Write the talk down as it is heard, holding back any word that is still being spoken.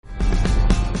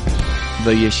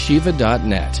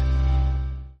theyeshiva.net.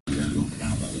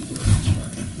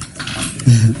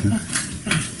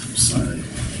 Sorry.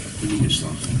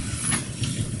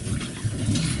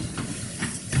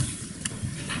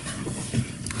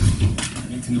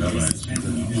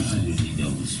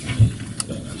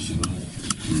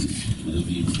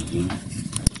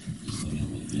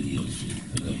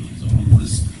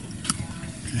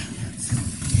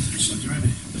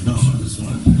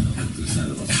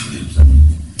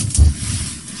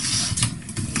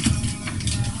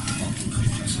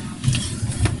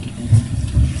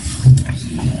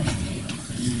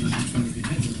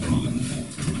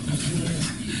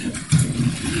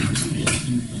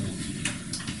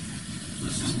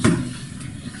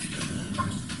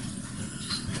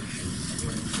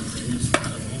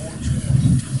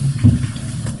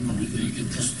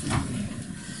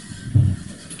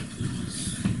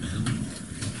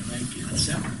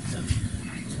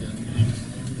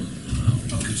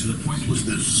 So the point was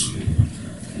this.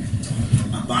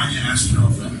 Abaya asked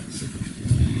Rava,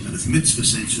 and if mitzvah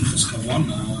says is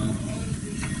kavanah,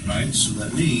 right? So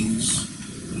that means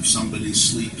that if somebody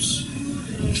sleeps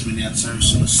Shmini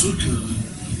Atzeres in a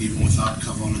sukkah, even without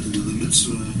kavanah to do the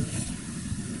mitzvah,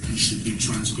 he should be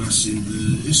transgressing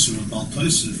the Isser of Baal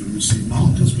Tosef and receive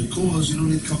Malchus because you don't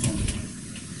need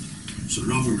kavanah. So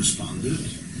Rava responded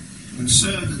and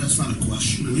said that that's not a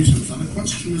question. The reason it's not a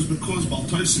question is because Baal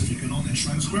Tosef you can only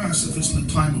transgress if it's in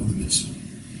the time of the mitzvah.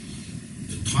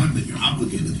 The time that you're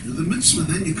obligated to do the mitzvah,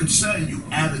 then you could say you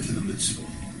add it to the mitzvah.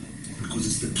 Because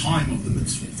it's the time of the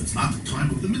mitzvah. If it's not the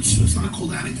time of the mitzvah, it's not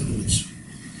called adding to the mitzvah.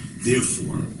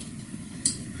 Therefore,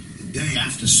 the day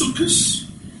after Sukkot,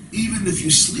 even if you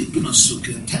sleep in a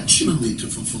sukkah intentionally to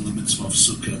fulfill the mitzvah of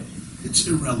sukkah, it's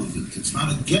irrelevant. It's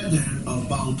not a gather of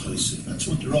Baal Tosef. That's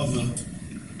what the Rava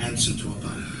answered to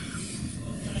Abaya.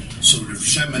 So Rav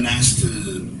Shemin asked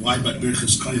why by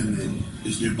Birchas Koyanim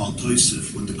is there Baal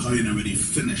Tosef when the Koyan already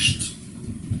finished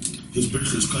his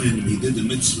Birchas Koyanim, he did the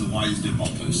mitzvah, why is there Baal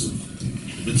Tosef?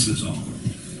 The mitzvah is over.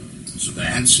 So the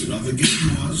answer Rava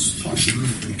gave was,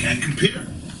 you can't compare.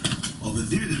 Over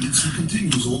there, the mitzvah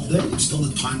continues all day. It's still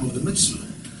the time of the mitzvah.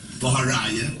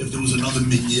 V'haraya, if there was another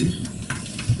minyan,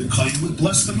 the Kohen would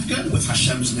bless them again with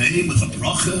Hashem's name, with a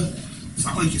bracha. It's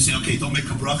not like you say, okay, don't make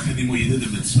a bracha anymore, you did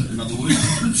the mitzvah. In other words,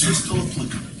 the mitzvah is still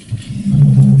applicable.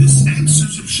 This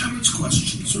answers Rav Shemin's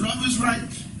question. So Rav is right.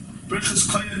 Birchas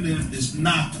Koyanim is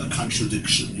not a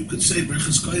contradiction. You could say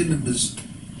Birchas Koyanim is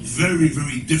very,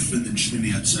 very different than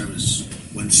Shmini Atzeres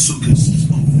when Sukkot is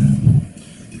over.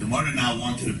 The Gemara now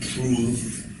wanted to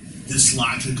prove this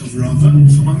logic of Rava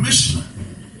from a Mishnah.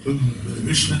 The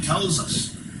Mishnah tells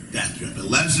us that Rebbe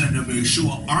Lezer and Rebbe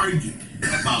Yeshua argued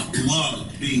about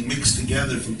blood being mixed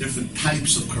together from different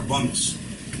types of karbonos.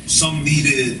 Some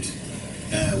needed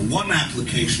one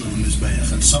application on the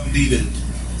Mizbeach, and some needed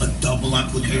a double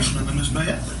application on the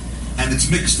Mizbeach. And it's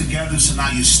mixed together, so now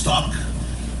you're stuck.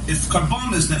 If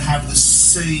karbonos that have the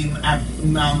same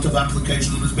amount of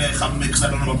application on the Mizbeach are mixed, I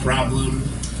don't have a problem,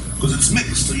 because it's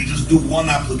mixed. So you just do one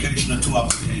application or two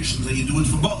applications, and you do it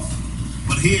for both.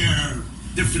 But here,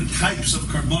 different types of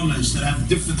karbonos that have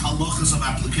different halachas of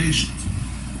applications.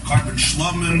 Carbon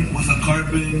shlamim with a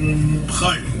carbon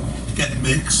b'chayr get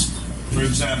mixed, for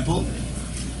example.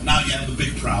 Now you have a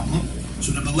big problem.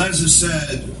 So the Belezer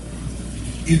said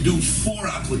you do 4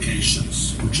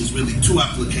 applications, which is really 2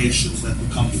 applications that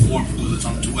become 4 because it's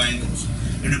on 2 angles.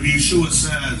 And Rabbi Yeshua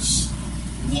says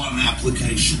 1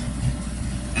 application.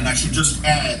 And I should just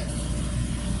add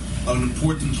an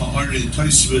important ha'ari in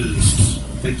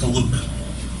Tosfos. Take a look.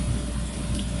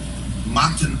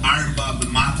 Matan Arba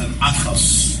b'Matan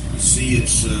Achas. See,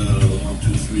 it's 1,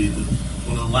 2, 3.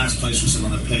 One of the last places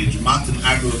on the page. Matan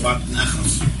Arba b'Matan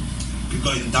Achas.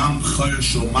 Because dam b'chayr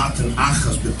shel Matan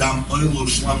Achas b'dam oilo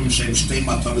shlamim sheim shtei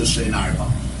matanos shein arba.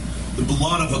 The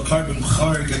blood of a carbon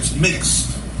b'chayr gets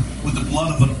mixed with the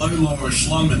blood of an oilo or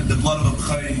shlamim. The blood of a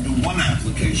b'chayr you do 1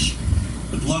 application.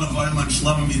 The blood of oilo and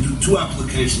shlamim you do 2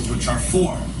 applications, which are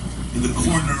 4. In the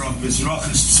corner of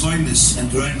Mizrachis Tzvoinis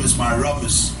and Droimis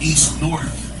Ma'arabis east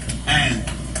north and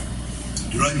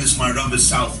Droimis Ma'arabis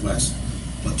southwest.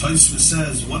 But Tosfos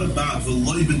says, what about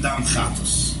V'loi b'dam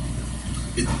chatos?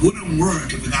 It wouldn't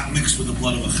work if it got mixed with the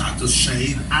blood of a chatos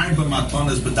shein arba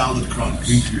matanas b'dalet kronos.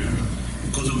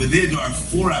 Because over there are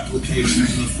 4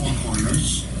 applications in the 4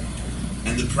 corners,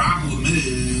 and the problem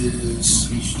is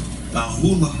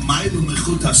ba'hula ma'ila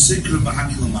mechut hasikra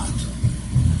b'hani lamata.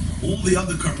 All the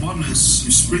other karbonos,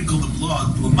 you sprinkle the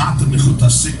blood, lamata mechut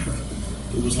hasikra.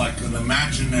 It was like an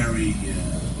imaginary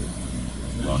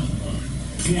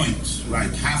point,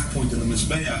 right? Half point in the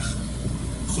Mizbeach.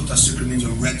 Mechut hasikra means a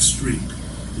red streak.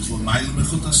 There's l'mayla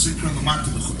mechut hasikra and l'mata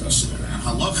mechut hasikra. And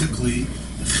halachically,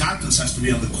 the chatas has to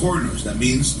be on the corners. That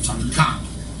means it's on the top.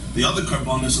 The other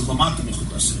karbonis is l'mata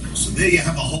mechut hasikra. So there you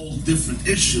have a whole different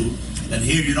issue that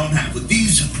here you don't have. With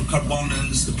these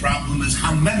karbonis, the problem is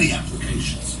how many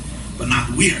applications, but not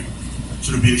where.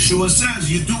 So Rabbi Yeshua says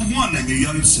you do one and you're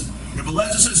yotzei. Rabbi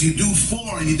Eliezer says you do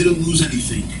 4 and you didn't lose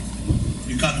anything.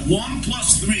 You got 1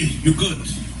 plus 3, you're good.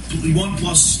 1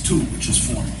 plus 2, which is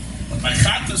 4. But by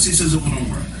chatas, he says it wouldn't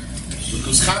work.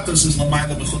 Because chatas is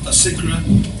l'mayla b'chut hasikra.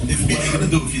 What are you going to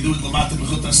do? If you do it l'mata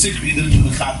b'chut hasikra, you didn't do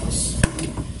the chatas.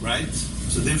 Right?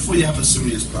 So therefore you have a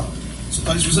serious problem. So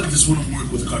Taisva said this wouldn't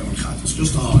work with carbon chatas,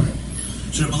 just hard.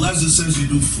 So Rabbi Eliezer says you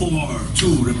do 4,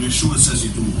 2. Rabbi Yeshua says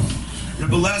you do 1.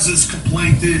 Rabbi Eliezer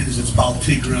complaint is it's Bal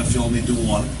Tigra if you only do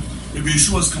 1. Rabbi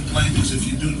Yeshua's complaint is if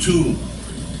you do 2,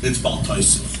 it's Bal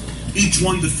Taisif. Each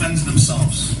one defends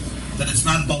themselves. That it's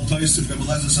not Bal Taisif. Rabbi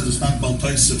Eliezer says it's not Bal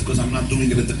Taisif because I'm not doing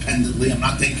it independently. I'm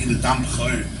not taking the Dam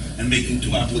Chor and making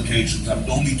 2 applications. I'm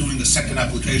only doing the second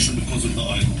application because of the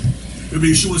oil.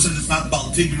 Rabbi Yeshua says it's not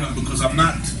Bal Tigra because I'm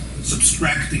not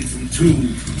subtracting from 2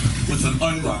 with an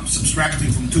oil. I'm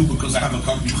subtracting from 2 because I have a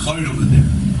carbon Chor over there.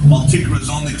 Bal Tigra is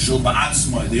only Kshul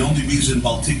Ba'atzmai. The only reason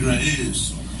Bal Tigra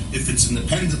is if it's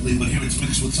independently, but here it's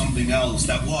mixed with something else,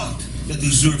 that what? That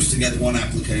deserves to get 1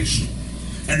 application.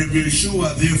 And Rabbi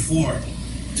Yeshua, therefore,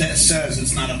 says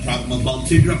it's not a problem of Bal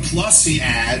Tigra, plus he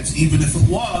adds, even if it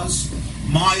was,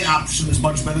 my option is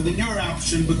much better than your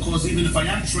option, because even if I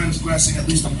am transgressing, at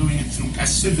least I'm doing it through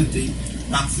passivity,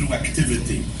 not through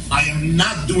activity. I am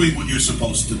not doing what you're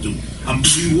supposed to do. I'm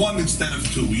doing 1 instead of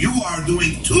 2. You are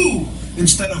doing 2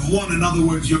 instead of 1. In other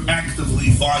words, you're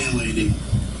actively violating.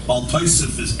 Bal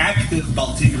Taisif is active,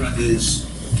 Bal Tigra is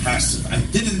passive. I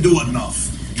didn't do enough.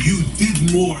 You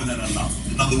did more than enough.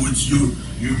 In other words, your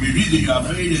mirida, your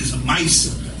aveda is a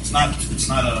maisa. It's not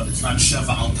sheva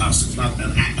al tas. It's not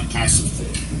a passive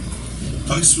thing.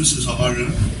 Taisvis is a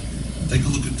hara. Take a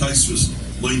look at Taisvis.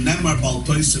 Lo nemar Bal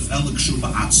Taisif elik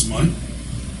shuva atzmai.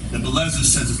 The Belezer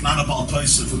says it's not a Bal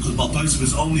Taisif because Bal Taisif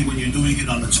is only when you're doing it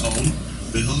on its own.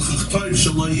 So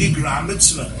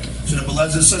the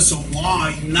Belezer says, so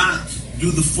why not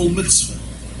do the full mitzvah?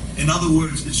 In other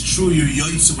words, it's true you're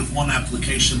yotzei with 1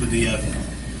 application with the Evan.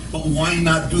 But why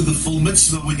not do the full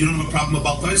mitzvah when you don't have a problem with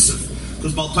Bal Taisif?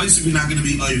 Because Bal Taisif you're not going to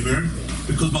be over.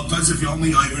 Because Bal Taisif you're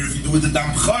only over if you do it the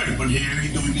Dam Chor. But here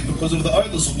you're doing it because of the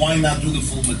oil. So why not do the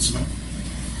full mitzvah?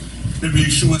 Rabbi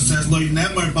Yeshua says, Lo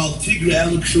nemar Bal Tigra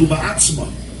elik shuv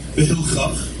ba'atzma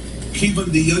v'hilchach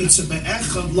kivan di yotzei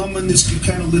be'echad lama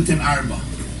niskikenu litin arba.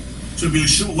 So Rabbi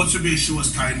Yeshua, what's Rabbi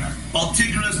Yeshua's taina? Bal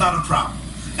Tigra is not a problem.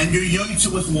 And you're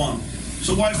yotzei with 1.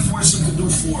 So why force him to do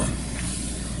 4?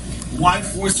 Why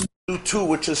force him to do 2,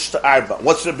 which is arba?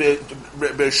 What's Rabbi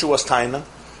Yeshua's taina?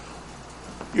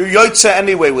 You're yotzei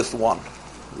anyway with 1,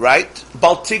 right?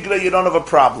 Bal Tigra, you don't have a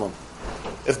problem.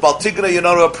 If Bal Tigra, you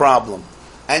don't have a problem,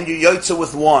 and you're yotzei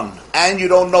with 1, and you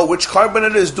don't know which carbon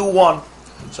it is, do 1.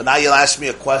 So now you'll ask me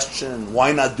a question,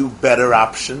 why not do better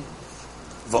option?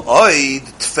 But Rabbi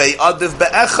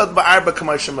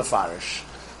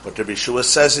Yeshua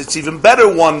says it's even better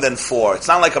 1 than 4. It's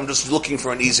not like I'm just looking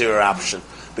for an easier option.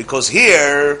 Because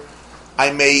here,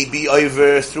 I may be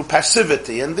over through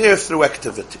passivity, and there through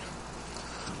activity.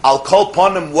 I'll call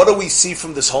upon him, what do we see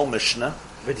from this whole Mishnah?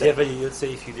 But you'd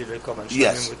say if you did a comment.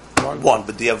 Yes, with 1,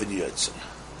 but the Yotze.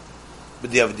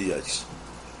 But the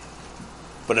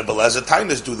Belezer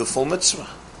Tainas do the full mitzvah.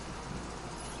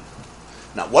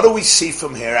 Now, what do we see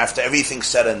from here after everything's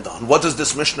said and done? What does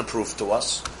this Mishnah prove to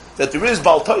us? That there is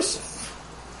Bal Taisif.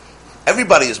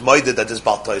 Everybody is moided that there's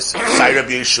Bal Taisif. Say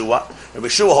Rabbi Yeshua. Rabbi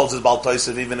Yeshua holds his Bal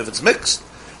Taisif even if it's mixed.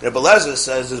 Rabbi Eliezer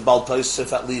says it's Bal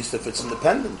Taisif at least if it's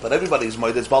independent. But everybody is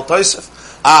moided it's Bal Taisif.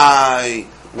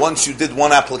 Once you did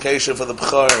 1 application for the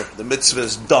B'chor, the mitzvah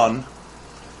is done.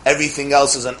 Everything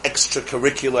else is an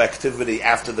extracurricular activity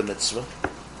after the mitzvah.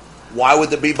 Why would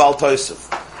there be Bal Taisif?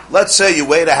 Let's say you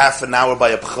wait a half an hour by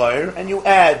a B'chor and you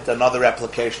add another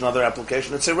application.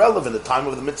 It's irrelevant. The time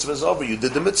of the mitzvah is over. You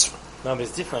did the mitzvah. No, but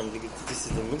it's different. This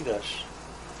is the Mikdash.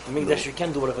 The Mikdash, you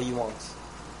can do whatever you want.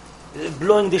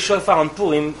 Blowing the shofar on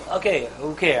Purim, okay,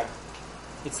 who cares?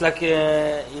 It's like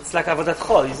Avodat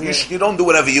Chol, isn't it? You don't do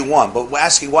whatever you want, but we're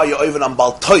asking why you're even on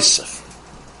Bal Taisif.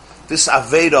 This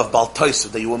Aveda of Bal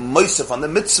Taisif, that you were Moisef on the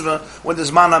mitzvah when the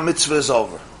Zman mitzvah is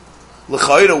over.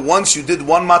 L'chayra, once you did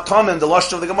 1 matan in the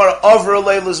lashon of the Gemara, over a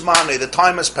leil zmane, the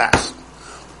time has passed.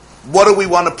 What do we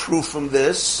want to prove from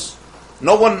this?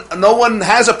 No one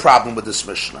has a problem with this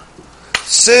Mishnah.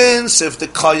 Since if the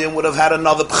Kayyim would have had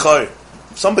another B'chor,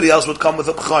 somebody else would come with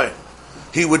a B'chor.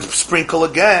 he would sprinkle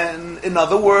again. In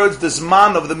other words, the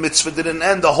Zman of the mitzvah didn't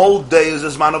end. The whole day is the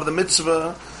Zman of the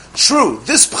mitzvah. True,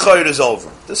 this B'chayr is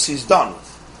over. This he's done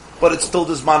with. But it's still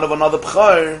the Zman of another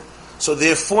B'chayr. So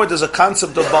therefore there's a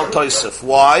concept of Bal Tosef.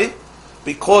 Why?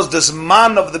 Because the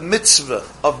Zman of the mitzvah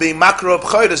of being Makro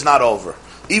B'chayr is not over.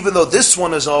 Even though this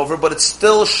one is over, but it's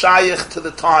still Shayach to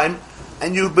the time,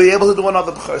 and you'll be able to do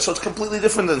another B'chayr. So it's completely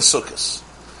different than Sukkot.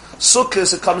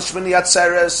 Sukkot, it comes from the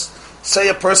Atzeres. Say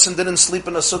a person didn't sleep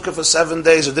in a sukkah for 7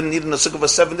 days, or didn't eat in a sukkah for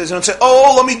 7 days, you don't say,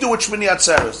 oh, let me do it Shmini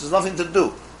Atzeres. There's nothing to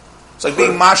do. It's like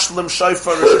being mashlim,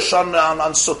 shofar, Rosh Hashanah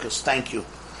on sukkahs. Thank you.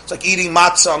 It's like eating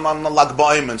matzah on Lag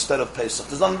Ba'im instead of Pesach.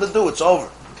 There's nothing to do. It's over.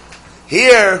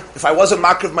 Here, if I wasn't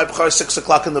makriv my b'char 6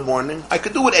 o'clock in the morning, I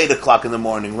could do it 8 o'clock in the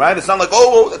morning, right? It's not like,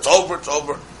 oh, it's over, it's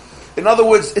over. In other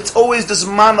words, it's always this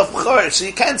man of b'char, so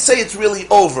you can't say it's really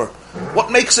over.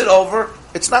 What makes it over?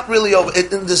 It's not really over.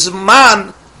 In this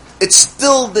man, it's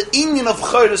still, the inyan of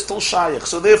b'char is still shayach.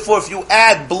 So therefore, if you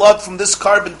add blood from this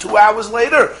carbon 2 hours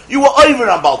later, you will over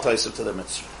on Bal Tosef to the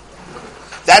mitzvah.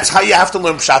 That's how you have to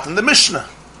learn pshat in the Mishnah.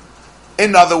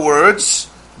 In other words,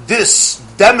 this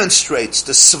demonstrates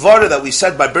the svara that we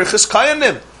said by Birchas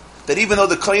Kayanim, that even though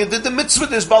the Kayan did the mitzvah,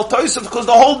 there's Bal Tosef, because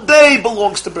the whole day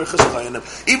belongs to Birchas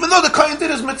Kayanim. Even though the Kayan did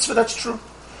his mitzvah, that's true.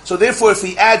 So therefore, if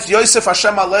he adds Yosef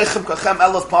Hashem Aleichem Kachem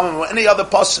Elef Pamim or any other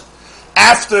pasuk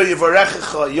after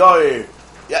Yivarechecha Yoir,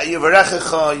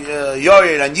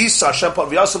 Yoir and Yisa Hashem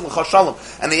Pavyasim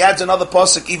L'Chashalom, and he adds another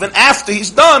pasuk even after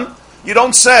he's done, you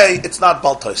don't say it's not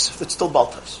Bal Tosef, it's still Bal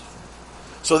Tosef.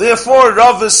 So therefore,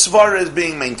 Rava's svara is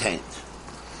being maintained.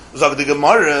 Zog the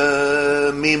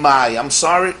Gemara, Mimai, I'm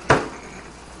sorry.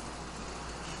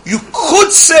 You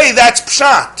could say that's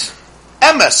pshat,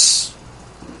 emes.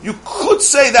 You could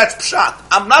say that's pshat.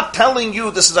 I'm not telling you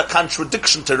this is a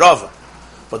contradiction to Rava,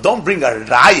 but don't bring a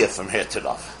raya from here to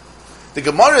Rava. The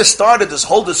Gemara started this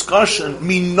whole discussion,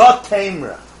 minot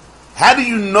teimra. How do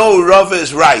you know Rava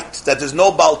is right, that there's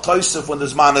no Bal Tosef when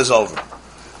this man is over?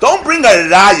 Don't bring a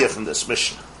raya from this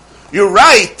Mishnah. You're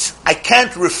right, I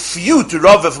can't refute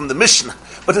Rava from the Mishnah,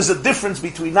 but there's a difference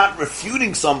between not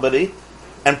refuting somebody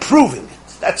and proving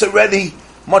it. That's already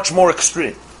much more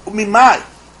extreme. Umimai.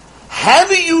 How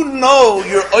do you know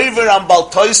you're over on Bal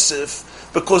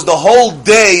Tosef because the whole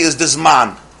day is this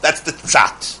man? That's the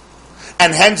pshat.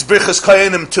 And hence Birchas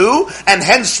Kayanim too, and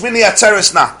hence Shmini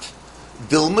Atzeres not.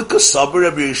 Dilmika Sabar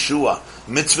Rabbi Yeshua,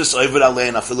 mitzvahs over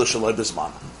alein afilu shaloi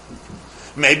bisman.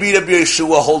 Maybe Rabbi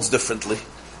Yeshua holds differently.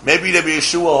 Maybe Rabbi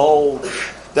Yeshua holds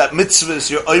that mitzvahs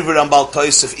you're over on Bal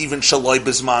Tosef even shaloi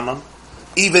bismanon,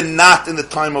 even not in the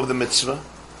time of the mitzvah.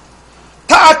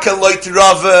 Ta'akalot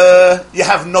Rava, you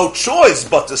have no choice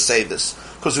but to say this,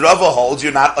 because Rava holds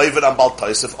you're not over on Bal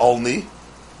Tosef only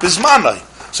bismanoi.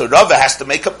 So Rava has to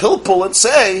make a pilpul and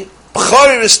say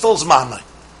b'chor is still zmanoi.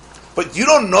 But you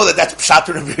don't know that that's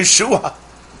pshat Rabbi Yeshua,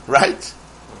 right?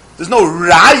 There's no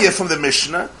raya from the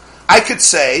Mishnah. I could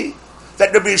say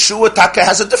that Rabbi Yeshua Taka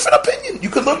has a different opinion. You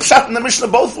could learn pshat in the Mishnah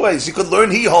both ways. You could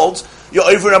learn he holds you're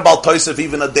over on Bal Tosef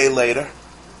even a day later,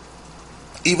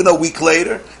 even a week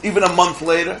later, even a month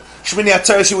later. Shmini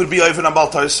Atzeres you would be over on Bal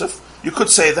Tosef. You could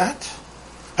say that.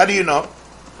 How do you know?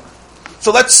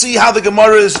 So let's see how the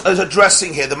Gemara is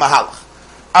addressing here the Mahalach.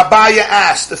 Abaya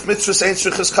asked if mitzvah ain't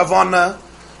tzrichas kavana,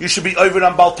 you should be over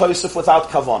on Bal Tosef without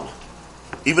kavana.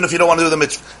 Even if you don't want to do the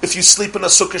mitzvah. If you sleep in a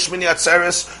sukkah Shmini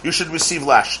Atzeres, you should receive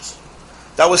lashes.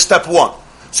 That was step 1.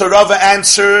 So Rava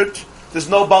answered, there's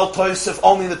no Bal Tosef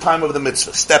only in the time of the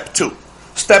mitzvah. Step 2.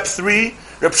 Step 3,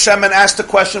 Reb Shemen asked a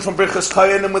question from Birchas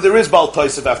Kayanim where there is Bal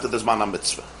Tosef after the Zman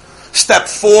HaMitzvah. Step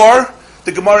 4,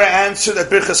 the Gemara answered that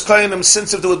Birchas Kayanim,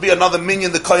 since if there would be another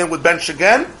minyan, the Kayan would bench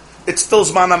again, it's still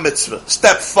Zman HaMitzvah.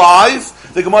 Step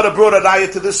 5, the Gemara brought a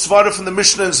raya to this svara from the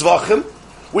Mishnah in Zvachim,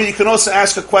 where you can also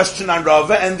ask a question on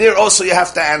Rava, and there also you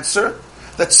have to answer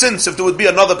that since if there would be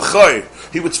another b'chor,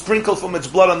 he would sprinkle from its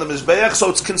blood on the mizbeach, so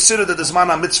it's considered that the Zman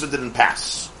HaMitzvah didn't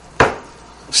pass.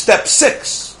 Step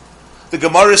 6, the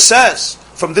Gemara says,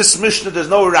 from this Mishnah there's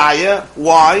no raya.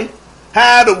 Why?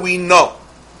 How do we know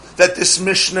that this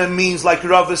Mishnah means like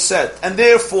Rava said? And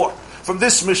therefore, from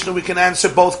this Mishnah we can answer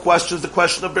both questions, the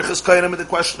question of Birchas Kayanim and the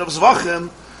question of Zvachim.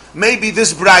 Maybe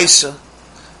this Braisa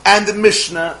and the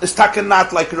Mishnah is taken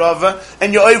not like Rava,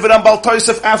 and you're over on Bal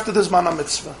Tosef after the Zman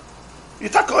HaMitzvah. You're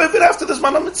taken over after the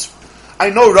Zman HaMitzvah. I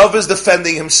know Rava is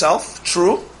defending himself,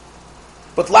 true,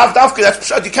 but Lav Davka, that's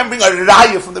pshat. You can't bring a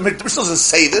raya from the Mishnah. The Mishnah doesn't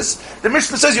say this. The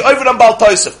Mishnah says you're over on Bal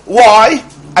Tosef. Why?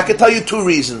 I can tell you 2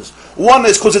 reasons. One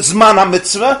is because it's Zman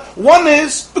HaMitzvah. One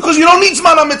is because you don't need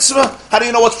Zman HaMitzvah. How do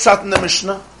you know what's pshat in the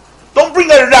Mishnah? Don't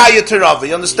bring a raya to Rava,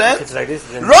 you understand? It's like this,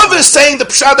 Rava is saying the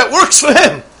pshat that works for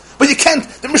him. But you can't,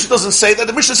 the Mishnah doesn't say that.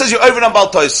 The Mishnah says you're over on Baal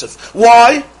Tosef.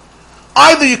 Why?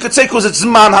 Either you could say because it's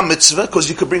Zman HaMitzvah, because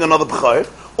you could bring another B'chayr,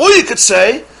 or you could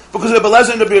say, because Rebbe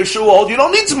Lezer and Rebbe Yeshua hold, you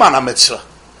don't need Zman HaMitzvah.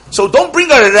 So don't bring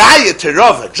a Raya to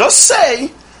Rava. Just say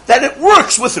that it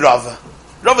works with Rava.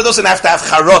 Rava doesn't have to have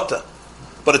Charota.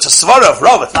 But it's a Svara of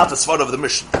Rava, it's not a Svara of the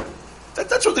Mishnah.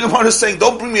 That's what the Gemara is saying.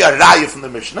 Don't bring me a Raya from the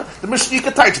Mishnah. The Mishnah you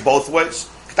can teach both ways.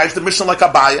 You can teach the Mishnah like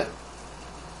Abaya.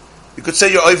 You could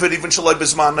say you're over even Shalai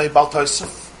Bizmanai Baal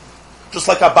Tosef. Just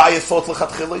like Abaya thought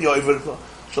L'chatchila, you're over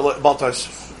Shalai Baal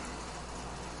Tosef.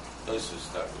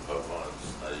 Tosef talked about one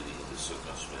not eating in the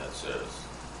Sukkah Shminat Seres.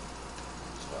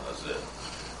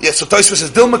 Yeah, so Tosef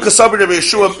says, Dilma Kasaber Rebbe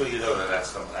Yeshua. So you know that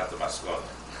that's coming out the Maskon.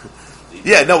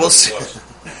 Yeah, no, we'll see.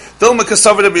 Dilma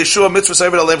Kasaber Rebbe Yeshua mitzvah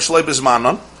Sever Alem Shalai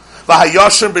Bizmanon.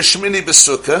 V'hayashem b'shmini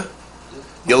b'sukkah.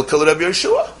 Yilkel Rebbe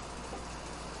Yeshua.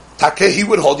 Take, he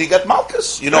would hold you get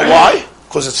Malkus. You know why?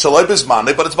 Because it's Shalai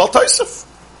Bizmanai, but it's Baal Tosef.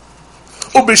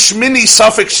 Ubishmini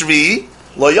Safek Shvi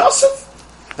Lo Yosef.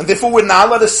 And therefore we're not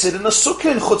allowed to sit in a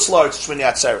sukkah in Chutz La'aretz Shmini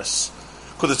Atzeres.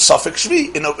 Because it's Safek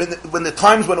Shvi. When the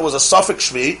times when it was a Safek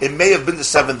Shvi, it may have been the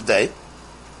seventh day.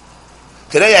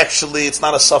 Today actually it's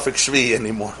not a Safek Shvi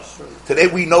anymore. Today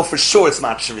we know for sure it's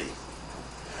not Shvi.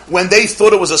 When they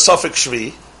thought it was a Safek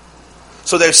Shvi,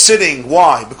 so they're sitting,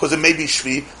 why? Because it may be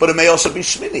Shvi, but it may also be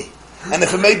Shmini. And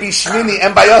if it may be Shmini,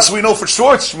 and by us we know for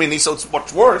sure it's Shmini, so it's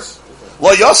much worse.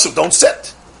 Lo Yosef, don't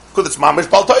sit. Because it's Mamish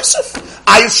Baal Tosef.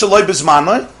 Ayif Shaloi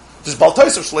Bizmanai, this is Baal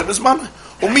Tosef Shaloi Bizmanai.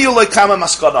 Umi Uloi Kama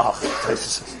Maskana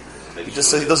Hach. He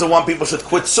just says he doesn't want people should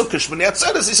quit Sukkah Shmini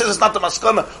Atzeres. He says it's not the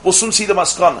Maskana. We'll soon see the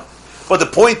Maskana. But the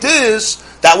point is,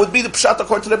 that would be the Pshat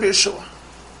according to Rebbe Yeshua.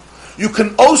 You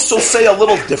can also say a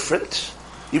little different,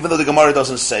 even though the Gemara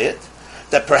doesn't say it,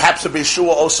 that perhaps Rebbe Yeshua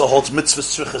also holds mitzvah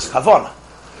tzrichas kavana.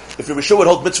 If Rebbe Yeshua would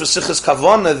hold mitzvah tzrichas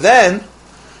kavana, then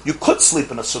you could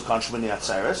sleep in a sukkah on Shmini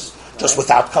Atzeres just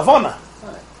without kavana,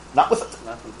 not with it.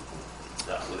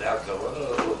 Without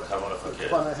kavana or kavana fakir?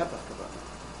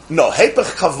 No,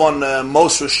 hepech kavana.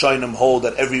 Most Rishonim hold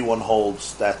that everyone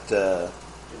holds that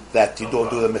you don't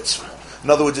do the mitzvah. In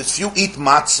other words, if you eat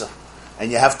matzah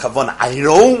and you have kavana, I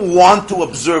don't want to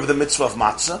observe the mitzvah of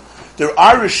matzah. There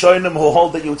are Rishonim who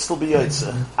hold that you would still be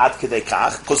Yotzeh ad kedei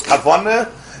kach, because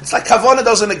kavana, it's like kavana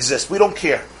doesn't exist. We don't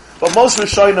care. But most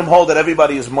Rishonim hold that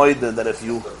everybody is moided, that if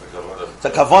you the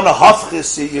kavana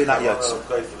hafchis, you're not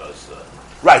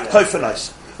Yotzeh. Right,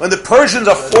 koifenais. When the Persians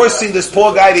are forcing this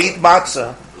poor guy to eat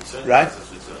matzah, right?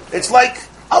 It's like,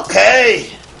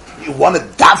 okay, you want to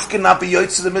dafkin not be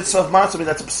Yotzeh the mitzvah of matzah. I mean,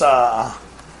 that's a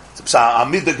psa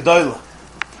amidah gdoila.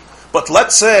 But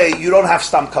let's say you don't have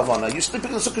stam kavana, you're sleeping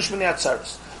in the sukkah Shmini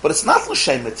Atzeres, but it's not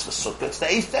l'shem mitzvah sukkah; it's the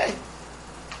 8th day.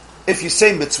 If you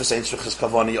say mitzvah tzrichas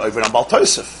kavana, you're over on Baal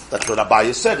Tosef. That's what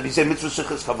Abaya said. If you say mitzvah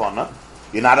tzrichas kavana,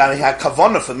 you're not only have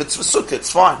kavana for mitzvah sukkah.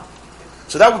 It's fine.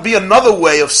 So that would be another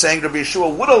way of saying Rabbi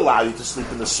Yeshua would allow you to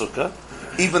sleep in the sukkah,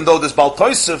 even though there's Baal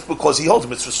Tosef, because he holds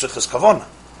mitzvah tzrichas kavana.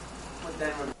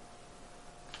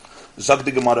 Zog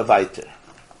the Gemara weiter.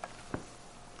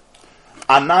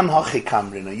 Anan hachi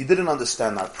kamrina. You didn't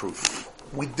understand our proof.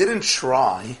 We didn't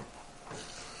try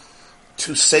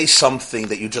to say something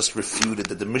that you just refuted,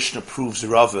 that the Mishnah proves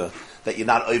Rava that you're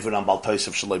not over on Baal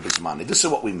Tosef Shaloi Bizmani. This is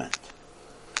what we meant.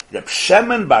 Reb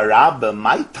Shemen bar Rabba,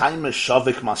 my time is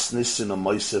shavik masnisin a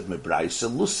moisev mebraisa,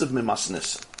 lusiv me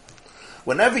masnisin.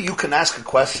 Whenever you can ask a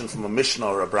question from a Mishnah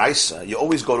or a Braisa, you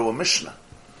always go to a Mishnah.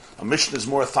 A Mishnah is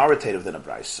more authoritative than a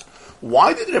Braisa.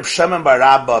 Why did Reb Shemen bar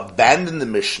Rabba abandon the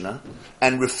Mishnah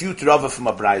and refute Rava from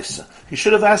a Braisa? He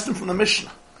should have asked him from the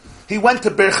Mishnah. He went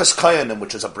to Birchas Koyanim,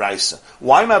 which is a Braisa.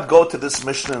 Why not go to this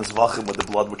Mishnah in Zvachim with the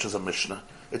blood, which is a Mishnah?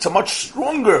 It's a much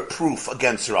stronger proof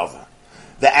against Rava.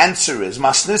 The answer is,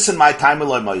 Masnisin my time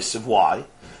eloi moisiv. Why?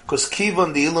 Because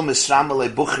Kivon the Ilum Isram eloi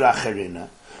Buchra Cherina.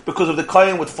 Because if the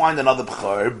Kohen would find another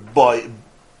Bchor, by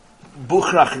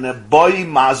Buchrachne, boy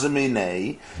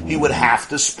Mazamine, he would have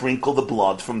to sprinkle the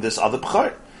blood from this other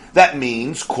Bchor. That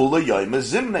means Kula Yoyma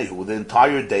Zimnehu, the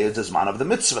entire day is the Zman of the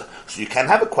mitzvah. So you can't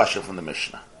have a question from the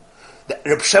Mishnah.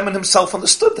 Reb Shemen himself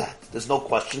understood that. There's no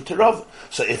question to Rav.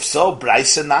 So if so,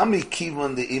 Braisa Nami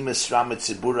Kivon the Imis Ramet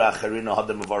Zibura Acharino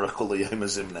Hadam Avarach Kula Yoyma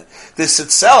Zimne. This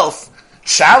itself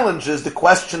challenges the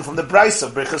question from the Braisa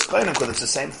of Birchas Koyanim, because it's the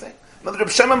same thing. Now, Reb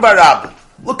Shemen bar Rabba,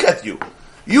 look at you.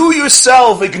 You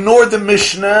yourself ignored the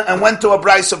Mishnah and went to a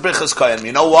Braisa of Birchas Koyanim.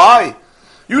 You know why?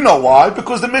 You know why?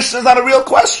 Because the Mishnah is not a real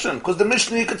question. Because the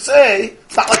Mishnah, you could say,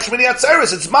 it's not like Shmini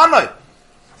Atzeres, it's Manai.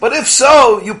 But if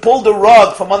so, you pulled the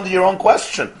rug from under your own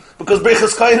question. Because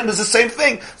Birchas Koyanim is the same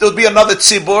thing. There would be another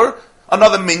tzibur,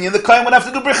 another minion. The Kohen would have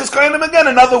to do Birchas Koyanim again.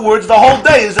 In other words, the whole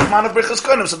day is the man of Birchas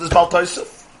Koyanim. So there's Baal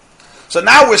Tosef. So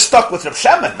now we're stuck with Reb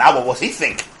Shemin. Now what was he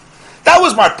thinking? That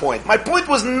was my point. My point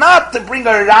was not to bring a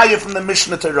raya from the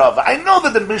Mishnah to Rava. I know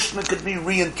that the Mishnah could be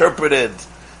reinterpreted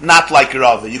not like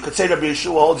Rava. You could say Rabbi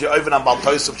Yeshua holds your Oven on Bal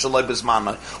Tosef Shaloi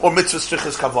Bismanai or Mitzvah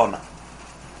Strichas Kavona.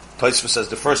 Tosef says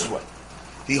the first way.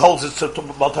 He holds it to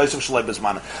Bal Tosef Shaloi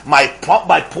Bismanai.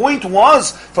 My point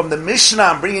was, from the Mishnah,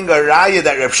 I'm bringing a raya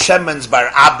that Reb Shemin's Bar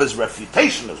Abba's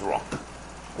refutation is wrong.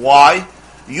 Why?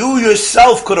 You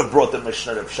yourself could have brought the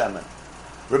Mishnah Reb Shemin.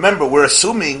 Remember, we're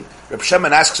assuming Reb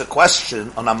Shemin asks a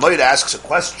question, and Amoyda asks a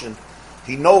question.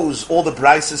 He knows all the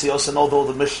brises, he also knows all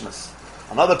the Mishnahs.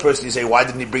 Another person, you say, why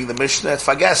didn't he bring the Mishnah? It's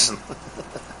vergessen.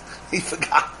 He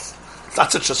forgot. It's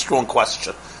not such a strong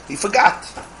question. He forgot.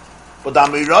 But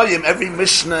Amirayim, every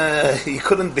Mishnah, he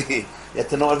couldn't be. You had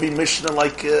to know every Mishnah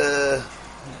like the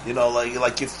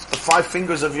 5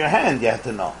 fingers of your hand, you had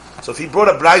to know. So if he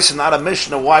brought a bris and not a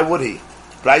Mishnah, why would he?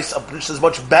 A Mishnah is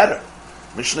much better.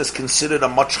 Mishnah is considered a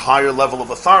much higher level of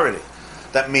authority.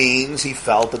 That means he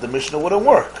felt that the Mishnah wouldn't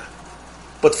work.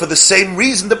 But for the same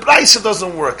reason, the Brisa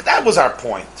doesn't work. That was our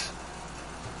point.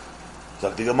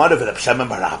 So the Gemara of Reb Shemin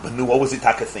bar Abba knew what was the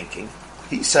Taka thinking.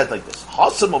 He said like this: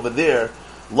 Hasam over there,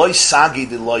 loy sagi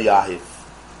de loy yahiv.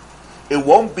 It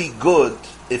won't be good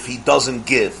if he doesn't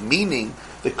give. Meaning,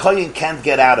 the kohen can't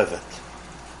get out of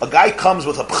it. A guy comes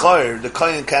with a b'chayr, the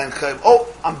kohen can't say, "Oh,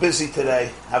 I'm busy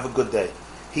today. Have a good day."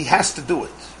 He has to do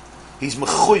it. He's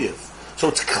mechuyev. So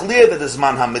it's clear that his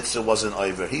man hamitzvah wasn't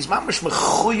over. He's mamish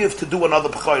mechuyev to do another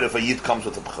b'chayr if a yid comes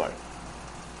with a b'chayr.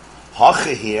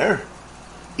 Hache here,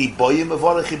 iboyim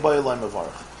mevarich, iboyim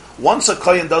mevarich. Once a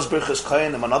kohen does birchas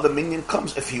kohenim, another minion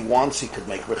comes. If he wants, he could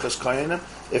make birchas kohenim.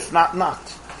 If not, not.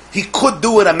 He could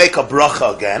do it and make a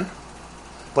bracha again,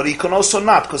 but he can also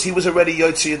not, because he was already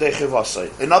yotzi yedei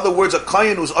chivasai. In other words, a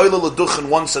kohen who's oila l'duchen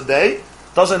once a day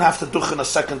doesn't have to duchen a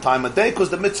second time a day, because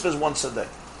the mitzvah is once a day.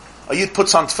 A yid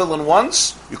puts on tefillin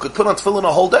once, you could put on tefillin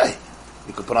a whole day.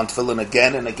 You could put on tefillin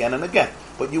again and again and again.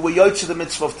 But you were yotzi the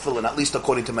mitzvah of tefillin, at least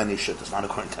according to many shittas, not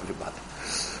according to everybody.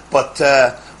 But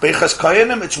Beichas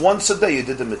Kayanim, it's once a day you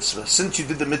did the mitzvah. Since you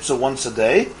did the mitzvah once a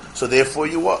day, so therefore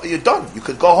you're done. You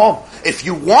could go home. If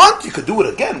you want, you could do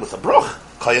it again with a bruch.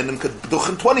 Kayanim could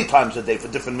duchen 20 times a day for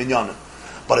different minyanim.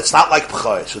 But it's not like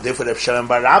B'chor. So therefore Reb Shemin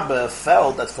bar Abba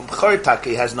felt that from B'chor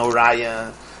Taki has no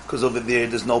raya, because over there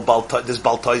there's no there's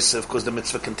Bal Tosef, because the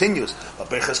mitzvah continues. But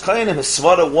Beichas Kayanim, his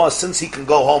svara was, since he can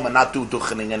go home and not do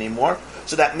duchening anymore,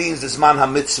 so that means this man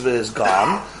ha-mitzvah is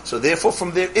gone. So therefore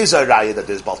from there is a raya that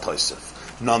there's Bal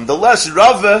Tosef. Nonetheless,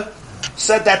 Rava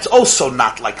said that's also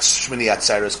not like Shmini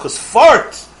Atzeres, because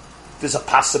fart, there's a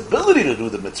possibility to do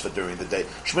the mitzvah during the day.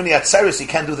 Shmini Atzeres, you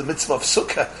can't do the mitzvah of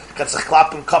Sukkah. That's a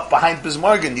klap and cup behind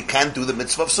Bismargen. You can't do the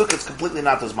mitzvah of Sukkah. It's completely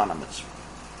not as man ha-mitzvah.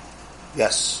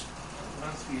 Yes?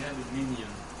 Once we had a minion,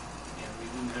 and we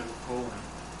didn't have a Kohen.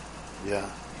 Yeah.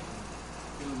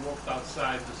 And we walked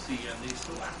outside to see, and they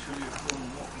saw actually a Kohen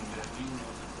walking there. We didn't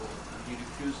know the Kohen, and he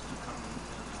refused to come and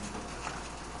look.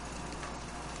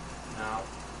 Now,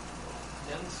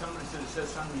 then somebody says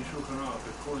something in Shulchan Aruch.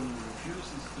 The Kohen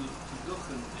refuses to look,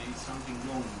 and there is something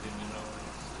wrong with him, you know.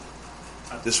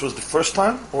 This was the first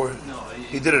time, or no,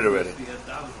 he did it already? We had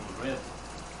that already.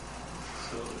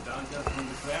 So I just want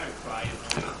to clarify, you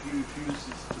know, if he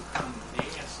refuses to come, they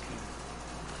ask him.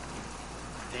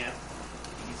 Then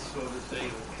he sort of say,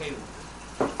 okay with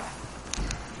it.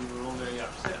 We were all very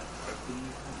upset. Why couldn't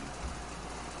you come?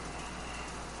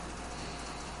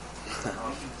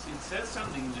 It says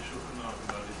something in the Shulchan Aruch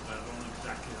about it, but I don't know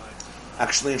exactly how it's done.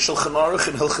 Actually, in Shulchan Aruch,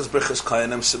 in Hilchas Birchas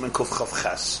Kayanim, Siman Kuf Chav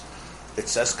Ches, it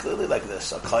says clearly like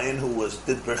this: a Kayan who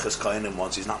did Birchas Kayanim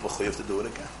once, he's not mechuyev to do it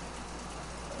again.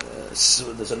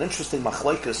 So there's an interesting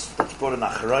machlaikas that's brought in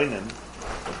Achronim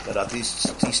that are these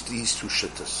two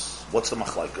shittas. What's the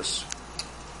machlaikas?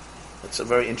 It's a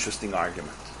very interesting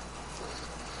argument.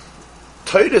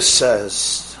 Torah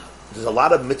says there's a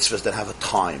lot of mitzvahs that have a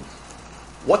time.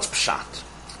 What's pshat?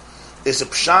 Is it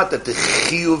pshat that the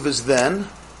chiyuv is then,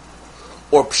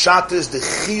 or pshat is the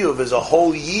chiyuv is a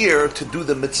whole year to do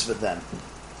the mitzvah then?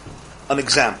 An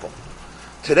example.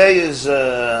 Today is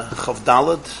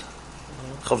Chavdalad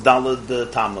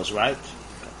Tammuz, right?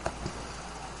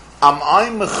 Am I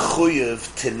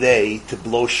mechuyev today to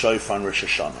blow shofar on Rosh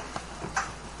Hashanah?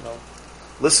 No.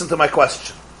 Listen to my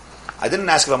question. I didn't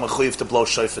ask if I'm mechuyev to blow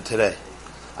shofar today.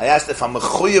 I asked if I'm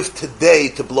mechuyev today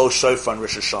to blow shofar on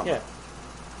Rosh Hashanah. Yeah.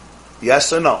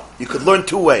 Yes or no? You could learn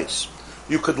two ways.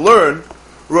 You could learn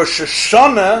Rosh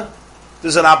Hashanah,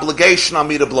 there's an obligation on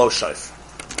me to blow shofar.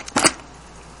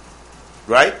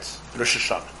 Right? Rosh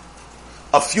Hashanah.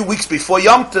 A few weeks before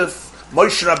Yom Tov,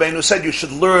 Moshe Rabbeinu said you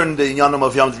should learn the Yanim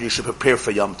of Yom Tov, you should prepare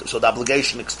for Yom Tov. So the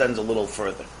obligation extends a little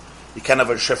further. You can't have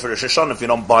a shofar Rosh Hashanah if you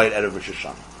don't buy it at Rosh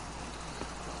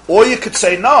Hashanah. Or you could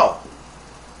say, no,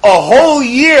 a whole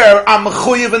year I'm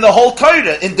mechuyev in the whole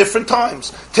Torah in different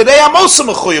times. Today I'm also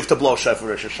mechuyev to blow shofar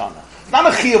Rosh Hashanah. It's not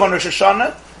a chiyuv on Rosh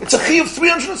Hashanah, it's a chiyuv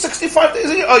 365 days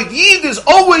a year. A yid is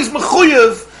always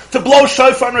mechuyev to blow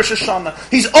shofar on Rosh Hashanah.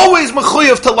 He's always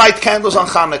mechuyev to light candles on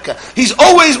Chanukah. He's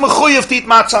always mechuyev to eat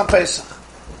matzah on Pesach.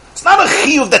 It's not a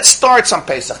chiyuv that starts on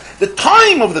Pesach. The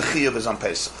time of the chiyuv is on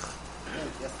Pesach.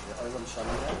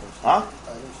 Huh?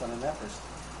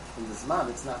 In the Zman,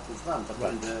 it's not the Zman, but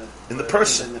right. in the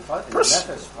person. In the person.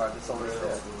 nefesh part, it's always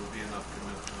there.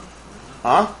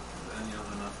 Huh?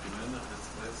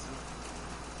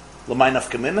 L'may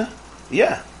nafkamina?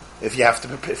 Yeah. If you have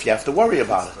to worry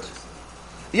about it.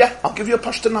 Yeah, I'll give you a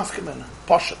pashta nafkamina.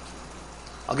 Pashat.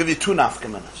 I'll give you 2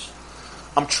 nafkaminas.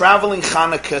 I'm traveling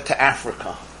Chanukah to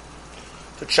Africa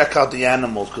to check out the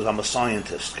animals because I'm a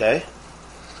scientist, okay?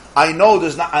 I know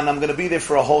there's not, and I'm going to be there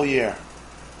for a whole year.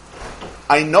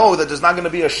 I know that there's not going to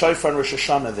be a shofar on Rosh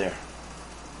Hashanah there.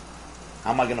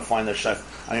 How am I going to find the shofar?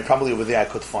 I mean, probably over there I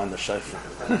could find the shofar.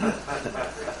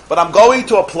 But I'm going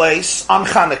to a place on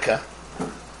Chanukah.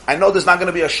 I know there's not going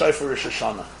to be a shofar Rosh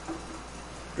Hashanah.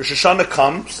 Rosh Hashanah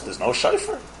comes, there's no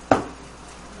shofar.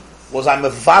 Was I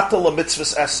mevatel a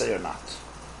mitzvah's essay or not?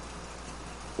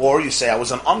 Or you say, I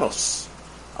was an onus.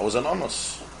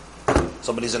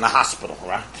 Somebody's in a hospital,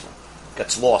 right?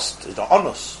 Gets lost. It's an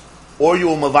onus. Or you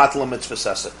will mevatel a mitzvah's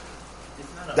essay.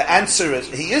 The answer is,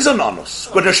 he is an onus.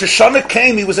 When Rosh Hashanah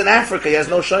came, he was in Africa. He has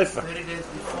no shofar. 30 days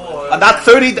before. Not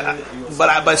 30 days, but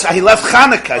he left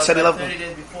Chanukah. I said he left. 30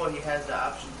 days before, he has the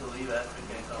option to leave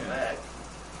Africa and come back.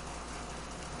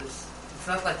 It's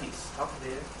not like he's stuck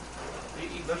there.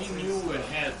 He knew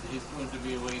ahead he's going to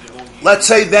be away the whole year. Let's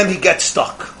say then he gets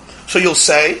stuck. So you'll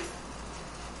say,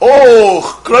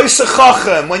 oh, Groise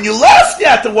Chachem, when you left, you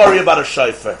had to worry about a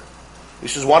shofar. He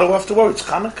says, why do I have to worry? It's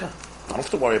Chanukah. I don't have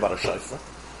to worry about a shofar.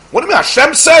 What do you mean?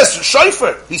 Hashem says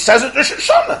shofar. He says it Rosh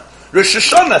Hashanah. Rosh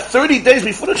Hashanah, 30 days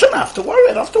before the Hashanah, I have to worry.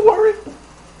 I don't have to worry.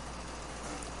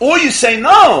 Or you say,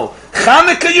 no,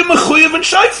 Chanukah, you're mechuyev in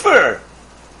shofar.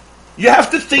 You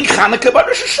have to think Chanukah about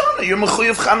Rosh Hashanah. You're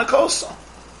mechuyev Chanukah also.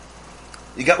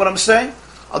 You get what I'm saying?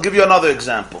 I'll give you another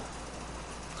example.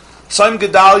 Tzom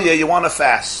Gedalia, you want to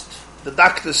fast. The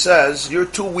doctor says you're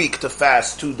too weak to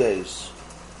fast 2 days.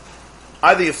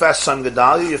 Either you fast Tzom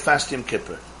Gedalia, or you fast Yom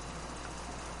Kippur.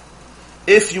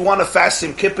 If you want to fast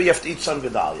Yom Kippur, you have to eat Tzom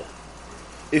Gedalia.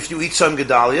 If you eat Tzom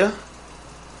Gedalia,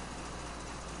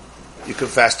 you can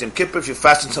fast Yom Kippur. If you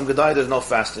fast in Tzom Gedalia, there's no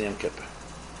fast in Yom Kippur.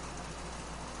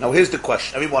 Now here's the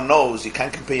question. Everyone knows you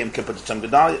can't compare Yom Kippur to Tzom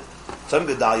Gedalia. Tzom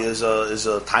Gedalia is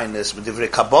a tainus with divrei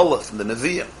Kabbalah from the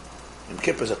Nevi'im. Yom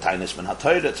Kippur is a tainus min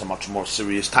HaTorah. It's a much more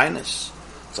serious tainus.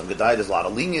 Tzom Gedalia there's a lot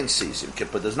of leniencies. Yom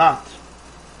Kippur does not.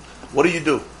 What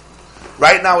do?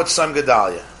 Right now it's Tzom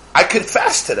Gedalia. I could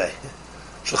fast today.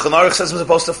 Shulchan Aruch says I'm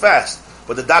supposed to fast.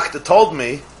 But the doctor told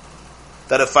me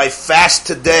that if I fast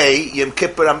today, Yom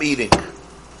Kippur I'm eating.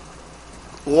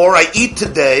 Or I eat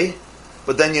today,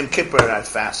 but then Yom Kippur I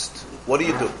fast. What do?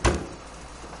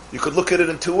 You could look at it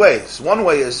in 2 ways. One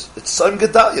way is, it's Tzom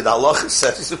Gedalia. The halacha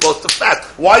says you're supposed to fast.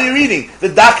 Why are you eating? The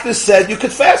doctor said you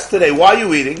could fast today. Why are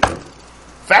you eating?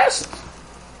 Fast.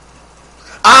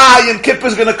 Yom Kippur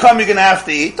is going to come, you're going to have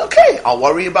to eat. Okay, I'll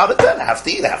worry about it then. I have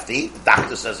to eat. The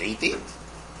doctor says eat.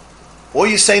 Or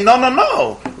you say,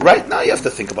 no. Right now you have to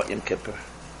think about Yom Kippur.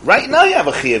 Right now you have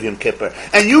a chiyuv Yom Kippur.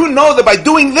 And you know that by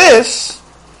doing this,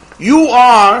 you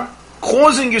are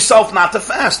causing yourself not to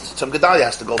fast. Tzom Gedalia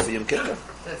has to go for Yom Kippur.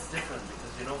 That's different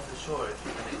because you know for sure if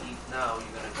you're going to eat now,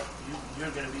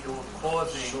 you're going to be the one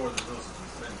causing.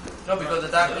 No, because the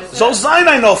doctor said. Zolzain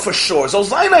I know for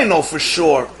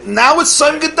sure. Now it's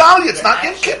Tzom Gedalia. It's not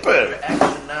Yom Kippur. Your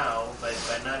action now, by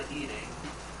not eating,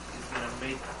 is going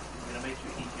to make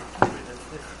you eat Yom Kippur. That's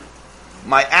different.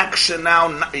 My action now.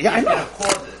 Yeah, I know. You're going to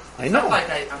cause it. I know. It's not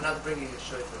like I'm not bringing a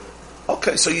shofar.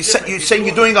 Okay, so you're saying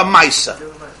you're doing a maisa.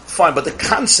 Fine, but the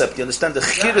concept, you understand? The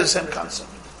chiyuv is the same concept.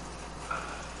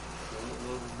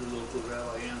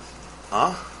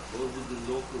 Huh?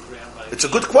 It's a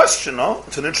good question, no?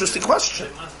 It's an interesting question.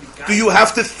 Do you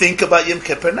have to think about Yom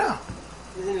Kippur now?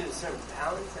 Isn't it a certain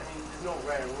balance? I mean, there's no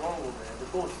right or wrong with it.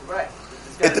 They're both right.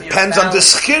 It depends on the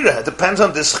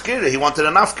schira. He wanted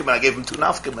an nafkamin. I gave him 2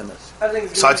 nafkaminas.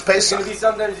 Besides Pesach. It's going to be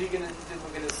sometimes we're going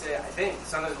to say, I think,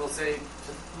 sometimes we'll say,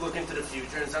 look into the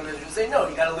future, and sometimes we'll say, no,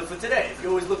 you got to live for today. If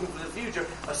you're always looking for the future,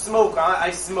 I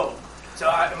smoke. So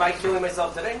am I killing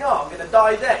myself today? No, I'm going to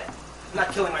die then. I'm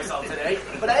not killing myself today,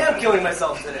 but I am killing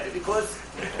myself today because,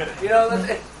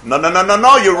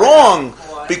 No, you're wrong.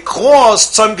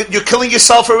 Because you're killing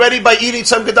yourself already by eating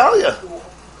Tzom Gedalia.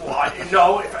 Why?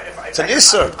 No, It's an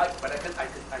Isser. But I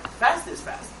could fast this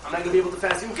fast. I'm not going to be able to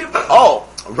fast Yom Kippur. Oh,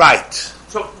 right.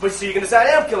 So you're going to say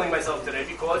I am killing myself today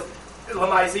because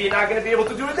Lamaisa, you're not going to be able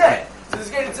to do it then.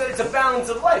 So it's a balance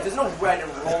of life. There's no right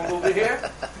and wrong over here.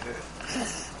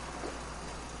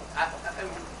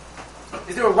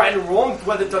 Is there a right and wrong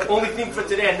whether to only think for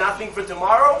today and not think for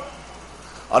tomorrow?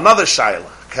 Another shaila,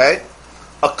 okay?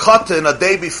 A cotton a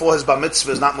day before his bar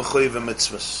mitzvah is not mechuyev in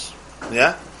mitzvahs.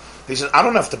 Yeah? He says, I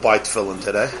don't have to buy tefillin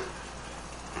today.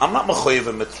 I'm not mechuyev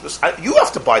in mitzvahs. You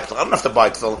have to buy tefillin. I don't have to buy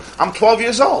tefillin. I'm 12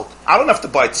 years old. I don't have to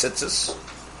buy tzitzis.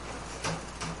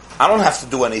 I don't have to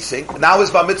do anything. Now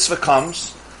his bar mitzvah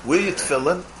comes. Where you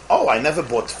tefillin? Oh, I never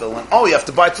bought tefillin. Oh, you have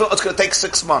to buy tefillin. It's going to take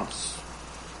 6 months.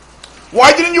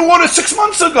 Why didn't you order 6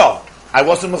 months ago? I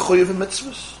wasn't mechuyev in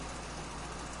mitzvahs.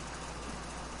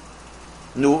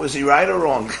 No, is he right or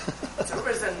wrong? Huh?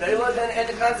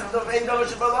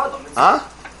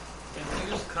 If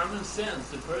you use common sense,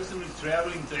 the person who's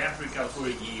traveling to Africa for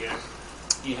a year,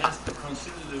 he has to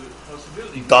consider the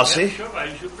possibility. Does he? Sure,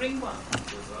 I should bring one.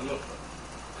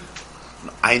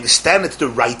 I understand it's the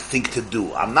right thing to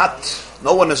do.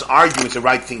 No one is arguing it's the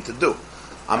right thing to do.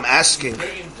 I'm asking. In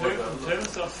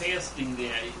terms of fasting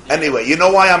there. Anyway, you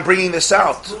know why I'm bringing this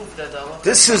out?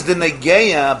 This is the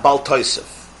Negeya Bal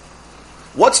Tosef.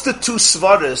 What's the two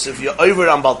svaras if you're over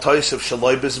on Bal Tosef,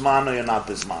 Shaloi Bizman, or you're not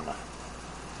Bizmana?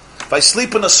 If I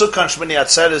sleep in a sukkah on Shmini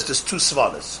Atzeres, there's two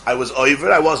svaras. I was over,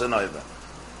 I wasn't over.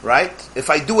 Right? If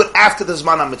I do it after the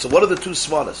Zman HaMitzvah, what are the two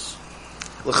svaras?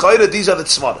 L'chayra, these are the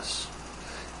svaras.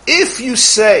 If you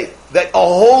say that a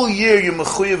whole year you're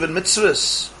mechuyev in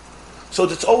mitzvahs, so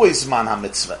it's always Zman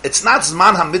HaMitzvah. It's not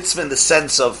Zman HaMitzvah in the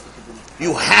sense of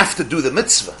you have to do the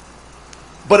mitzvah.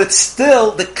 But it's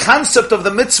still, the concept of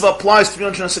the mitzvah applies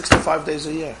 365 days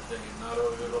a year.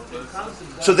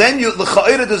 So then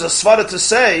l'cha'ira, there's a svara to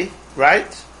say,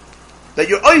 right, that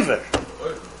you're over.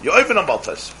 You're over on Bal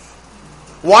Tosef.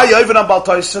 Why you're over on Bal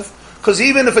Tosef? Because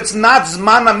even if it's not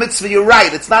Zman HaMitzvah, you're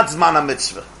right, it's not Zman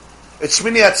HaMitzvah. It's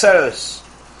Shmini Atzeres.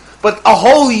 But a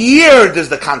whole year there's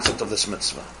the concept of this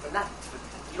mitzvah. But not,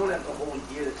 you don't have the whole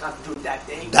year to do it that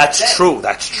day. That's true,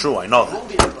 I know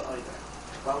that.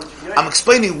 I'm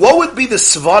explaining what would be the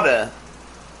svara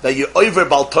that you're over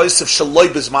Bal Tosef Shaloi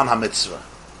Bizman HaMitzvah.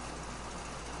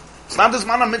 It's not the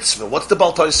Zman HaMitzvah. What's the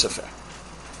Bal Tosef?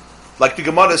 Like the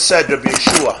Gemara said, Rabbi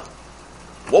Yeshua.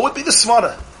 What would be the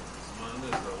svara?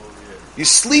 You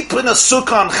sleep in a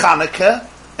sukkah on Chanukah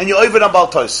and you're over on Bal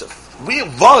Tosef.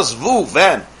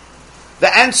 When?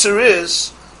 The answer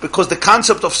is because the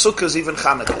concept of sukkah is even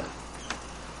Chanukah.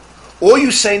 Or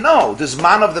you say, no, the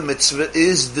Zman of the mitzvah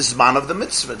is the Zman of the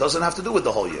mitzvah. It doesn't have to do with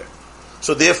the whole year.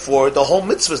 So therefore, the whole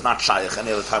mitzvah is not shaykh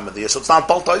any other time of the year. So it's not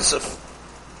Bal Tosef.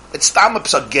 It's tam a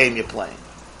game you're playing.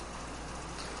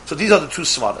 So these are the two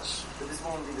svaras. But this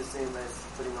won't be the same as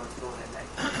putting on tefillin at night.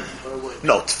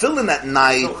 No, tefillin at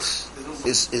night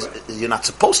is you're not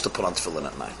supposed to put on tefillin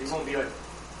at night. It won't be over.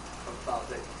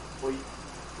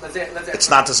 It's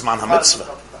not the Zman HaMitzvah.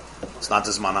 It's not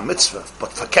the Zman HaMitzvah.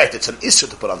 But faket, it's an issur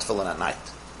to put on tefillin at night.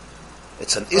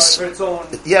 It's an issur.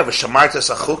 Yeah, v'shamarta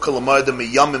sachuka l'moedim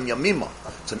miyamim yamima.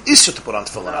 It's an issur to put on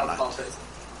tefillin at night.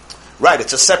 Right,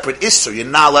 it's a separate issur. You're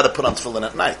not allowed to put on tefillin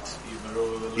at night.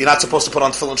 You're not supposed to put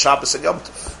on tefillin Shabbos and Yom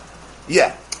Tov.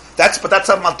 Yeah, but that's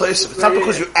not Bal Tosef. It's not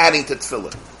because you're adding to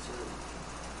tefillin.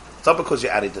 It's not because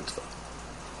you're adding to tefillin.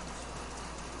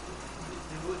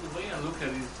 The way I look at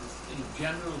it is a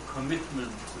general commitment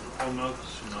to Omar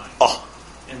Shemai. Oh.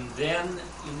 And then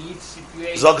in each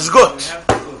situation, Zog's good. you have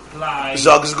to apply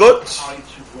Zog's good. how it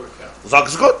should work out.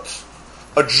 Zog's good.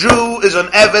 A Jew is an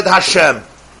Eved Hashem.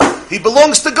 He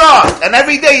belongs to God. And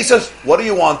every day he says, what do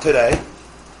you want today?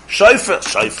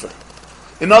 Shayfer.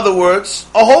 In other words,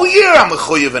 a whole year I'm a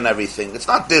chuyev and everything. It's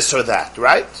not this or that,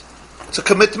 right? It's a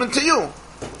commitment to you.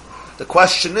 The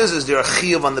question is there a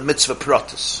chiyuv on the mitzvah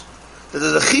pratis?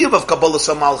 There's a chiyuv of Kabbalah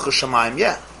Malchus Shamayim,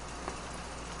 yeah. It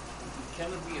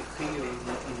cannot be a chiyuv in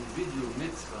an individual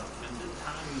mitzvah when the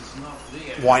time is not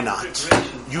there. Why not?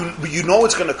 You know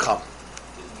it's going to come.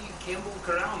 You can't walk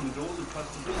around with all the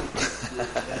possibilities.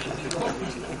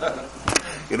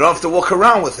 You don't have to walk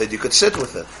around with it. You could sit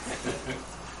with it. You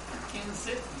can't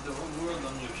sit with the whole world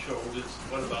on your shoulders.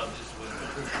 What about this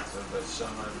winter? So by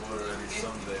Shammai bought already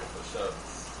someday for Shabbos.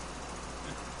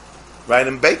 Right,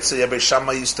 in Beitza, Rabbi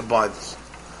Shammai used to buy this.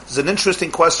 There's an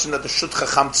interesting question that the Shut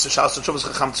Chacham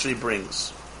Tzvi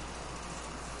brings.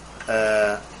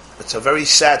 It's a very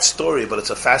sad story, but it's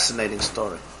a fascinating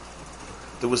story.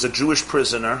 There was a Jewish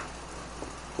prisoner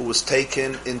who was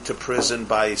taken into prison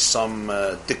by some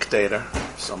dictator,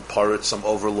 some pirate, some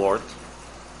overlord,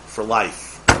 for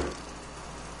life.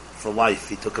 for life.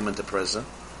 He took him into prison.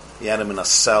 He had him in a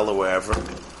cell or wherever.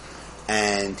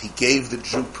 And he gave the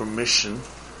Jew permission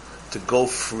to go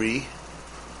free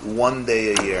 1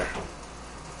 day a year.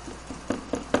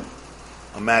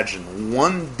 Imagine,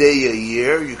 1 day a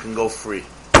year you can go free.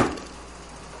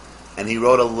 And he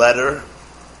wrote a letter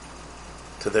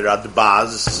to the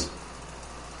Radbaz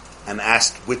and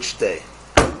asked which day.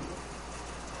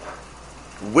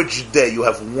 Which day? You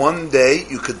have 1 day,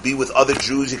 you could be with other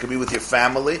Jews, you could be with your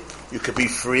family, you could be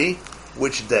free.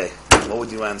 Which day? What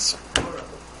would you answer?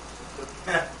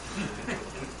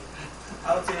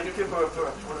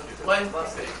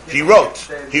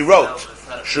 He wrote,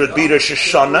 should it be Rosh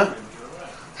Hashanah?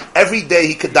 Every day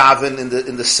he could daven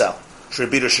in the cell. Should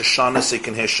it be Rosh Hashanah so he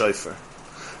can hear shofar?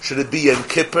 Should it be Yom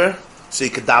Kippur so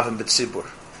he could daven b'tzibur?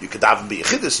 You could daven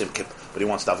b'yechidus Yom Kippur, but he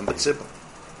wants to daven b'tzibur.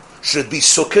 Should it be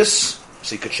Sukkos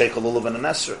so he could shake a lulav and an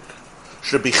esrog?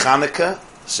 Should it be Chanukah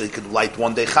so he could light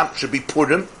 1 day Chanukah? Should it be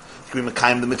Purim? He could be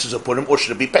Mekayim the mitzvahs of Purim, or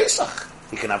should it be Pesach?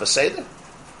 He can have a seder.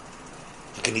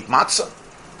 He can eat matzah.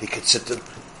 He could sit there.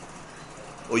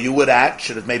 Or you would add,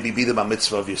 should it maybe be the bar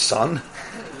mitzvah of your son?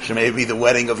 Should it maybe be the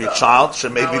wedding of your child?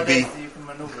 Should it maybe be... You can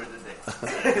maneuver the day.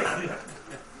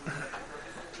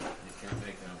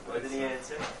 What did he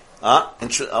answer?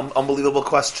 Unbelievable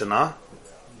question, huh?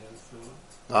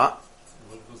 Huh?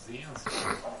 What was the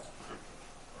answer?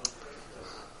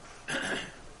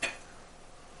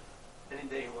 Any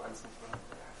day he wants him from.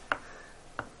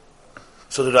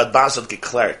 So the Radbaz had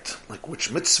declared, like,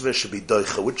 which mitzvah should be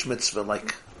doicha, which mitzvah,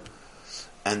 like...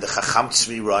 And the Chacham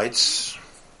Tzvi writes,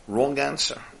 wrong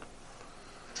answer.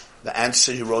 The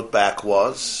answer he wrote back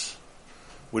was,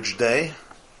 which day?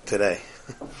 Today.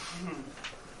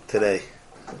 Today.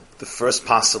 The first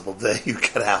possible day you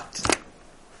get out.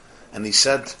 And he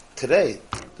said, today,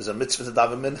 there's a mitzvah to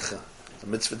daven mincha, there's a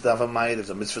mitzvah to daven mayir, there's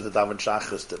a mitzvah to daven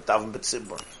shachos, to daven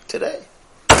b'tzibur. Today.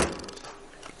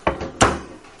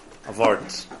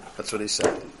 Avart. That's what he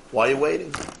said. Why are you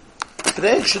waiting?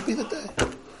 Today should be the day.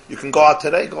 You can go out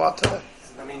today, go out today.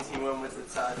 So that means he went with the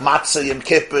tzad. Matzah, Yom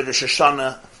Kippur, Rosh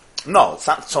Hashanah. No, it's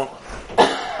not so...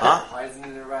 Huh? Why isn't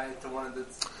it right to one of the...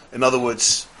 In other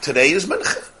words, today is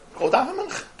mincha. Go daven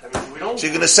mincha. I mean, we don't... So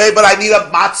you're going to say, but I need a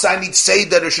matzah, I need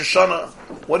seder, Rosh Hashanah.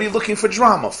 What are you looking for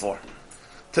drama for?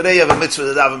 Today you have a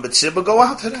mitzvah to daven b'tzibur, go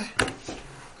out today.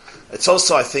 It's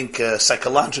also, I think,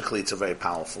 psychologically, it's a very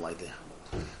powerful idea.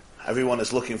 Everyone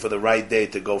is looking for the right day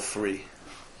to go free.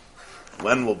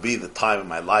 When will be the time in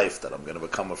my life that I'm going to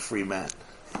become a free man?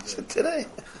 I said, today.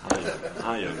 You're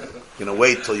going to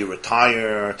wait till you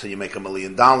retire, till you make $1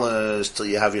 million, till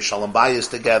you have your shalom bayis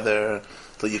together,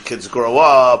 till your kids grow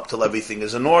up, till everything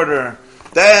is in order.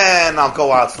 Then I'll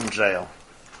go out from jail.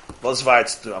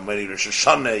 I'm ready to Rosh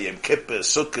Hashanah, Yom Kippur,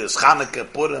 Sukkot,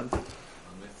 Chanukah, Purim.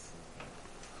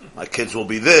 My kids will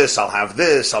be this, I'll have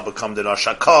this, I'll become the Rosh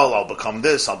HaKol, I'll become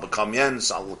this, I'll become Jens,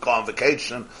 I'll go on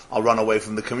vacation, I'll run away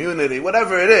from the community,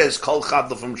 whatever it is, Kol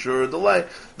Chadla from Shura Delay,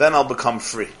 then I'll become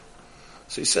free.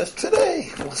 So he says, today,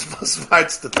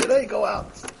 today, go out.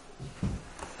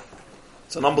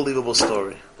 It's an unbelievable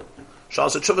story.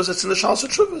 Shas HaTshuvos, it's in the Shas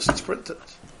HaTshuvos, it's printed.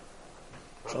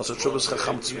 Shas HaTshuvos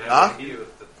Chacham Tzvi.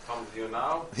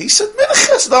 He said,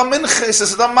 Minches, da Minches, he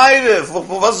said, da Meirev,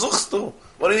 was suchst du?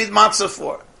 What do you need matzah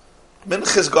for?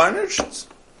 Mincha is garnished.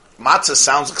 Matzah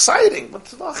sounds exciting, but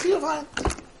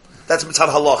that's mitzad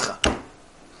halacha.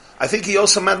 I think he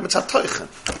also meant mitzad toichen.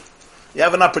 You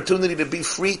have an opportunity to be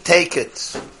free, take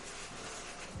it.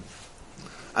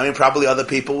 I mean, probably other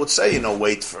people would say,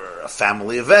 wait for a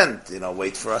family event,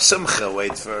 wait for a simcha,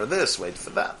 wait for this, wait for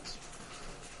that.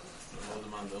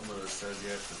 Says you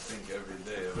have to think every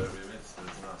day of every mitzvah.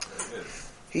 It's not like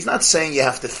this. He's not saying you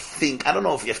have to think. I don't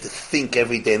know if you have to think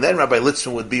every day. And then Rabbi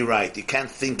Litzman would be right. You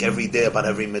can't think every day about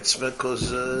every mitzvah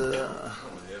because...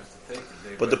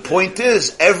 but the point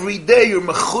is, every day you're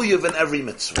mechuyev in every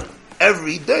mitzvah.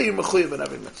 Every day you're mechuyev in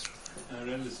every mitzvah. I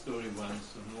read a story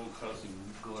once, an old cousin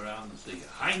would go around and say,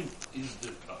 Hein is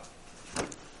the top.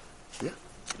 Yeah.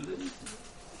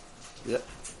 Yeah.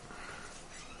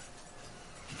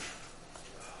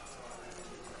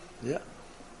 Yeah.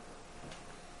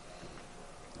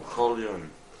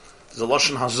 There's a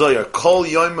Lashon Hazoyer. Kol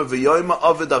yoyma v'yoyma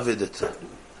avid avidete.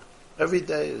 Every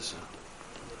day is...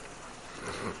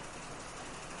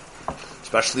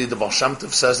 Especially the Baal Shem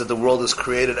Tov says that the world is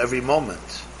created every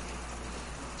moment.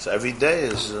 So every day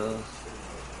is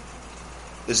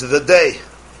the day.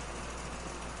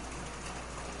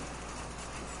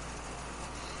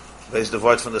 Wees the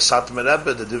word from the Satmar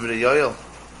Rebbe, the Divrei Yoel.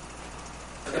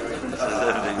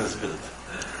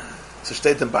 So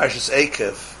steht in Parshas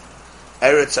Eikev,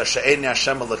 Eretz Asher Eini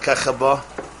Hashem Elokecha Ba,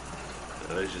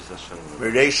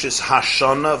 Mereshis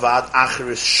Hashana Vad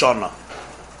Acheris Shana.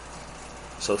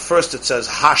 So first it says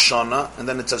Hashana, and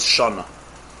then it says Shana.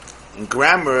 In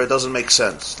grammar, it doesn't make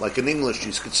sense. Like in English,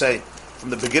 you could say from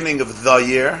the beginning of the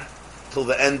year till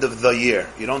the end of the year.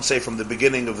 You don't say from the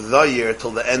beginning of the year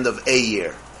till the end of a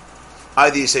year.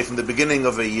 Either you say from the beginning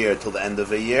of a year till the end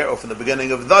of a year, or from the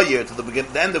beginning of the year till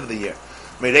the end of the year.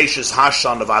 Mereshis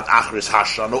Hashana Vad Acheris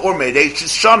Hashana, or Mereshis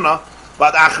Shana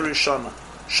Vad Acheris Shana.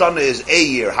 Shana is a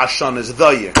year, Hashana is the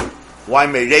year. Why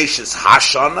Mereshis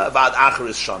Hashana Vad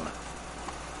Acheris Shana?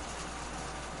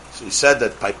 So he said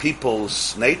that by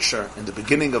people's nature, in the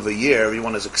beginning of a year,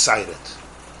 everyone is excited.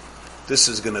 This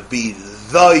is going to be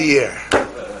the year.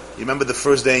 You remember the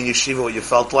first day in yeshiva, what you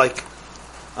felt like?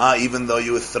 Even though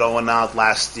you were thrown out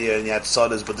last year and you had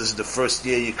sodas, but this is the first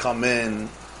year you come in,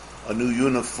 a new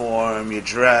uniform, you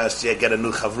dress, you get a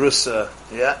new chavrusa,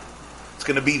 yeah? It's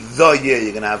going to be the year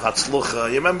you're going to have hatzlucha.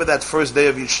 You remember that first day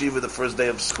of yeshiva, the first day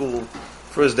of school,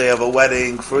 first day of a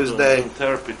wedding, first day...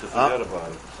 therapy to forget about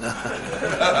it.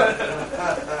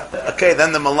 Okay,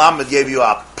 then the Malamed gave you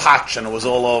a patch and it was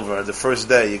all over. The first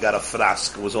day you got a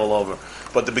frask, it was all over.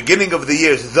 But the beginning of the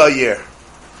year is the year.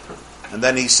 And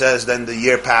then he says, then the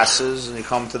year passes and you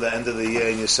come to the end of the year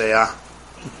and you say,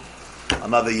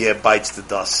 another year bites the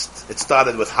dust. It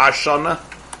started with Hashana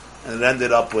and it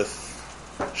ended up with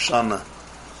Shana.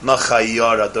 And another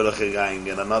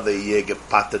year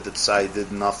gepatted inside,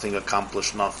 did nothing,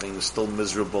 accomplished nothing, still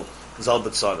miserable.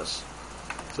 Zalbetzaras.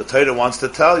 So Torah wants to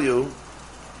tell you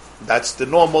that's the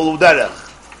normal uderech.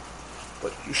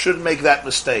 But you shouldn't make that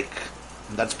mistake.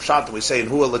 And that's pshat. We say in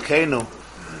Hu Elokeinu,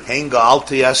 Henga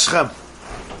Alti Yaschem,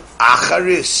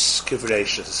 Acharis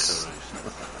Kivreshis.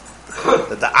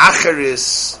 That the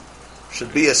Acharis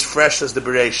should be as fresh as the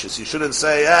Bereshis. You shouldn't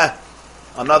say,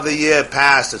 another year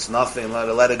passed, it's nothing,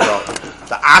 let it go.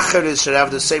 The Acharis should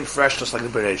have the same freshness like the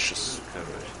Bereshis.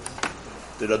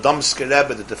 The Radomski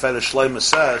Rebbe, the Tefillah Shlomo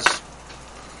says,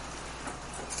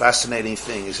 fascinating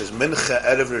thing. He says, Mincha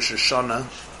Erev Rosh Hashanah,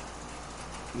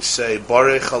 you say,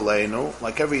 Baruch Aleinu,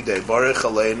 like every day, Baruch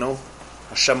Aleinu,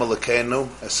 Hashem Elokeinu,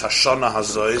 Es Hashana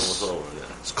Hazois,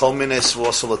 it's Kol Minei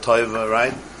Svos L'Toiva,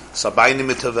 right? Sabayni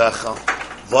Mitavecha,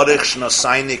 Baruch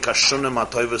Shnasaini Kashunim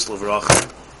HaToivos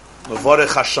L'Vracha, Baruch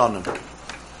Hashanim.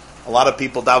 A lot of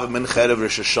people daven Mincha Erev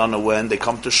Rosh Hashanah when they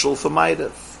come to Shul for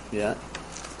Maidav, yeah?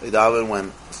 They daven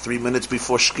when 3 minutes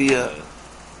before Shkia,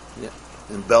 yeah?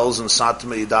 In Bells and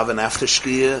Satma, you daven after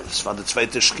Shkia, it's for the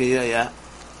zweite Shkia, yeah?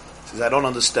 He says, I don't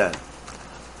understand.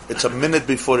 It's a minute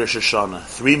before Rosh Hashanah,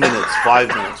 3 minutes, 5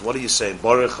 minutes. What are you saying?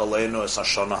 Baruch Aleinu es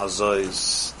Hashana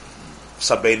Hazois,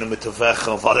 Sabeinu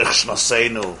Mitavecha, Baruch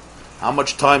Shnaseinu. How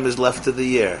much time is left to the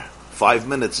year? 5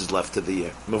 minutes is left to the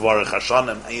year. Mevarech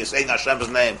Hashanim, and you're saying Hashem's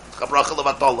name. Chabracha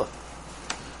Levatola.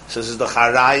 Says it's the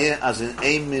Charaya as in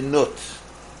a minute.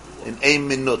 In a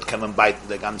minute can man bite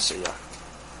the ganze year.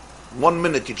 1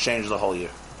 minute you change the whole year.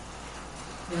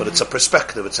 But it's a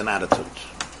perspective, it's an attitude.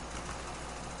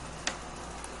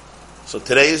 So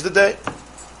today is the day.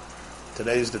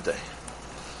 Today is the day.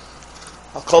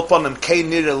 I'll call upon him Kei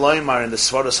Nir Eloimar in the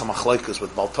Svaras HaMachloikas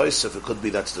with Baltoisef. It could be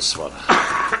that's the Svara.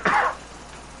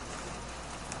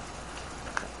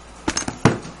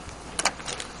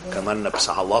 Kaman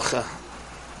Nepsa Halacha.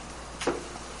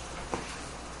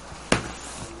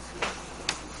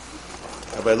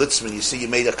 Rabbi Litzman, you see you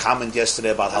made a comment yesterday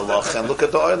about Halacha, and look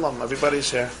at the Olam.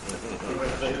 Everybody's here.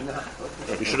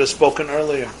 You should have spoken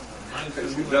earlier.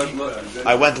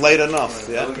 I went late enough,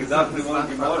 yeah?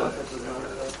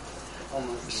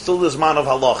 Still the Zman of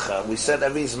Halacha. We said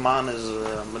every Zman is...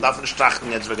 Man darf nicht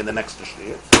trachten jetzt wegen der nächsten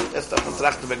Stier. Jetzt darf man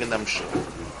trachten wegen dem Stier.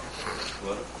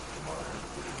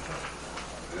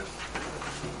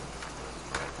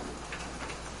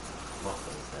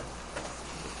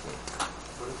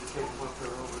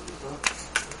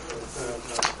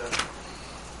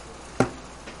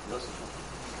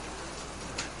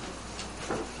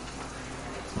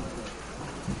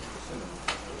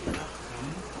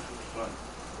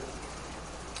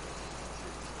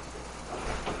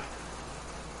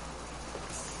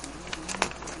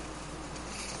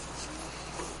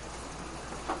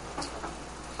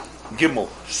 Gimel.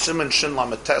 Siman Shin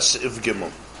Lametes Iv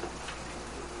Gimel.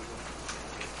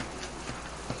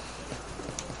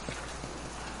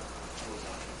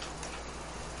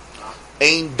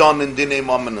 Ain't done in Dinei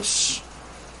Mominus.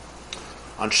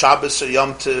 On Shabbos or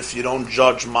Yom Tov, you don't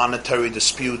judge monetary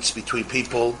disputes between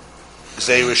people.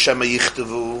 Gzeir Shema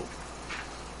Yichtavu.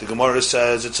 The Gemara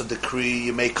says it's a decree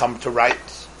you may come to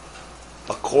write.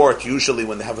 A court, usually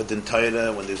when they have a din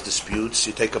Torah, when there's disputes,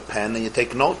 you take a pen and you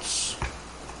take notes.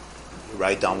 You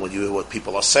write down what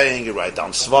people are saying, you write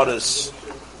down svaras.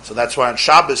 So that's why on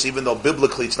Shabbos, even though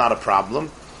biblically it's not a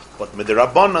problem, but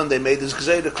midirabbanan they made this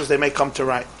gzeira because they may come to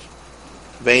right.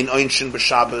 Vein oinshin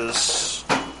b'Shabbos.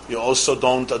 You also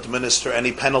don't administer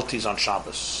any penalties on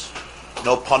Shabbos.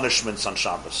 No punishments on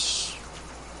Shabbos.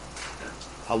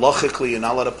 Halachically, you're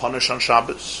not allowed to punish on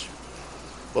Shabbos.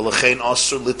 V'lechein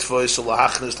asur litvois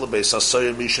ulahachnis lebeis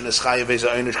hasoyer mishin eschayev eza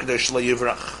einish kadesh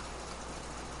leyivrach.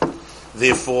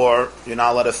 Therefore, you're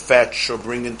not allowed to fetch or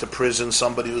bring into prison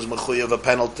somebody who's mechuyev a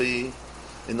penalty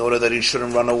in order that he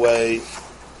shouldn't run away.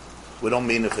 We don't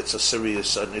mean if it's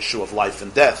an issue of life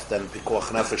and death, then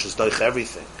pikuach nefesh is doich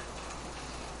everything.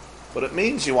 But it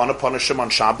means you want to punish him on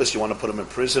Shabbos, you want to put him in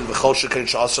prison. V'chol shekein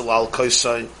she'asur la'al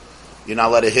koisai, you're not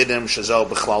allowed to hit him. Shezal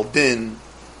b'chlal din,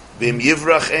 v'im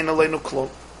yivrach ein aleinu klum.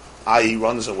 He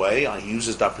runs away. He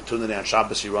uses the opportunity on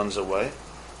Shabbos. He runs away.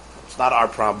 It's not our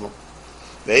problem.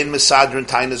 Ve'in misadrin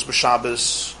tainas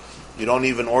b'Shabbos. You don't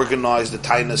even organize the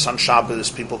tainas on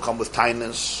Shabbos. People come with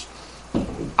tainas.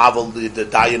 Aval the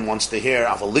dayan wants to hear.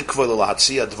 Aval likva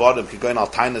l'lahatzia dvarim kigoyin al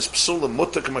tainas psulim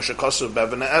mutak mashakasu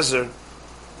b'Ebene Ezer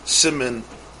simin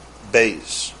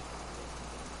beis.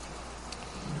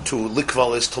 To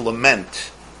likval is to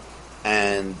lament,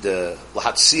 and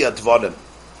lahatzia dvarim,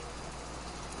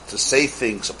 to say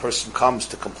things. A person comes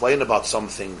to complain about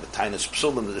something, the tainas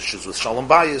psulim, the issues with shalom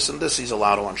bayis, and this he's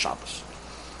allowed on Shabbos.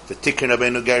 The tikkun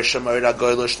Rabbeinu Gershom Eira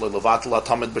Goylish le'levatel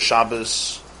atamid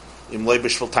b'Shabbos im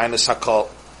leibish v'tainas hakol.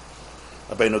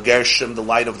 Rabbeinu Gershom, the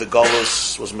light of the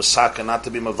Golus, was masaka not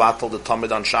to be mevatel the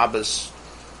tamid on Shabbos.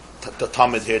 The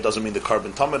tamid here doesn't mean the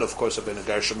carbon tamid. Of course, Rabbeinu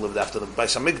Gershom lived after the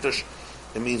Beis Hamikdash.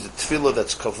 It means the tefillah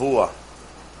that's kavua.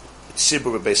 It's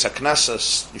sibur beis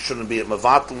haknesses. You shouldn't be at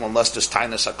mevatel unless there's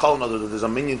tainas hakol. In other words, there's a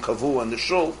minyan kavua in the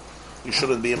shul. You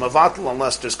shouldn't be at mevatel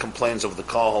unless there's complaints of the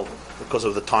kahal because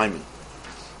of the timing.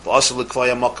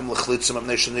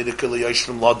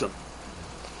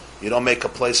 You don't make a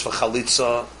place for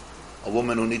chalitza, a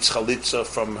woman who needs chalitza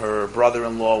from her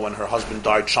brother-in-law when her husband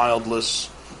died childless,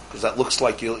 because that looks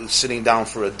like you're sitting down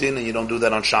for a din, and you don't do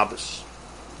that on Shabbos.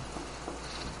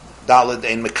 Daled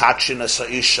ein mekachin as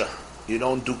ha'isha. You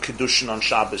don't do kiddushin on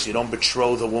Shabbos. You don't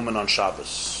betroth a woman on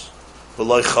Shabbos.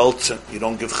 V'loi choltzen. You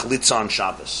don't give chalitza on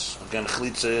Shabbos. Again,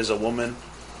 chalitza is a woman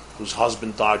whose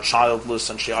husband died childless,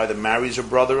 and she either marries her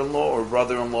brother-in-law, or her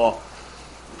brother-in-law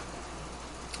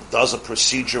does a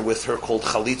procedure with her called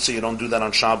chalitza. You don't do that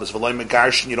on Shabbos. V'loi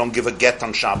megarshin. You don't give a get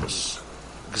on Shabbos.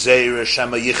 Gzeir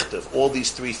shema yichtiv. All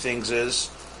these three things is,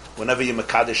 whenever you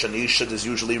mekadesh an isha, there's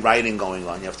usually writing going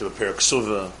on. You have to prepare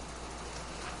ksuvah.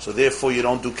 So therefore, you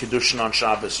don't do kiddushin on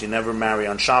Shabbos. You never marry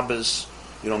on Shabbos.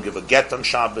 You don't give a get on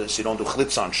Shabbos. You don't do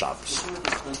chalitza on Shabbos.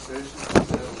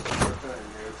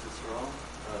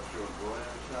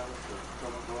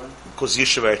 Because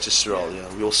Yishuv Eretz Yisrael, yeah,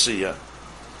 we'll see, yeah.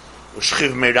 There's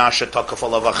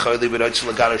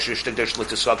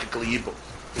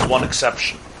one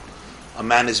exception. A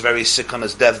man is very sick on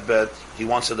his deathbed. He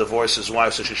wants to divorce his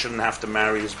wife, so she shouldn't have to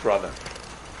marry his brother,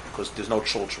 because there's no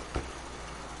children.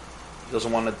 He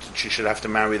doesn't want to, she should have to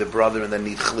marry the brother and then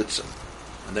need chalitza.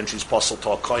 And then she's posel to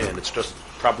Akoya, and it's just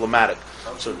problematic.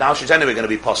 So now she's anyway going to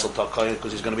be posel to Akoya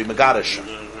because he's going to be megarish.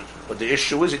 But the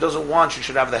issue is, he doesn't want, she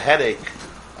should have the headache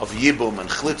of yibum and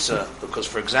chalitza, because,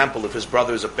 for example, if his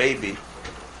brother is a baby,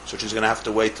 so she's going to have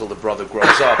to wait till the brother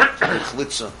grows up to do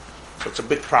chalitza. So it's a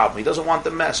big problem. He doesn't want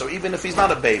the mess. Or even if he's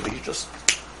not a baby,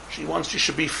 she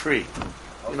should be free.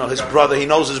 You know, his brother, he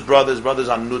knows his brother's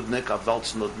on nudnik, a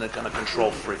veltz nudnik, and a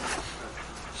control freak.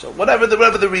 So whatever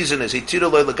the reason is, he tira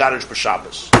loy legarish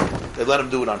b'Shabbos. They let him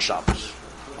do it on Shabbos.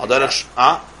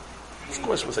 Of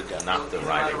course with a get. Not the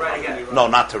writing. No,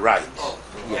 not to write.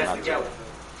 Yeah, not to write.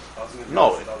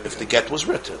 No, if the get was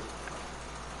written.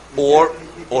 Or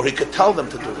he could tell them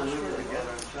to do it.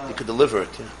 He could deliver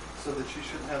it, yeah. So that she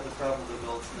shouldn't have the problem with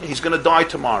adults. He's going to die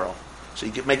tomorrow. So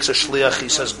he makes a shliach, he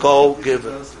says, go, give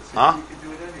it. Huh? You can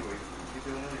do it anyway.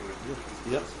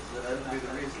 Yeah. That would be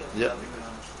the reason. Yeah.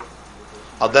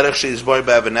 Al derech she's boy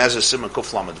by Eben Ezer Simon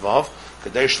Kuf Lamed Vav,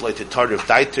 Kadesh Leitit Tardiv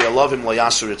Daiti Alovim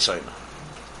Layasur Itzayna.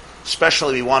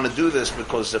 Especially we want to do this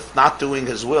because if not doing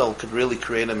his will could really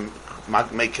create him,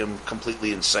 make him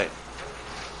completely insane.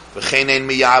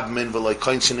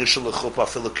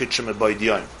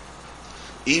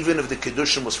 Even if the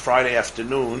Kiddushin was Friday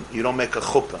afternoon, you don't make a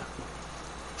chuppah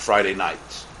Friday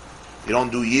night. You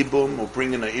don't do yibum or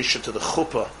bring in an isha to the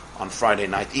chuppah on Friday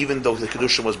night, even though the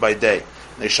Kiddushin was by day.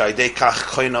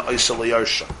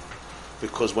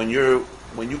 Because when you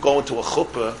go into a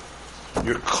chuppah,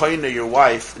 you're koina your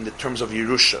wife in the terms of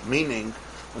Yerusha, meaning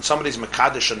when somebody's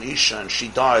mekadesh an isha and she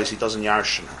dies, he doesn't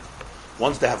yarshin her.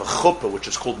 Once they have a chuppah, which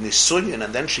is called nisuyin,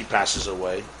 and then she passes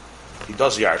away, he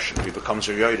does Yarshin, he becomes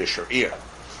a Yoidish or Ir.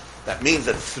 That means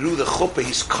that through the chuppah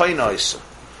he's koinoisa.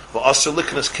 But also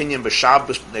liknas kinyan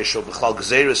b'Shabbos b'nei b'chlal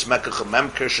gzeiris mekach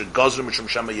memker shegazrim mishum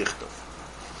shema yichtav.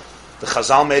 The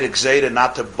Chazal made a gzeira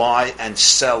not to buy and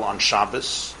sell on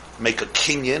Shabbos, make a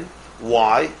kinyan.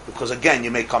 Why? Because again,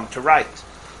 you may come to right.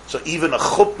 So even a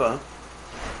chuppah,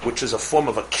 which is a form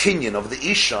of a kinyan of the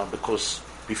Isha, because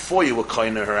before you were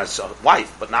koiner her as a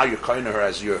wife, but now you're koiner her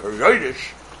as your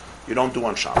Yoidish, you don't do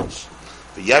on Shabbos.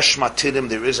 The yesh matidim,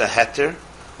 there is a heter,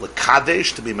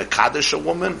 lekadesh, to be mekadesh a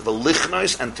woman,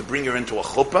 v'lichnois, and to bring her into a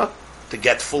chuppah, to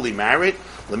get fully married,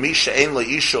 l'misha ein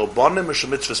l'isha obonim, misha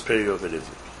mitzvahs period of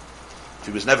Erivia. If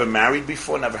he was never married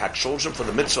before, never had children, for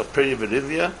the mitzvah of period of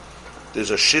Erivia, there's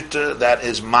a shitta that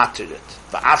is matirit.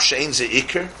 V'af she'ein ze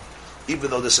ikr, even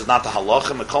though this is not the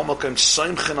halacha, mekol mokem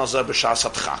soimchen al zeh b'shas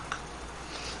hatchak.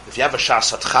 If you have a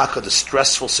shas hatchak, a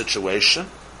distressful situation,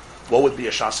 what would be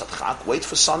a shas hatchak? Wait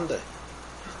for Sunday.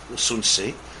 We'll soon see.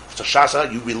 If it's a shas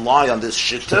hatchak, you rely on this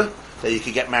shitta that you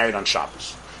can get married on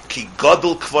Shabbos. Ki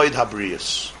gadol kvoid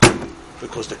habriyas.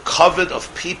 Because the kavod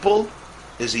of people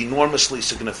is enormously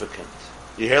significant.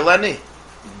 You hear, Lenny?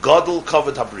 Gadol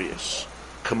kavod habriyas.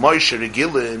 Kamoisha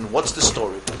regilin, what's the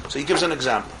story? So he gives an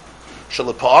example.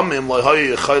 The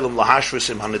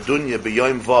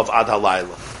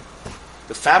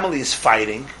family is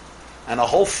fighting, and a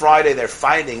whole Friday they're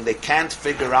fighting. They can't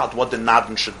figure out what the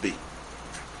nadin should be.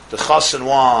 The chassan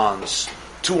wants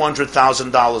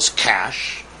 $200,000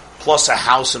 cash, plus a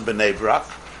house in Bnei Brak,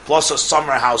 plus a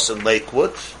summer house in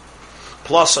Lakewood,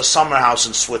 plus a summer house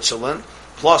in Switzerland,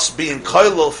 plus being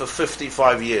koilel for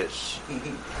 55 years.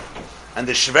 And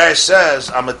the Shver says,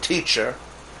 I'm a teacher,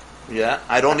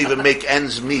 I don't even make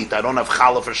ends meet, I don't have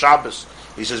challah for Shabbos.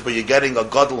 He says, but you're getting a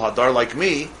gadol hadar like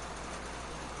me,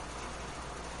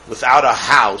 without a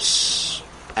house,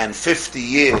 and 50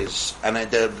 years, and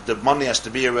the money has to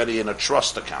be already in a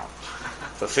trust account.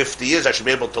 For 50 years I should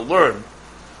be able to learn,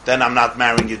 then I'm not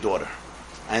marrying your daughter.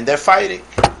 And they're fighting.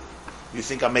 You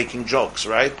think I'm making jokes,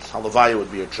 right? Halavaya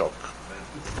would be a joke.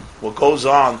 What goes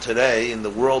on today in the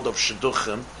world of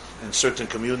shidduchim, in certain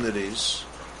communities,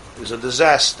 is a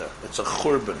disaster. It's a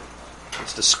churban.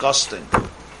 It's disgusting.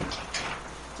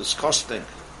 Disgusting.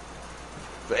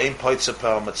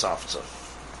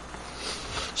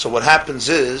 So what happens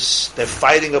is, they're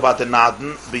fighting about the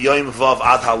Naden, b'yoyim vav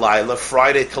ad halayla,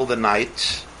 Friday till the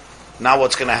night. Now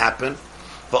what's going to happen?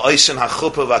 V'oisen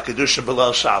ha'chuppah v'kedusha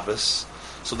b'leil Shabbos.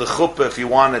 So the chuppah, if you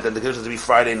want it, and the kedusha to be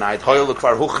Friday night, hoyel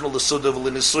l'kvar huchnu l'suda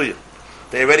v'linisuya.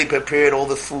 They already prepared all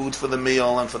the food for the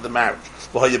meal and for the marriage.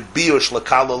 They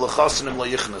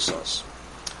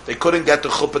couldn't get the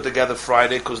chuppah together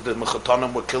Friday because the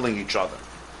mechatonim were killing each other.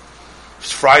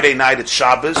 It's Friday night, it's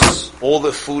Shabbos, all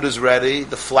the food is ready,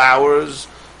 the flowers,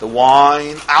 the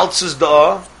wine, alts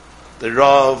the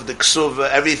rav, the ksuva,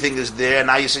 everything is there.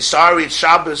 Now you say, sorry, it's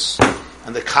Shabbos.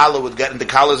 And the kala would get, and the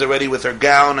kala is already with her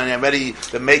gown, and already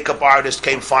the makeup artist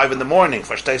came 5 a.m.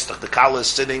 The kala is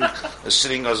sitting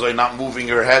as though not moving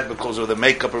her head because of the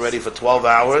makeup already for 12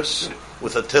 hours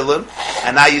with a tillin.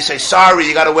 And now you say, sorry,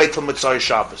 you got to wait till Mitzvah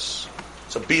Shabbos.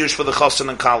 It's a biush for the chassan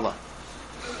and kala.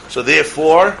 So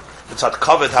therefore, it's at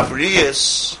kavod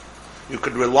habriyas. You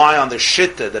could rely on the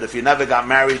shitta that if you never got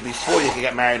married before, you can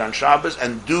get married on Shabbos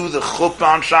and do the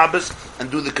chuppah on Shabbos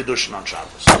and do the kedushin on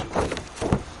Shabbos.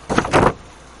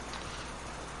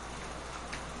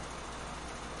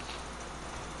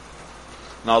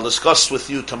 Now I'll discuss with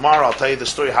you tomorrow, I'll tell you the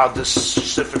story how this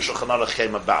Sifr Shulchan Aruch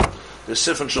came about. The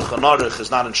Sifr Shulchan Aruch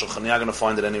is not in Shulchan, you're not going to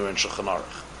find it anywhere in Shulchan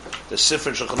Aruch. The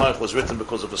Sifr Shulchan Aruch was written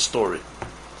because of a story.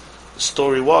 The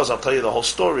story was, I'll tell you the whole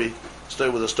story. The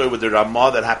story was a story with the Ramah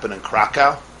that happened in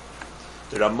Krakow.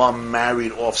 The Ramah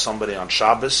married off somebody on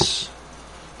Shabbos,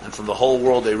 and from the whole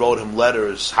world they wrote him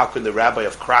letters. How can the rabbi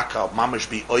of Krakow, Mamash,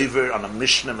 be over on a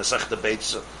Mishnah, Masechta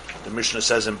Beitza? The Mishnah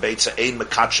says in Beitza, Ein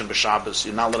Mekatshim b'Shabbos.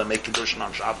 You're not allowed to make Kedushin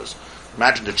on Shabbos.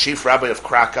 Imagine the chief rabbi of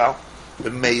Krakow, the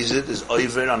Mezid, is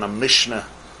over on a Mishnah,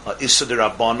 Issa de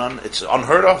Rabbanan. It's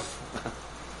unheard of.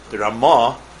 The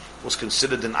Ramah was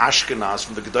considered in Ashkenaz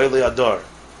from the Gedolei Adar.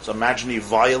 So imagine he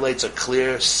violates a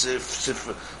clear halacha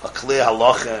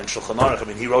in Shulchan Aruch. I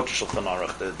mean, he wrote the Shulchan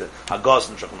Aruch, the Hagaz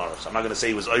in Shulchan Aruch. So I'm not going to say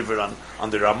he was over on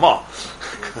the Ramah.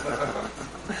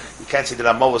 You can't say the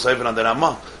Ramah was over on the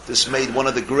Ramah. This made one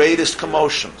of the greatest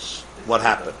commotions. What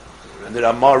happened? And the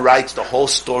Ramah writes the whole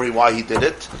story why he did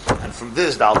it. And from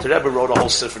this, the Alter Rebbe wrote a whole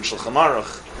Sifr in Shulchan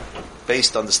Aruch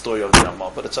based on the story of the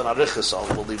Ramah. But it's an Arichas, so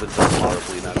we'll leave it for tomorrow if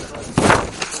we never.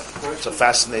 It's a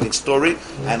fascinating story,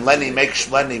 and Lenny, make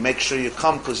sure you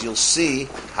come because you'll see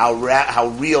how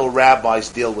real rabbis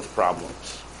deal with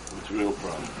problems. With real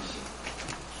problems.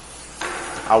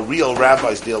 How real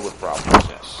rabbis deal with problems.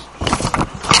 Yes.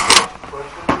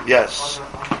 Yes.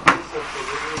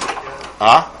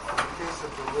 Huh?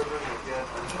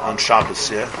 On Shabbos,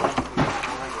 yeah.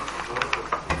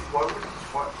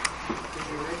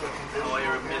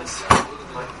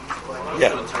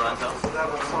 Yeah.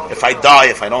 If I die,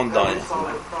 if I don't die.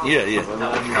 Yeah, yeah. When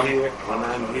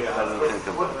I'm here, I don't think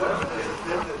about it.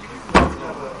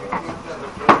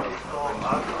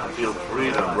 I feel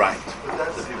freedom. Right.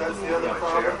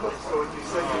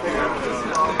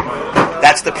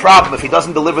 That's the problem. If he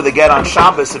doesn't deliver the get on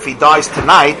Shabbos, if he dies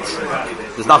tonight,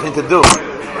 there's nothing to do.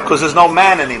 Because there's no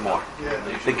man anymore.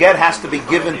 The get has to be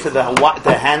given to the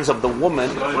hands of the woman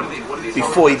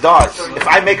before he dies. If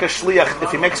I make a shliach,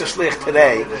 if he makes a shliach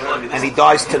today and he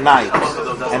dies tonight,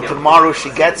 and tomorrow she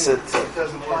gets it,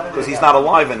 because he's not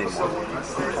alive anymore.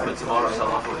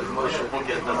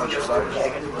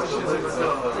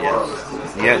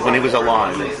 Yes, when he was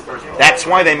alive. That's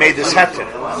why they made this heter.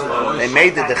 They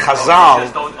made it the Chazal,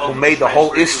 who made the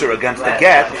whole Isser against the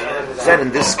get, said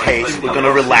in this case, we're going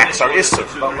to relax our Isser.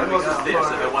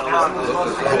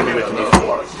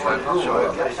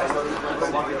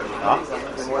 Huh?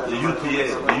 The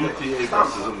UTA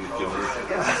versus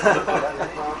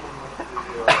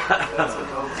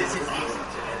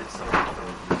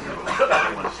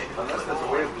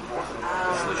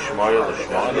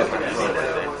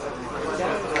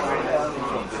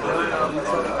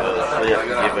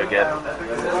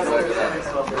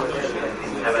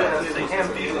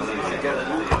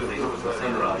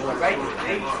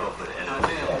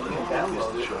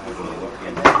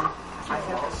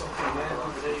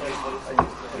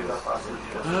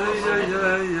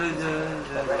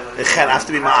It has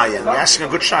to be ma'ayin. You're asking a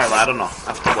good shayla. I don't know. I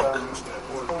have to look.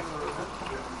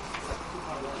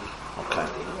 Okay.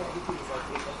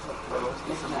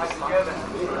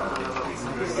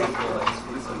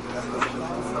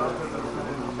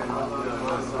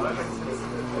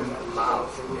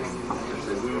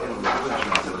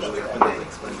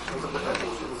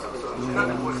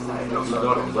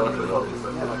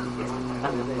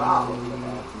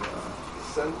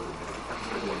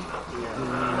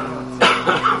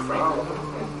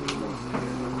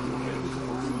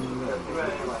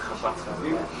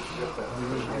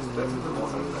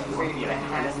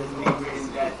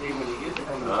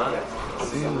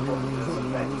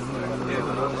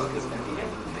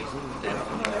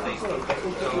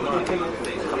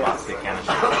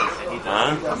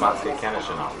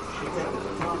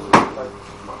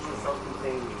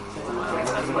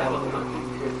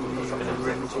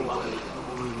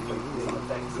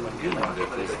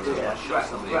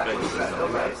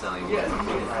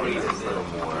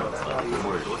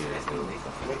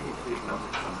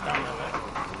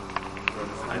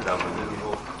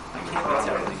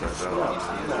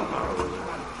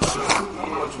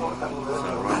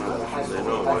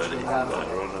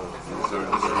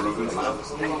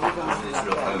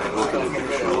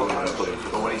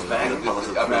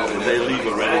 They leave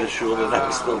already, sure, they're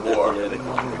not still there already.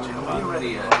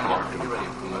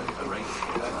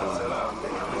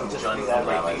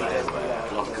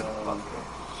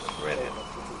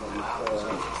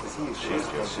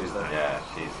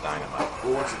 She's dynamite.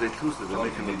 Well, what's the Tuesday? They're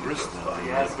making a grist now in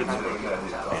Pittsburgh.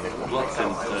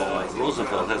 Plotkin,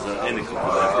 Roosevelt has an enicle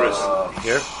for that grist.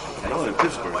 Here? No, in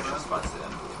Pittsburgh.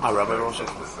 Rabbi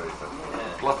Roosevelt.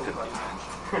 Plotkin.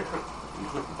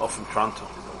 Oh, from Toronto.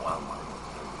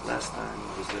 Last time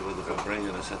I was there with the Fabring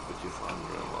and I sat with your father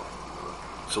very well.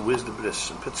 So where's the bris?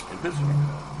 In Pittsburgh? In Pittsburgh.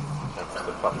 That's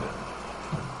the Plotkin.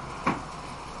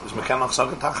 Is McKenna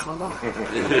sagen Tachnon then?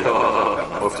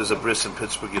 Or if there's a bris in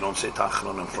Pittsburgh, you don't say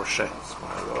Tachnon and for sure.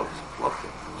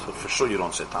 So for sure you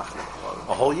don't say Tachnon.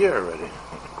 A whole year already.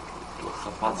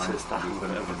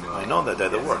 I know that they're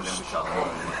the worst.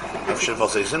 If she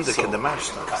was a zindik in the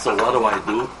master. So what do I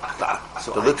do?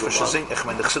 The Litvische zindik, ich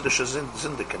meine, the Chassidische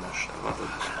zindik in it.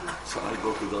 So I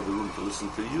go to the other room to listen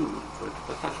to you.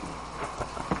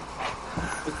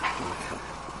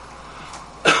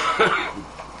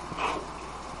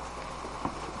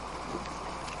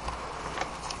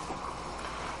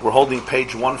 We're holding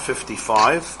page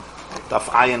 155,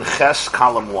 Daf Ayin Ches,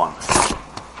 column 1.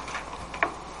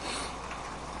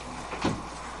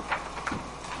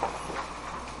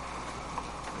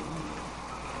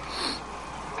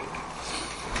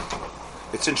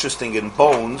 It's interesting, in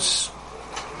bones,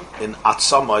 in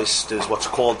Atzamos, there's what's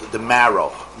called the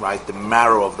marrow, right? The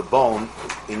marrow of the bone.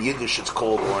 In Yiddish it's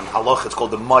called, or in Halach it's called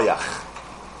the moyach.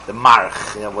 The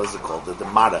marach, yeah, what is it called? The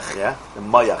marach, yeah? The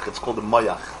moyach, it's called the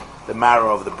moyach. The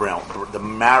marrow of the brain, the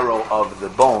marrow of the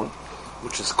bone,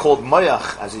 which is called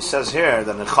moyach, as he says here,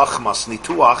 that in Chachmas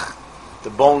Nituach, The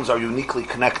bones are uniquely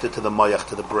connected to the moyach,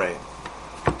 to the brain.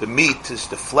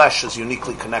 The flesh is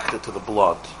uniquely connected to the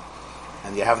blood.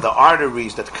 And you have the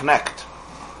arteries that connect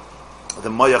the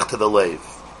moyach to the leiv.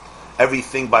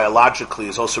 Everything biologically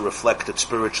is also reflected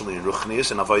spiritually in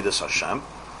ruchnius and avodas Hashem.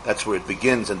 That's where it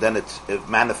begins, and then it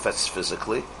manifests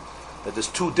physically. That there's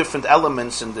two different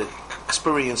elements in the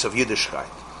experience of Yiddishkeit.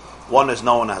 One is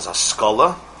known as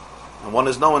haskala, and one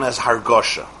is known as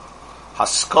hargosha.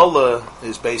 Haskala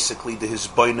is basically the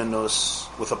hisbonenus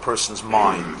with a person's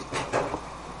mind.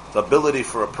 The ability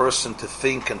for a person to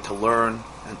think and to learn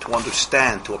and to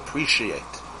understand, to appreciate.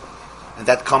 And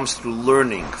that comes through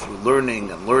learning and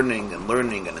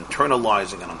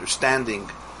internalizing and understanding.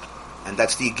 And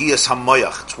that's the Igiyas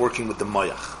HaMoyach. It's working with the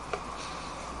Moyach.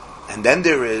 And then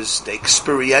there is the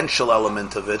experiential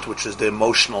element of it, which is the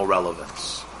emotional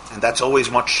relevance. And that's always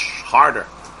much harder,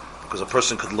 because a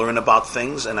person could learn about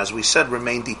things and, as we said,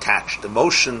 remain detached.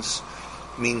 Emotions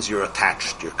means you're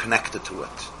attached, you're connected to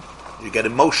it. You get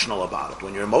emotional about it.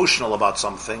 When you're emotional about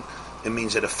something, it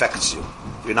means it affects you.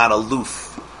 You're not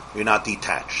aloof, you're not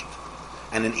detached.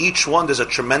 And in each one, there's a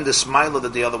tremendous milah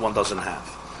that the other one doesn't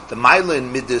have. The milah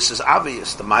in Midas is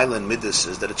obvious. The milah in Midas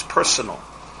is that it's personal.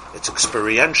 It's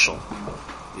experiential.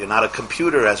 You're not a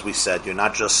computer, as we said. You're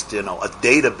not just, a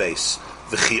database.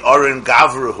 V'chi oren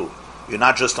gavruhu. You're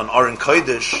not just an Oren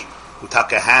Kodesh who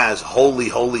Taka has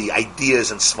holy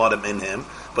ideas and svarim in him,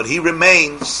 but he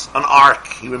remains an ark.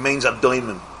 He remains a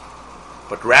doimim.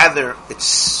 But rather, it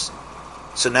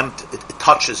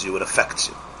touches you. It affects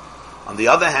you. On the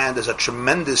other hand, there's a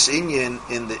tremendous inyan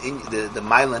in the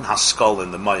Mailan Haskol,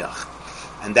 in the Moyach.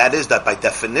 And that is that by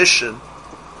definition,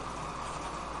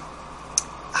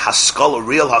 Haskol,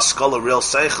 real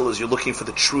Seichel, is you're looking for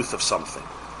the truth of something.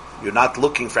 You're not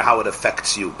looking for how it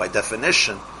affects you. By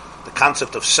definition, the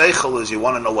concept of Seichel is you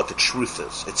want to know what the truth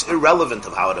is. It's irrelevant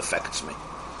of how it affects me.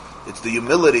 It's the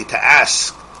humility to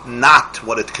ask not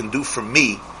what it can do for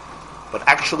me, but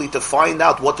actually to find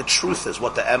out what the truth is,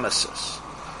 what the emes is.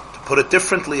 Put it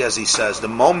differently, as he says, the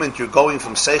moment you're going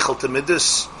from Seichel to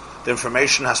Midas, the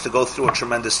information has to go through a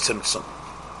tremendous tzimtzum.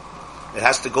 It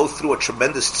has to go through a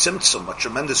tremendous tzimtzum, a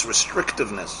tremendous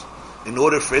restrictiveness, in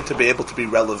order for it to be able to be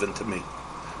relevant to me.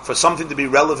 For something to be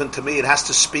relevant to me, it has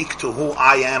to speak to who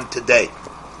I am today.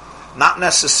 Not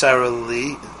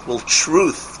necessarily will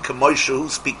truth, Kamosha,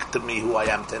 speak to me who I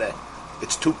am today.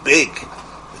 It's too big.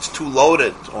 It's too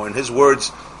loaded. Or in his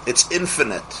words, it's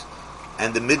infinite.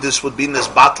 And the midas would be in this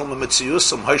battle with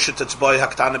Mitziyusam, Hoishet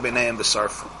Haktana B'neiim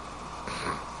B'sarfu.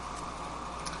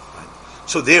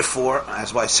 So therefore,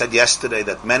 as I said yesterday,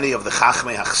 that many of the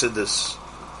Chachmei Hachsidus,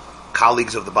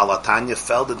 colleagues of the Balatanya,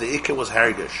 felt that the Ikar was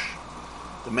Hergish.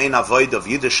 The main avoid of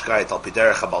Yiddishkeit, Al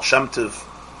Piderech HaBal Shem Tov,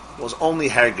 was only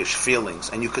Hergish, feelings.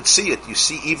 And you could see it, you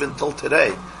see even till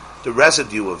today, the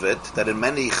residue of it, that in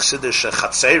many Chassidish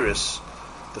Chatzeris,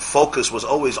 the focus was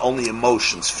always only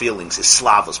emotions, feelings,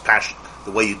 islavas, passion.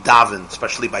 The way you daven,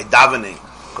 especially by davening,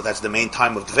 because that's the main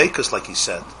time of dvekas, like he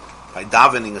said. By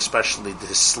davening, especially the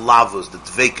islavas, the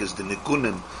dvekas, the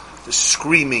nigunim, the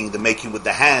screaming, the making with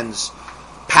the hands,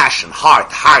 passion,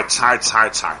 hearts.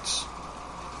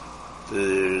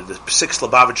 The sixth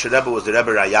Lubavitcher Rebbe was the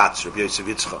Rebbe Rayatz, Rabbi Yosef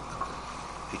Yitzchak.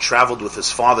 He traveled with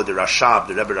his father, the Rebbe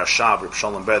Rashab, Reb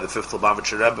Shalom Ber, the fifth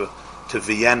Lubavitcher Rebbe, to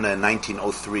Vienna in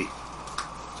 1903.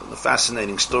 So the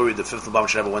fascinating story, the fifth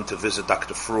Lubavitcher Rebbe went to visit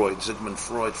Dr. Freud, Sigmund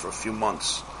Freud, for a few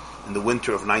months in the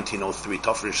winter of 1903,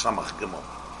 Tafresh Samach Gimel.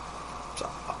 So,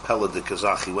 Appella de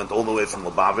Kazakh, he went all the way from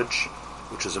Lubavitch,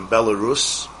 which is in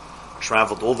Belarus,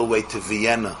 traveled all the way to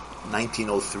Vienna,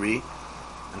 1903,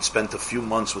 and spent a few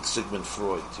months with Sigmund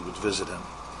Freud. He would visit him.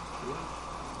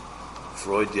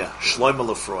 Freud, yeah.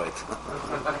 Shloimele Freud.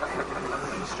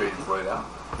 You straightened Freud out?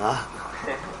 Huh?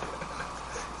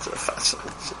 It's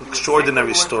an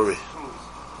extraordinary story.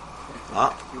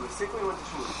 Huh? He was sick when he went to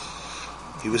shul.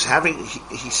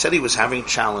 He said he was having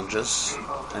challenges,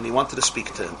 and he wanted to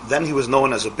speak to him. Then he was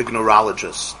known as a big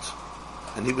neurologist,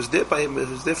 and he was there by him. He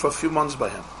was there for a few months by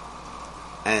him,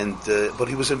 and but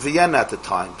he was in Vienna at the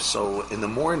time. So in the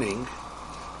morning,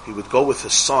 he would go with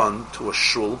his son to a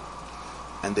shul,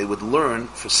 and they would learn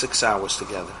for 6 hours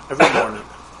together every morning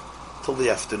till the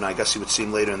afternoon. I guess he would see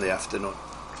him later in the afternoon,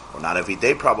 or not every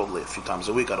day, probably a few times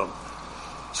a week. I don't know.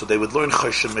 So they would learn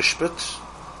Choshen Mishpat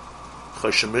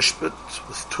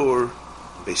with Tur,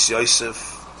 Beis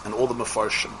Yosef, and all the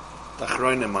Mefarshim. The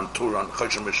Achronim on Tur on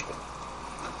Choshen Mishpat.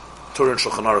 Tur and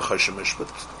Shulchan Aruch Choshen Mishpat,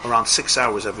 around 6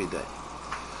 hours every day.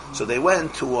 So they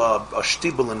went to a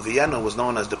shtibel in Vienna, was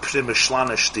known as the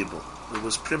Primishlane shtibel. It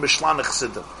was Primishlane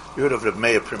Chassidim. You heard of Reb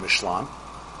Meir Primishlan.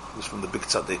 He was from the big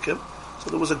tzaddikim. So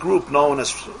there was a group known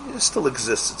as, it still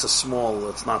exists, it's a small,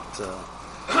 it's not,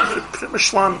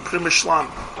 Primishlan.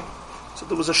 So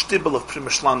there was a shtibel of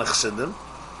Primishlan Chassidim,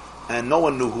 and no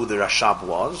one knew who the Rashab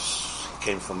was. He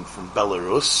came from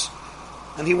Belarus,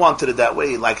 and he wanted it that way.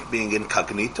 He liked being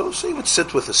incognito, so he would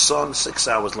sit with his son 6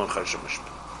 hours long.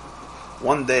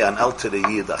 One day, an ältere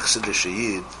Yid, a Chassidish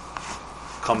Yid,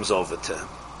 comes over to him,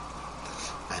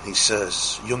 and he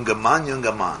says, Junger Mann,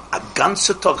 a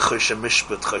ganze Tag Choshe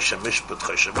Mishpat.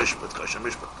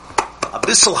 A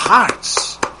bissel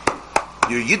Harz.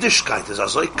 Your Yiddishkeit is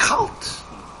so kalt.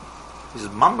 He says,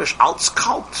 mamish alts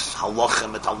kalt. Halacha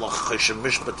mit halacha Choshe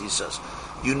Mishpat, he says.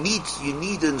 You need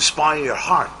to inspire your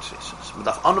heart, he says. Mit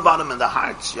auf Anvarim in the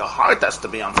heart, your heart has to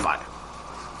be on fire.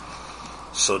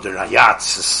 So the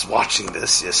Rayatz is watching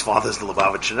this. His father's the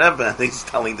Lubavitcher Rebbe, and he's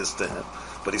telling this to him.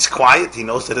 But he's quiet. He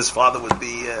knows that his father would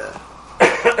be...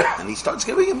 and he starts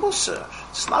giving him Musar.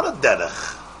 It's not a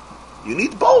derech. You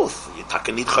need both. You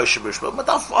need Choshe Mishpat, but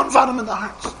auf Anvarim in the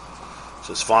heart.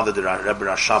 So his father, the Rebbe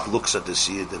Rashab, looks at this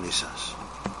Yid and he says,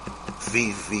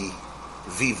 Vi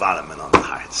Varamen on the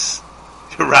hearts.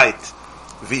 You're right.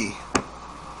 Vi.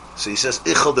 So he says,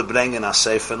 Ichel de brengen a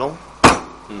seifenel.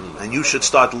 And you should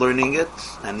start learning it.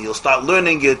 And you'll start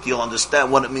learning it, you'll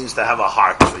understand what it means to have a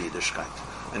heart for Yiddishkeit.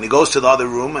 And he goes to the other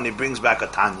room and he brings back a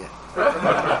Tanya.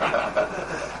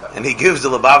 And he gives the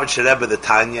Lubavitcher Rebbe the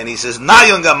Tanya and he says, Na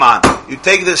younger man, you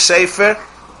take this sefer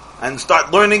and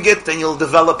start learning it, and you'll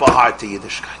develop a heart to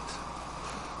Yiddishkeit.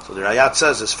 So the Rayat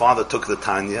says his father took the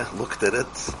Tanya, looked at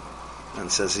it,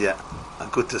 and says, yeah, a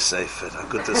good sefer.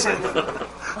 This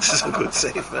is a good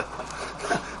sefer.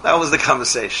 That was the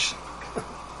conversation.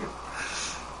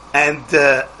 And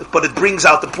but it brings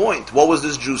out the point. What was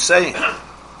this Jew saying?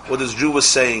 What this Jew was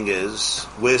saying is,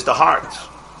 where's the heart?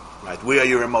 Right? Where are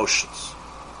your emotions?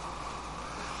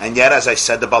 And yet, as I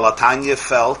said, the Balatanya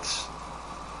felt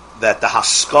that the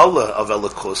haskalah of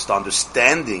Elikus, the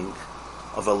understanding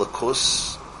of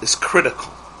Elikus, is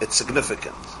critical. It's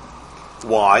significant.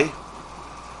 Why?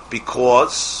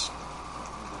 Because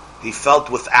he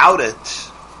felt without it,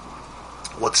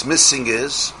 what's missing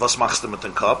is, was machst du mit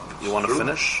dem Kopf? You want to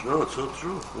finish? No, it's not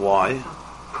true. Why?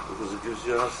 Because it gives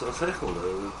you a seichel.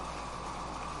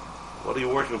 What are you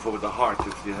working for with the heart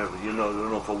if you have, you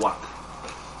don't know for what?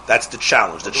 That's the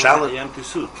challenge. The challenge. The empty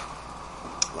suit.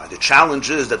 Right. The challenge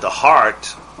is that the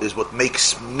heart is what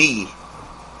makes me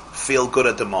feel good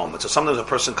at the moment. So sometimes a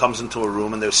person comes into a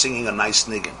room and they're singing a nice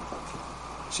niggin.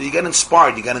 So you get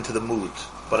inspired, you get into the mood.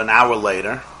 But an hour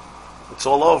later, it's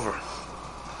all over.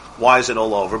 Why is it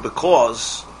all over?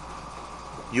 Because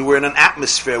you were in an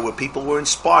atmosphere where people were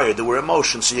inspired, there were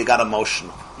emotions, so you got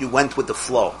emotional. You went with the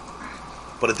flow.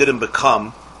 But it didn't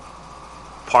become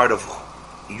part of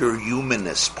your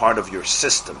humanness, part of your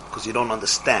system, because you don't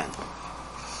understand.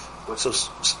 Was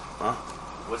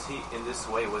he, in this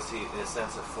way, was he, in a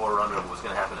sense, a forerunner of what was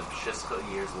going to happen in Pshischa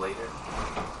years later?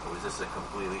 Or was this a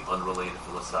completely unrelated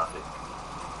philosophic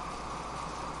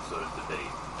sort of debate?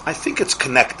 I think it's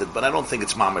connected, but I don't think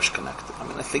it's mamish connected. I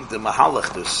mean, I think the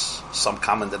Mahalach, there's some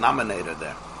common denominator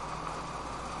there.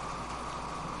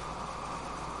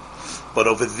 But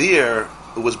over there,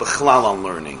 it was Bechlal on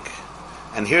learning.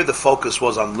 And here the focus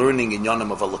was on learning in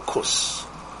Yonim of Elikus,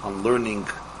 on learning,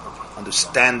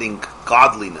 understanding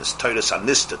godliness, Teres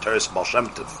Anista, Teres Baal Shem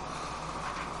Tov,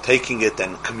 taking it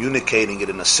and communicating it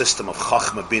in a system of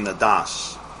Chachma Bina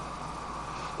Das.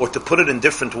 Or to put it in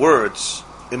different words,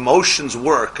 emotions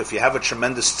work if you have a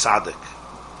tremendous tzaddik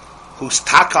who's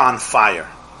taka on fire,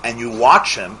 and you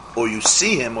watch him, or you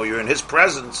see him, or you're in his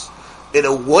presence, it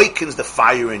awakens the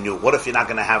fire in you. What if you're not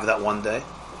going to have that one day?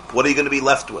 What are you going to be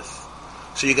left with?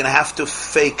 So you're going to have to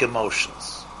fake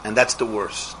emotions. And that's the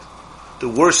worst. The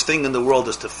worst thing in the world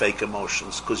is to fake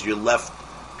emotions, because you're left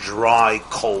dry,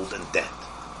 cold, and dead.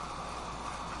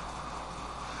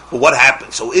 But what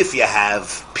happens? So if you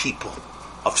have people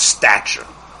of stature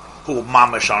who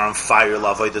mamash are on fire,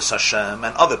 l'avodas Hashem,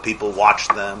 and other people watch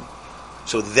them,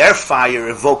 so their fire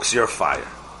evokes your fire.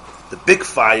 The big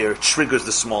fire triggers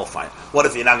the small fire. What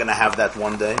if you're not going to have that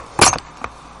one day?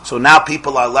 So now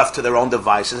people are left to their own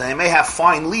devices, and they may have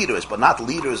fine leaders, but not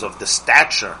leaders of the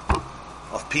stature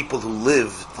of people who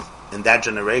lived in that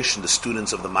generation, the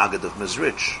students of the Maggid of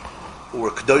Mezrich, who were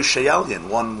Kedoshei Elyon.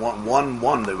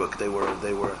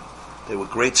 They were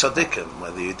great tzaddikim,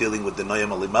 whether you're dealing with the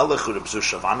Noam Elimelech, or the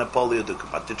B'zush of Annapolis, the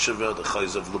Kupatitchever, the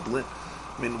Chayz of Lublin.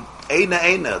 I mean,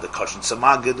 the Koshin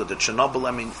Samagid, or the Chernobyl,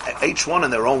 I mean, each one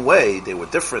in their own way, they were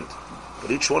different.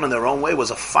 But each one in their own way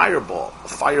was a fireball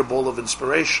of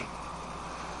inspiration.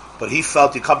 But he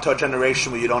felt you come to a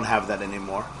generation where you don't have that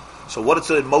anymore. So what is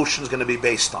the emotions going to be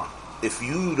based on? if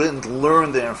you didn't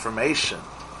learn the information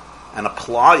and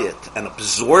apply it and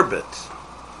absorb it,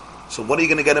 so what are you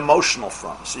going to get emotional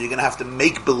from? So you're going to have to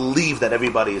make believe that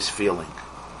everybody is feeling.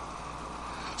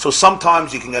 So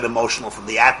sometimes you can get emotional from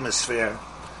the atmosphere.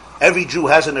 Every Jew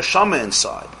has a neshama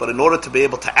inside, but in order to be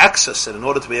able to access it, in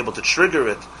order to be able to trigger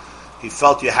it, he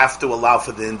felt you have to allow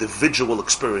for the individual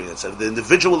experience. And the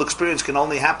individual experience can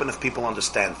only happen if people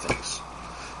understand things.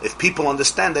 If people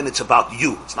understand, then it's about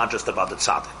you. It's not just about the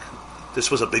tzaddik.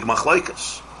 This was a big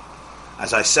machlokes.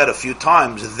 As I said a few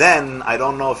times, then I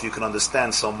don't know if you can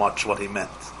understand so much what he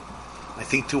meant. I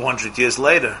think 200 years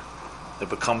later, it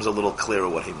becomes a little clearer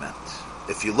what he meant.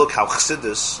 If you look how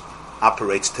Chassidus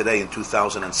operates today in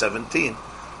 2017,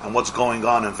 and what's going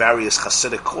on in various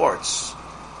Hasidic courts,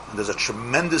 and there's a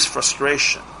tremendous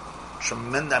frustration.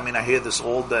 I hear this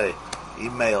all day,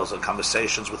 emails and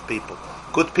conversations with people,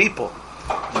 good people.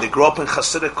 When they grow up in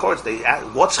Hasidic courts, they ask,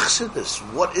 what's Chassidus?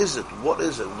 What is it? What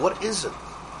is it? What is it?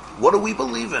 What do we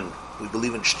believe in? We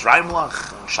believe in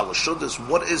Streimlach and Shalashudas.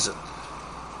 What is it?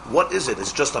 What is it?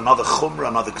 It's just another chumrah,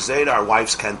 another gzeira. Our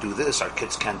wives can't do this. Our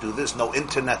kids can't do this. No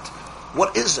internet.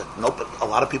 What is it? No, but a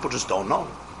lot of people just don't know.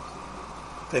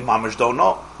 They mamish don't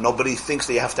know. Nobody thinks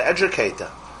they have to educate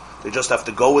them. They just have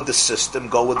to go with the system,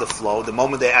 go with the flow. The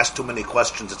moment they ask too many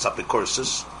questions, it's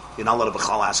apikoursis. You're not allowed to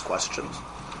b'chal ask questions.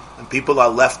 And people are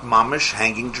left mamish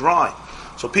hanging dry.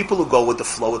 So people who go with the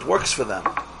flow, it works for them.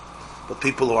 But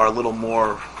people who are a little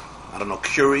more,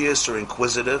 curious or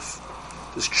inquisitive,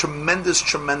 there's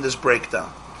tremendous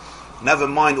breakdown. Never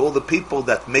mind all the people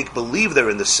that make believe they're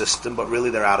in the system, but really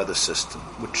they're out of the system,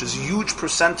 which is huge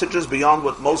percentages beyond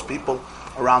what most people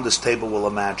around this table will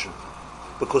imagine.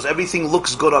 Because everything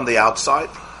looks good on the outside,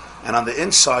 and on the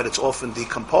inside it's often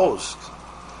decomposed.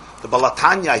 The Baal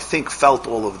HaTanya, I think, felt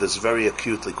all of this very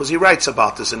acutely, because he writes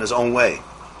about this in his own way.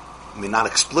 Not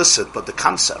explicit, but the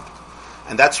concept.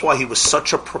 And that's why he was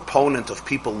such a proponent of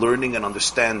people learning and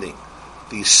understanding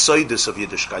the yisoidus of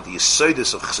Yiddishkeit, the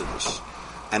yisoidus of Chassidus.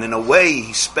 And in a way,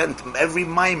 he spent every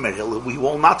maimer, he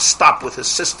will not stop with his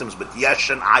systems, but yesh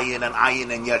and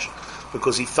ayin and yesh,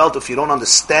 because he felt if you don't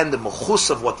understand the mechus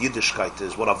of what Yiddishkeit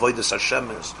is, what avodas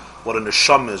Hashem is, what a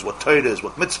neshama is, what Torah is,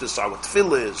 what mitzvahs are, what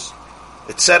tefillah is,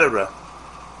 etc.,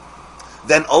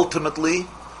 then ultimately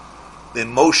the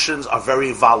emotions are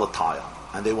very volatile,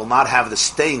 and they will not have the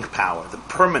staying power, the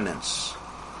permanence.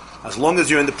 As long as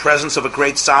you're in the presence of a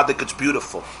great tzaddik, it's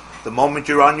beautiful. The moment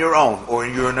you're on your own, or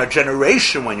you're in a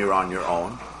generation when you're on your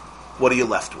own, what are you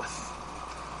left with?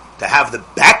 To have the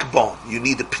backbone, you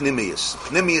need the pnimius.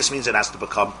 Pnimius means it has to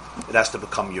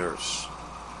become yours.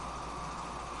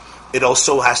 It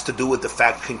also has to do with the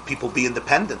fact, can people be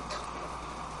independent?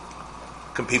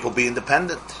 Can people be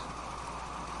independent?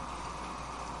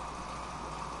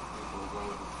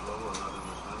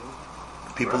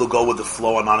 People who go with the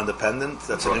flow are not independent?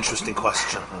 That's an interesting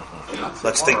question.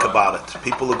 Let's think about it.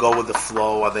 People who go with the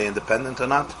flow, are they independent or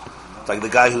not? It's like the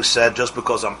guy who said, just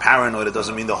because I'm paranoid, it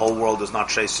doesn't mean the whole world is not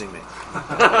chasing me.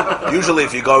 Usually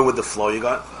if you go with the flow, you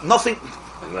got nothing.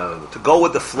 To go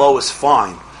with the flow is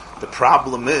fine. The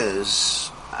problem is,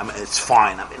 it's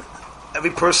fine. Every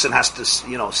person has to,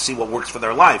 see what works for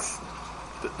their life.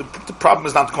 The problem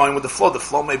is not going with the flow. The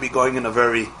flow may be going in a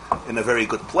very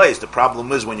good place. The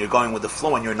problem is when you're going with the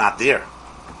flow and you're not there.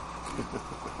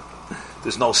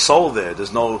 There's no soul there.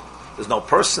 There's no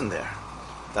person there.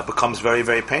 That becomes very,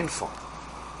 very painful.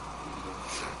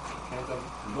 Can't the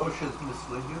emotions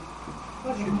mislead you?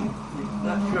 You're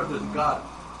not sure if there's God.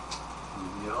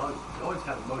 You always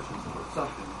have emotions for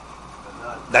something, but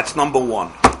not. That's number one.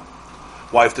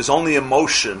 Why, if there's only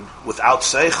emotion without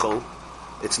seichel,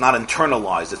 it's not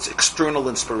internalized. It's external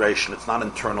inspiration. It's not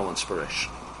internal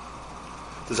inspiration.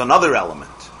 There's another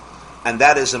element, and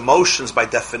that is emotions by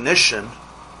definition.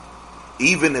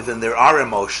 Even if there are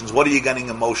emotions, what are you getting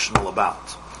emotional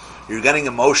about? You're getting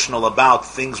emotional about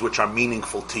things which are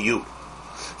meaningful to you.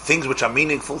 Things which are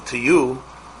meaningful to you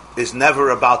is never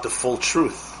about the full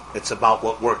truth. It's about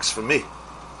what works for me.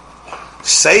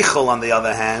 Seichel, on the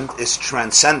other hand, is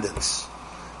transcendence.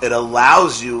 It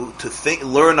allows you to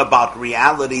learn about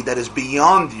reality that is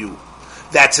beyond you.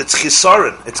 That's its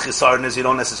chisaron. Its chisaron is you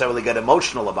don't necessarily get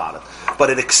emotional about it, but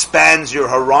it expands your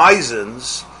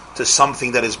horizons to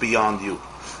something that is beyond you.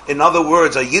 In other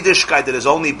words, a Yiddishkeit that is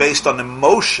only based on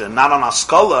emotion, not on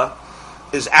askala,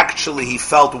 is actually, he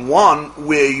felt, one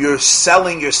where you're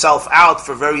selling yourself out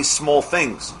for very small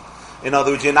things. In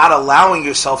other words, you're not allowing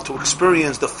yourself to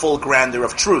experience the full grandeur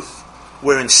of truth.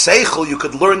 Where in Seichel you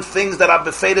could learn things that are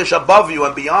befedish above you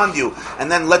and beyond you, and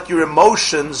then let your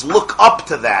emotions look up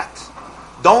to that.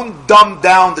 Don't dumb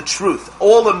down the truth.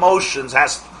 All emotions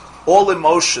all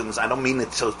emotions, I don't mean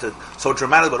it so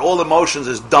dramatic, but all emotions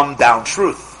is dumbed down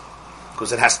truth.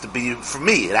 Because it has to be for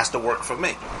me, it has to work for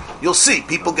me. You'll see,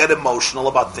 people get emotional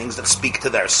about things that speak to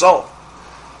their soul.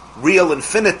 Real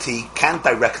infinity can't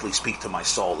directly speak to my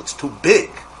soul. It's too big.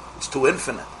 It's too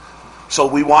infinite. So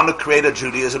we want to create a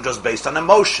Judaism just based on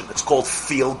emotion. It's called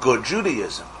feel-good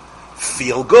Judaism.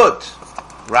 Feel good,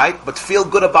 right? But feel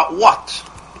good about what?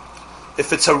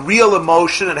 If it's a real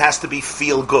emotion, it has to be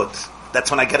feel good. That's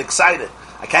when I get excited.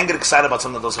 I can't get excited about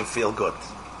something that doesn't feel good.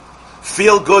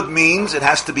 Feel good means it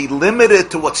has to be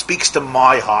limited to what speaks to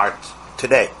my heart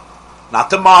today. Not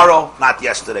tomorrow, not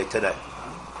yesterday, today.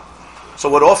 So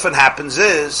what often happens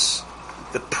is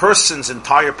the person's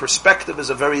entire perspective is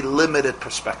a very limited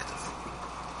perspective.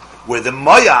 Where the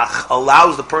Moyach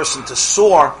allows the person to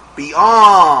soar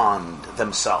beyond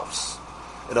themselves.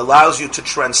 It allows you to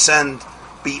transcend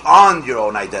beyond your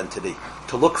own identity.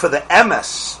 To look for the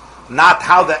emes, not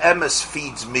how the emes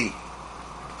feeds me.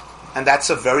 And that's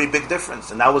a very big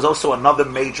difference. And that was also another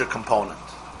major component.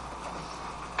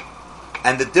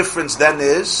 And the difference then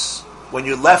is, when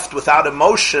you're left without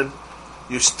emotion,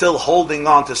 you're still holding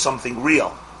on to something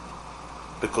real.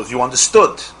 Because you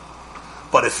understood.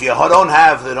 But if you don't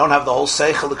have the whole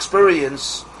seichel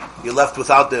experience, you're left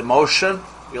without the emotion,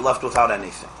 you're left without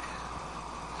anything.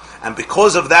 And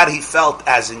because of that, he felt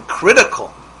as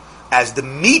critical as the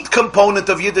meat component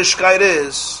of Yiddishkeit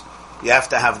is, you have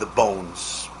to have the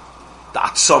bones. The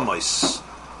atzomos,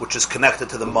 which is connected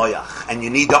to the moyach. And you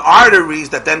need the arteries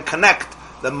that then connect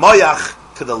the moyach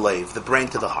to the lave, the brain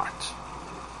to the heart.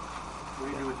 What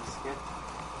do you do with the skin?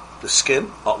 The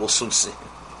skin? Oh, we'll soon see.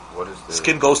 What is the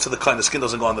Skin goes to the kohen. The skin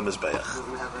doesn't go on the mizbeach.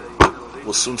 Doesn't have any utility.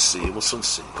 We'll soon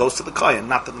see. Goes to the kohen,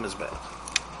 not to the mizbeach.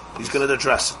 He's going to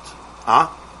address it. Huh?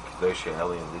 Moshe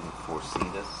Elian didn't foresee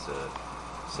this.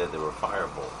 Said there were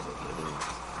fireballs. They didn't.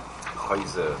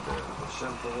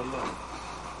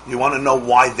 You want to know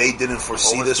why they didn't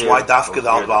foresee this? Why Dafka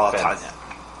al Balatanya?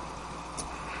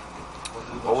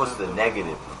 What was the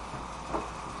negative?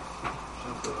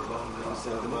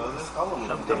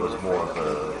 Something was more of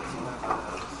a...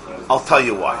 I'll tell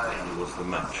you why. It was the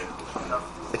match.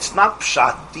 It's not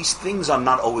pshat. These things are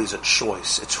not always a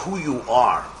choice. It's who you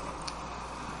are.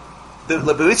 The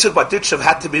Levitzak Badichev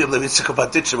had to be the Levitzak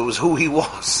Badichev. It was who he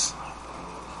was.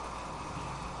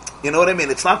 You know what I mean?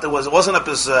 It wasn't up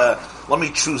as, let me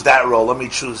choose that role, let me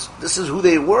choose. This is who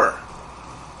they were.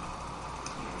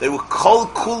 They were Kol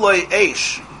Kuloi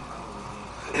Eish.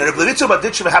 And if Levitzak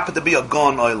Badichev happened to be a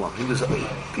Gon Olam,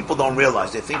 people don't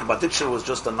realize. They think Badichev was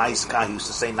just a nice guy who used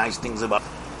to say nice things about.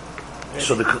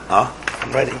 So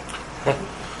I'm ready.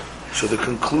 So the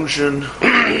conclusion,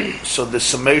 so the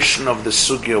summation of the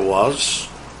sugya was,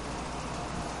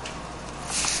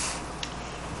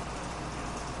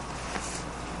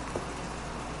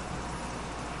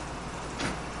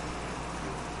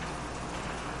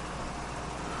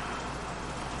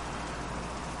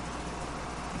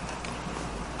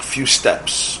 a few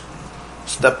steps.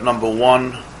 Step number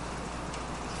 1,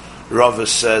 Rava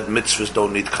said mitzvahs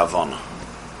don't need kavanah.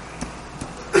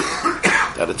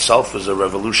 That itself is a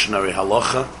revolutionary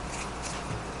halacha.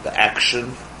 The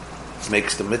action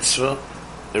makes the mitzvah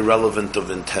irrelevant of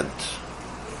intent.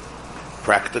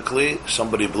 Practically,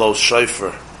 somebody blows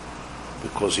shofar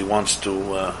because he wants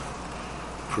to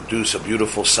produce a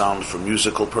beautiful sound for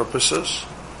musical purposes,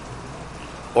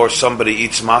 or somebody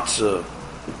eats matzah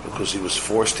because he was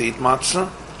forced to eat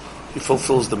matzah, he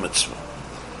fulfills the mitzvah.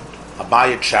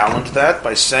 Abaye challenged that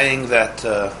by saying that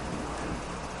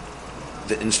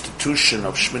the institution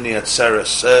of Shmini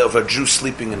Atzeres, of a Jew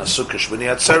sleeping in a sukkah, Shmini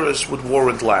Atzeres, would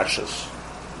warrant lashes.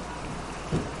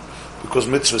 Because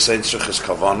mitzvah ain't tzrichas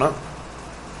kavana,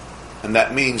 and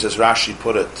that means, as Rashi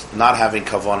put it, not having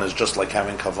kavana is just like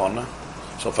having kavana.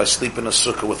 So if I sleep in a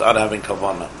sukkah without having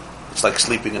kavana, it's like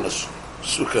sleeping in a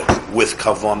sukkah with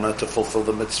kavana to fulfill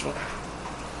the mitzvah.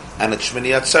 And at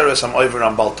Shmini Atzeres, I'm over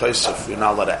on Bal Tosef. You're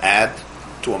not allowed to add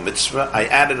to a mitzvah. I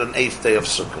added an 8th day of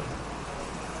sukkah.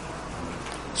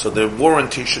 So the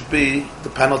warranty should be, the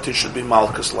penalty should be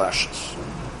malchus lashes.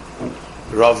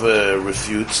 Rava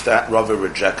refutes that, Rava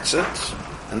rejects it,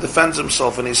 and defends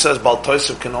himself, and he says Bal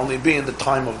Tosef can only be in the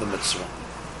time of the mitzvah.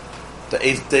 The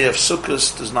 8th day of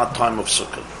Sukkot is not time of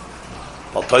Sukkot.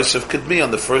 Bal Tosef could be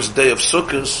on the first day of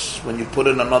Sukkot when you put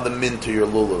in another min to your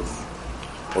lulav.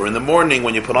 Or in the morning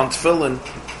when you put on tefillin,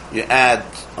 you add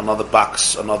another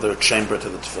box, another chamber to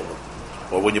the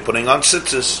tefillin. Or when you're putting on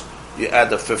tzitzis, you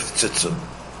add a 5th tzitzit.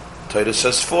 Torah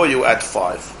says 4, you add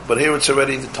 5. But here it's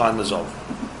already, the time is over.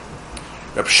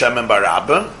 Reb Shemen bar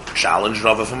Abba challenged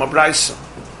Rava from a brayso.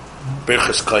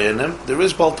 Birchas Koyanim, there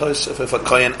is Bal Tosef. If a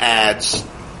Koyan adds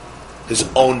his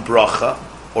own bracha,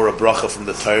 or a bracha from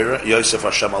the Torah, Yosef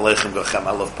Hashem Aleichem Gachem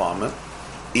Elav Pamim,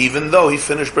 even though he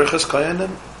finished Birchas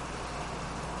Kohanim,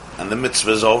 and the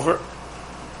mitzvah is over.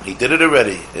 He did it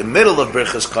already. In the middle of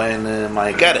Birchas Kohanim,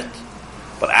 I get it.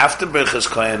 But after Birchas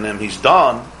Kohanim, he's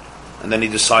done, and then he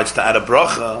decides to add a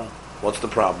bracha. What's the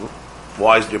problem?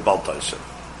 Why is there Baal Tosef?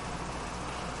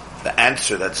 The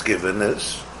answer that's given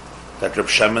is that Reb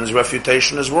Shemon's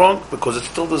refutation is wrong, because it's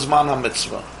still the Zman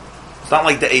HaMitzvah. It's not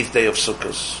like the 8th day of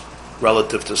Sukkot,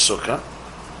 relative to Sukkah.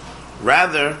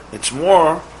 Rather, it's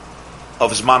more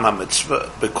of Zman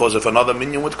HaMitzvah, because if another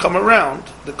minyan would come around,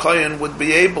 the Kohen would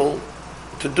be able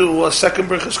to do a second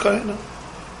Birchas Kohanim.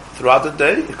 Throughout the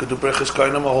day, you could do Birchas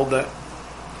Kohanim a whole day.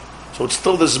 So it's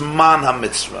still the Zman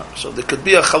HaMitzvah. So there could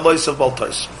be a Chalois of Baal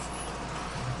Tosef.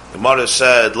 The Gemara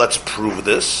said, let's prove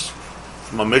this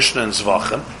from a Mishnah in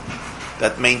Zvachim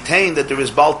that maintain that there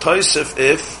is Baal Tosef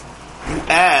if you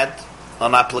add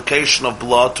an application of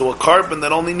blood to a carbon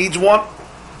that only needs one.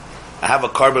 I have a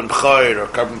carbon B'chor or a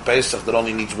carbon Pesach that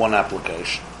only needs one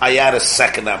application. I add a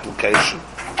second application.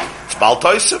 It's Baal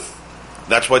Tosef.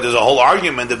 That's why there's a whole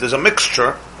argument. If there's a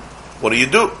mixture, what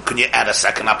do? Can you add a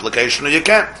second application or you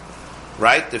can't?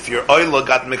 Right? If your oila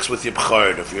got mixed with your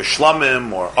B'chor, if your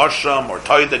Shlamim or Osham or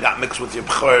Toida got mixed with your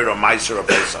B'chor or Meiser or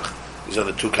Pesach. These are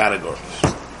the two categories.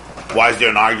 Why is there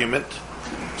an argument?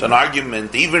 It's an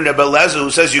argument. Even Rebbe Lezer, who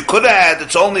says you could add,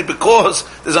 it's only because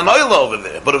there's an oil over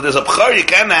there. But if there's a B'chor, you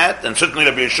can add. And certainly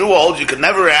Rebbe Yeshua holds you can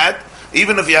never add,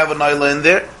 even if you have an oil in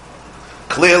there.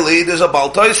 Clearly, there's a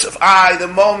Baal Tosef. The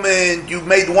moment you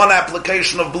made one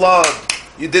application of blood,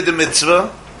 you did the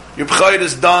mitzvah, your B'chor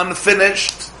is done,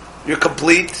 finished, you're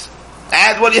complete.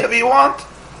 Add whatever you want.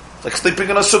 It's like sleeping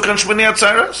in a sukkah and Shmini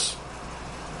Atzeres.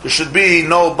 There should be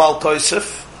no Baal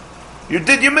Tosef. You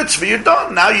did your mitzvah, you're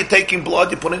done. Now you're taking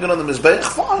blood, you're putting it on the Mizbeach,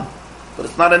 fine. But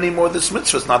it's not anymore this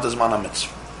mitzvah, it's not the Zman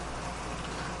HaMitzvah.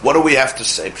 What do we have to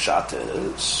say? Pshat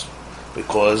is,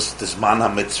 because the Zman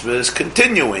HaMitzvah is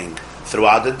continuing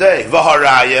throughout the day.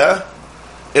 V'haraya,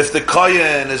 if the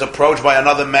Kohen is approached by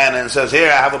another man and says, here,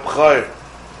 I have a B'chor,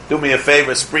 do me a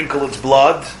favor, sprinkle its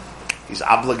blood, he's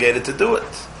obligated to do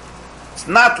it. It's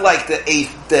not like the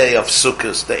 8th day of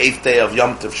Sukkot, the 8th day of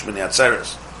Yom Tov Shmini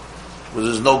Atzeres, where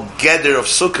there's no geder of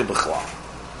Sukkah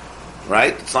b'chlal.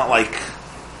 Right? It's not like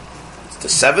it's the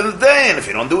 7th day, and if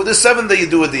you don't do it the 7th day, you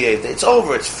do it the 8th day. It's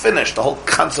over, it's finished. The whole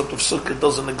concept of Sukkah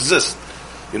doesn't exist.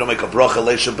 You don't make a bracha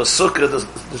leisha b'sukkah,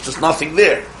 there's just nothing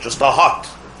there. Just a hut,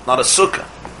 not a sukkah.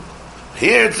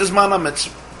 Here it's Zman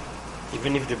HaMitzvah.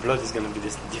 Even if the blood is going to be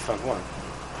this different one,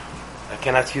 I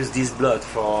cannot use this blood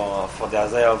for the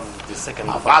azay of the second.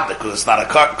 Because it's not a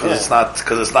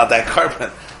because it's not that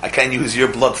carbon. I can't use your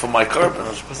blood for my carbon.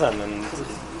 100%. And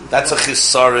that's a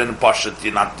chisaron pashut.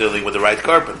 You're not dealing with the right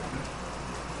carbon.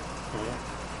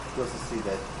 Goes to see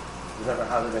that whatever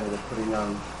halaven they're putting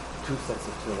on 2 sets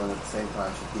of tefillin at the same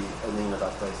time should be a min of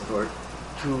places, or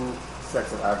 2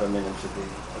 sets of arba minim should be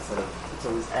instead of.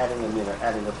 So he's adding a min or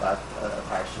adding a parsha.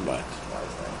 Right. Why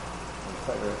is that? It's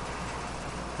clever.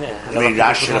 I mean,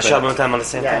 Rashi time on the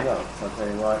same time. I know. So I'm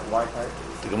saying, why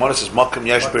parsha? The Gemara says, "Makam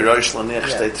yesh b'rosh l'niach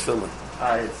shtei tefillin."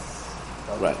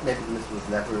 Right. Maybe this was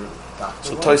never doctored.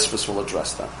 So Tosfos will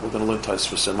address that. We're going to learn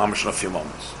Tosfos in Mamash in a few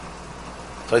moments.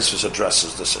 Tosfos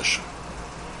addresses this issue.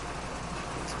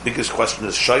 The biggest question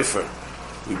is shofar.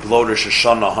 We blow Rosh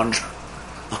Hashanah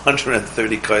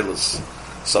 130 kailas.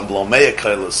 Some blow Meya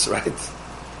kailas, right?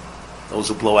 Those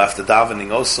who blow after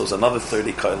davening also is another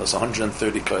 30 kailas,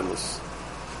 130 kailas.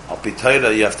 Al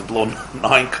Pitaira, you have to blow 9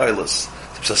 kailas.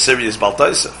 It's a serious Baal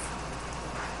Tosef.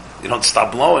 You don't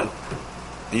stop blowing.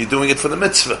 And you're doing it for the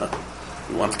mitzvah.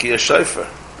 You want to kiyah shofar.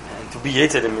 And to be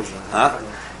hated in mitzvah. Huh?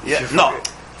 Yeah. No.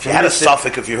 If you had a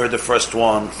suffix, if you heard the first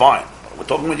one, fine. But we're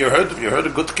talking when you heard a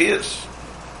good kiyahs.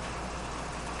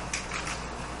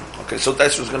 Okay, so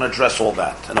that's what's going to address all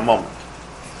that in a moment.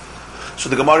 So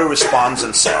the Gemara responds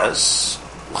and says,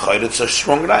 it's a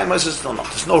strong raya. Says, no,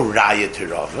 there's no raya to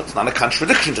Rav. It's not a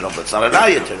contradiction to Rav. It's not a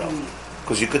raya to Rav.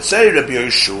 Because you could say Rabbi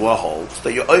Yeshua holds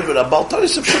that you're over a Baal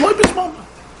Tosef Shaloi Bismana.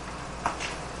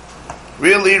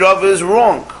 Really, Rav is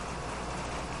wrong.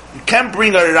 You can't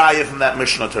bring a raya from that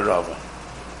Mishnah to Rav.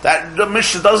 That the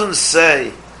Mishnah doesn't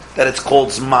say that it's called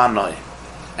Zmanoi,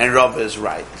 and Rav is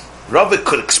right. Rav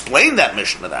could explain that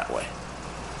Mishnah that way.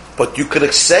 But you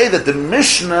could say that the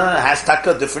Mishnah has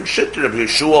taka different shit. Rabbi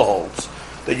Yeshua holds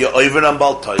that you're over on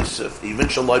Baal Tosef, even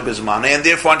Shaloi Bismana, and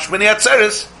therefore on Shmini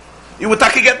Atzeres, you would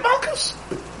taka get Malkus.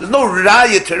 There's no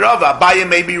raya to Rav. Abaye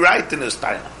may be right in his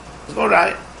time. There's no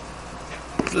raya.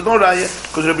 There's no raya,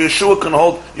 because Rabbi Yeshua can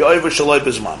hold you're over Shaloi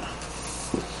Bismana.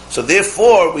 So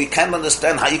therefore, we can't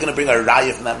understand how you're going to bring a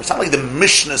raya from that. It's not like the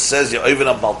Mishnah says you're over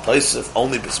on Bal Tosef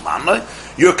only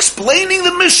bismanai. You're explaining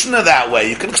the Mishnah that way.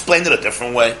 You can explain it a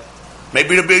different way.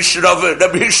 Maybe Rabbi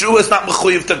Yeshua is not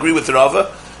mechuyev to agree with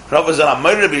Rava. Rava is an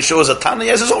Amor, Rabbi Yeshua is a Tana. He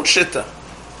has his own shitta.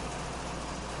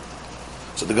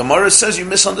 So the Gemara says you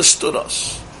misunderstood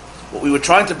us. What we were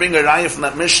trying to bring a raya from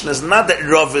that Mishnah is not that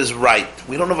Rava is right.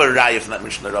 We don't have a raya from that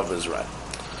Mishnah that Rava is right.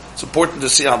 It's important to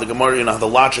see how the Gemara, how the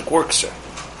logic works here.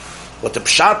 What the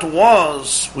pshat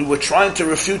was, we were trying to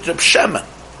refute Reb Shemen.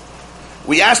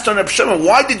 We asked on Reb Shemen,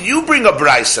 why did you bring a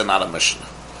brayso, not a Mishnah?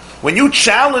 When you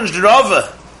challenged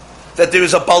Rava that there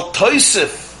is a Bal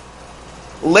Tosef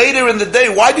later in the day,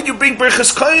 why did you bring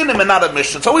Birchas Kohanim and not a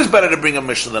Mishnah? It's always better to bring a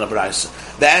Mishnah than a brayso.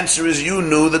 The answer is you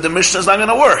knew that the Mishnah is not going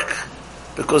to work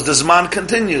because the Zman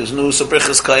continues. No, so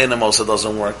Birchas Kohanim also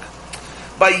doesn't work.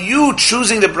 By you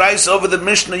choosing the brayso over the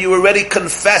Mishnah, you already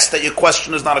confessed that your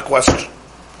question is not a question.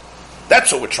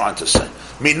 That's what we're trying to say.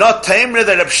 Minot Taimre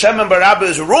that Reb Shemen bar Abba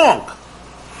is wrong.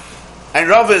 And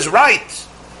Rava is right.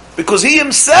 Because he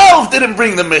himself didn't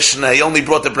bring the Mishnah. He only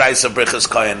brought the brayso of Birchas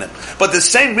Kohanim. But the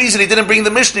same reason he didn't bring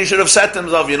the Mishnah, he should have said to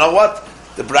himself, you know what?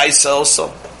 The brayso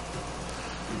also.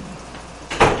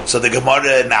 So the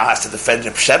Gemara now has to defend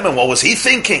Reb Shemen. What was he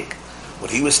thinking?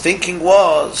 What he was thinking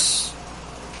was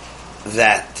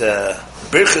that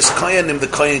Birchas Kohanim, the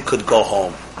Kohen could go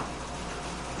home.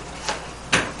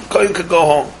 Kohen could go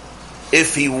home.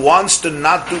 If he wants to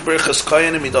not do Birchas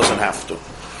Kohanim, he doesn't have to.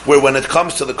 Where when it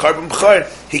comes to the Karban B'chor,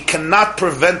 he cannot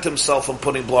prevent himself from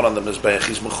putting blood on the Mizbeach.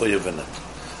 He's mechuyev in it.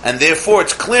 And therefore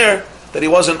it's clear that he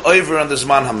wasn't over on the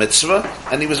Zman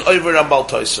HaMitzvah, and he was over on Bal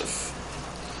Tosef.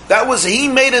 That was, he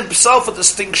made himself a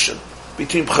distinction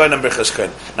between B'chor and Birchas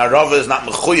Kohanim. Now Rava is not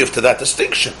mechuyev to that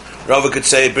distinction. Rava could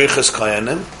say Birchas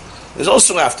Kohanim is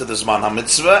also after the Zman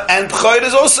HaMitzvah, and B'chor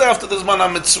is also after the Zman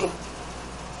HaMitzvah.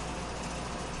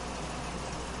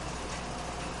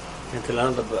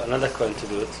 Another Kohen to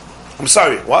do it. I'm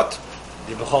sorry, what?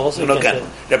 The Bechor also again,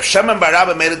 Reb Shemen bar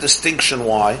Abba made a distinction.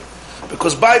 Why?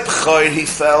 Because by Bechor he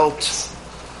felt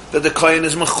that the Kohen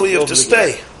is mechuyev to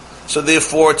stay. So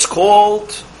therefore it's called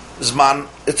Zman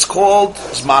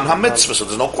HaMitzvah. So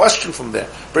there's no question from there.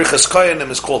 Birchas Kohanim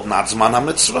is called not Zman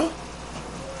HaMitzvah.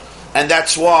 And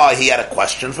that's why he had a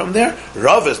question from there.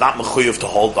 Rav is not mechuyev to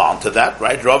hold on to that,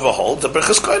 right? Rav holds that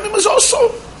Birchas Kohanim is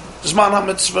also Zman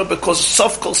HaMitzvah, because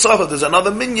Sof Kol Sava, there's another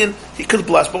minyan, he could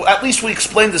bless. But at least we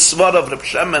explained the Svara of Reb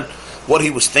Shemen, what he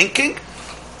was thinking,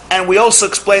 and we also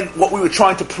explained what we were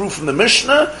trying to prove from the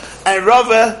Mishnah, and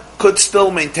Rava could still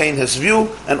maintain his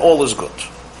view, and all is good.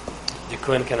 The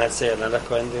Kohen cannot say another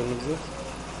Kohen doing it?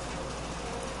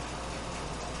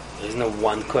 There is no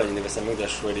one Kohen in the Beis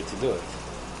HaMikdash ready to do it.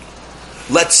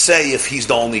 Let's say if he's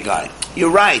the only guy.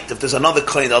 You're right, if there's another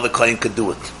Kohen, the other Kohen could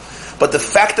do it. But the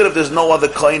fact that if there's no other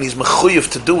Kohen, he's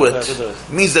mechuyev to do it,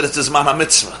 means that it's the Zman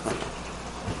HaMitzvah.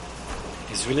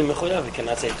 He's really mechuyev. He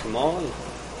cannot say tomorrow.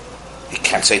 He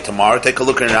can't say tomorrow. Take a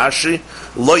look in Rashi.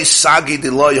 Loi sagi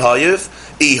di loi hayev,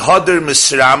 I hader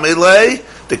misramilei,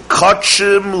 the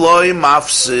kachim loi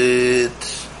mafsid.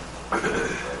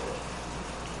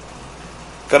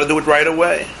 Got to do it right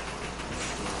away.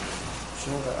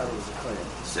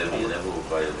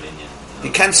 You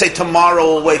can't say tomorrow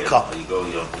will wake up. You go,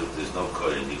 there's no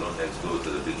Kohen, you don't have to go to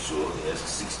the big shul, he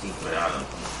asks 16 per annum.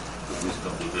 Please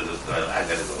come to Birchas Kohanim. I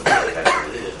gotta go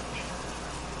there.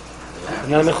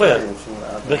 Not mechuyev.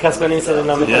 Birchas Kohanim said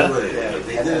not mechuyev.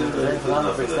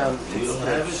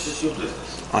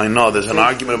 I know, there's an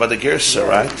argument about the Gersa,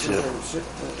 right?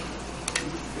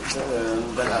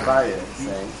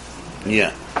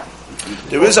 Yeah.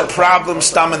 There is a problem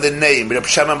stam in the name. Reb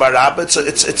Shemen bar Abba.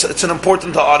 It's an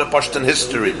important ha'ara Pashtan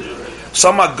history.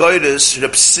 Some agoyres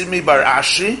Reb Simi bar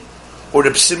Ashi or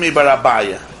Reb Simi bar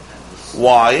Abaya.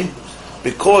 Why?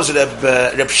 Because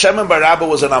Reb Shemen bar Abba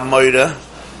was an Amoira.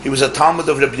 He was a Talmud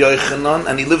of Reb Yochanan,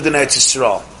 and he lived in Eretz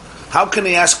Yisrael. How can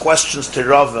he ask questions to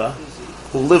Rava,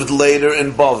 who lived later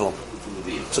in Bavel?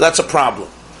 So that's a problem.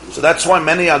 So that's why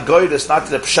many agoyres,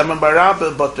 not Reb Shemen bar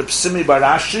Abba, but Reb Simi bar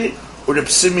Ashi or Reb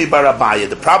Simi bar Abaya.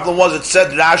 The problem was it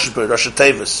said Rashba, Rosh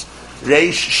Tevis,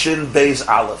 Reish Shin Beis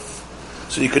Aleph.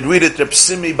 So you could read it Reb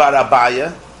Simi bar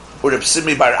Abaya or Reb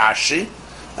Simi bar Ashi,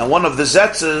 and one of the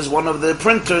zetzes, one of the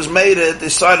printers made it,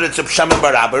 decided it's Reb Shemen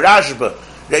bar Abba, Rashba.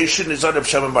 Reish Shin is Reb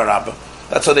Shemen bar Abba.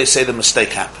 That's how they say the mistake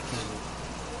happened.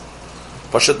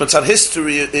 Pashat Mitzad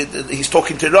history, he's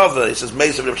talking to Rava, he says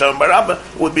Meis of Reb Shemen bar Abba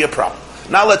would be a problem.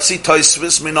 Now let's see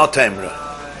Tosfos Minot Emra.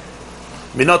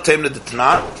 Minot Emra did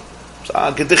not.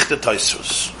 Gedichte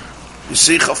Tosfos. You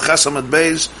see Chav Chesam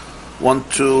Beis 1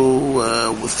 to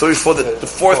 34. The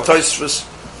fourth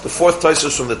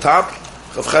Tosfos from the top.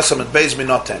 Chav Chesam and Beis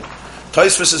Minot Taimra.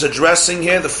 Tosfos is addressing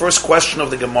here the first question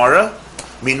of the Gemara.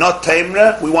 Minot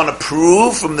Taimra, we want to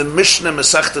prove from the Mishnah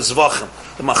Masechta Zvachim,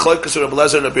 the Machlokes of Rabbi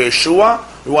Eliezer and Rabbi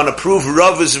Yeshua, we want to prove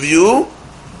Rav's view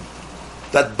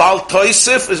that Baal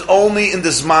Tosef is only in the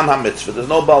Zman HaMitzvah. There's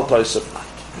no Baal Tosef night.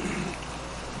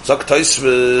 Zok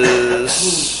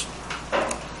Tosfos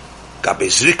Gabe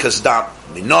Zrikas Dam.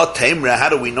 Minot Taimra, how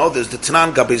do we know this? The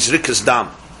Tanan Gabe Zrikas Dam.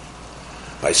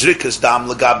 By Zrikas Dam,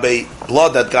 Legabe,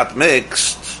 blood that got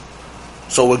mixed.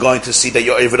 So we're going to see that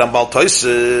you're Eved and Baal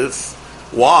Tosef.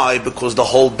 Why? Because the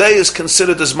whole day is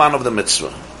considered as man of the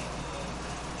mitzvah.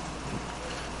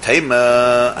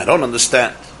 Taima, I don't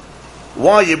understand.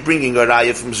 Why are you bringing a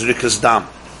raya from Zrikas Dam?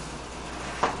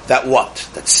 That what?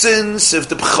 That since if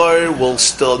the B'chor will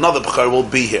still, another B'chor will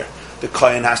be here, the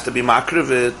Kohen has to be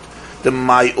makrivit. The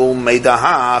Ma'ul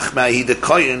Meidahach, Ma'hi the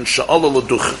Kohen, Sha'ala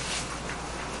L'duchen.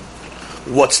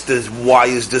 Why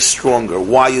is this stronger?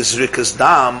 Why is Zrikas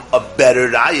Dam a better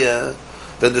raya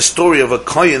than the story of a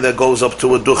Kohen that goes up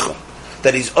to a ducha,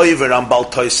 that he's over on Baal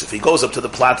Tosef? He goes up to the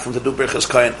platform to do Birchas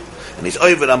Kohen, and he's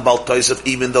over on Baal Tosef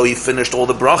even though he finished all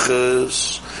the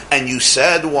brachas. And you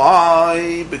said,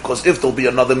 why? Because if there'll be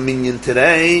another minyan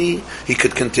today, he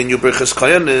could continue Birchas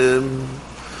Kohenim.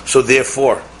 So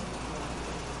therefore,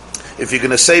 if you're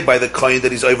going to say by the Kohen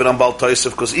that he's over on Baal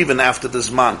Tosef, because even after this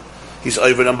man, he's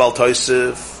over on Baal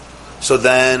Tosef, so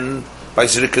then by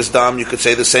Zrikas Dam you could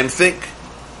say the same thing.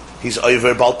 He's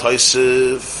over Baal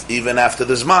Tosef even after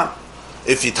the Zman.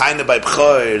 If you taina by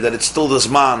B'chor that it's still the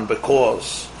Zman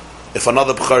because if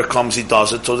another B'chor comes he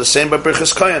does it. So the same by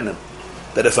Birchas Kohenim,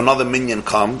 that if another minyan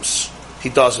comes he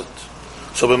does it.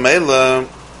 So b'meila,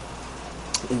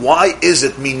 why is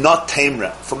it Minot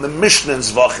Taimra from the Mishnah in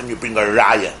Zvachim you bring a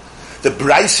raya? The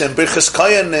Braisa and Birchas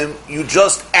Kohenim you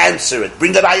just answer it.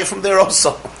 Bring a raya from there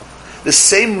also. The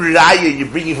same raya you're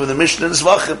bringing from the Mishnah and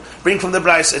Zvachim, bring from the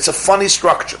Braisa. It's a funny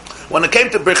structure. When it came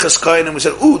to Birchas Kohenim, we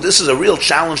said, ooh, this is a real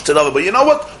challenge to the other, but you know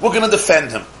what? We're going to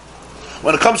defend him.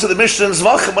 When it comes to the Mishnah and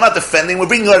Zvachim, we're not defending, we're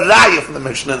bringing a raya from the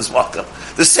Mishnah and Zvachim.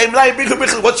 The same raya, bring from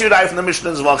Birchas. What's your raya from the Mishnah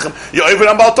and Zvachim? You're over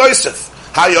on Baal Tosef.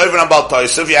 How you over on Baal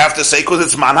Tosef? You have to say, because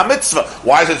it's man ha-mitzvah.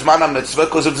 Why is it man ha-mitzvah?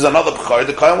 Because if there's another B'chor,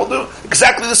 the Kohen will do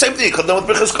exactly the same thing. You could do with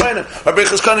Birchas Kohenim. By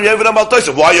Birchas Kohenim, you're over on Baal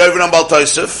Tosef. Why are you over on Baal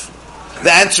Tosef?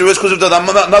 The answer is because if there's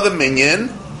another minyan,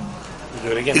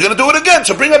 you're going to do it again.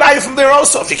 So bring an eye from there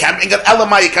also. If you can't bring an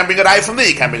elamai, you can't bring an eye from there.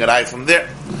 You can't bring an eye from there.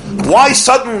 Why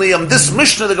suddenly on this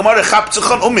Mishnah the Gemara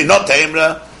Chaptzachon Minot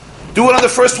Taimra? Do it on the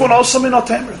first one also Minot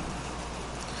Taimra.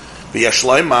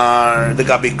 V'yashloimar the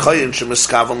Gabi Kohen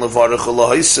shemiskavan levarach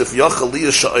ulahaisif yochel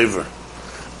liyah sha'over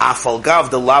afal gav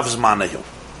the lavs manayu.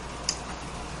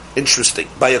 Interesting.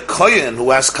 By a Kohen who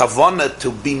has kavanah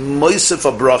to be moisef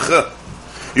a bracha,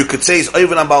 you could say he's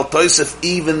over on Baal Tosef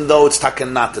even though it's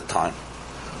taken not the time.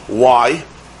 Why?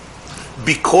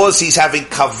 Because he's having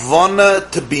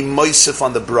kavanah to be moisef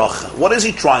on the bracha. What is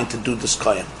he trying to do, this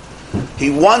Kohen? He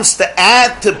wants to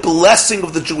add to blessing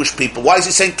of the Jewish people. Why is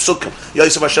he saying psukim?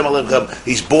 Yosef Hashem Alechem.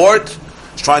 He's bored.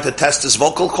 He's trying to test his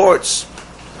vocal cords.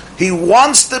 He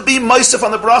wants to be moisef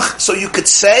on the bracha. So you could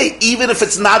say, even if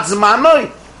it's not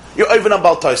zmanoi, you're over on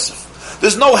Baal Tosef.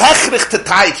 There's no hechrich to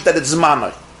type that it's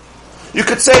zmanoi. You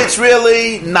could say it's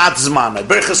really not zmanoi.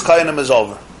 Birchas Kohenim is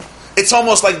over. It's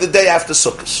almost like the day after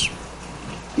Sukkot.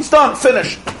 He's done,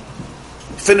 finished.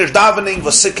 Finished davening,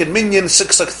 Vasikin Minyan,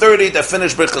 6:30, they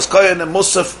finished Birchas Kohen and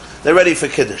Musaf, they're ready for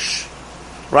Kiddush.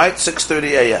 Right?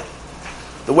 6:30 a.m.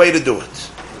 The way to do it.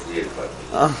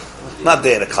 Not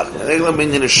the 8 o'clock. The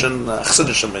Minyan is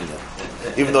Chassidische Minyan.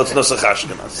 Even though it's Nusach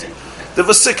Ashkenaz. The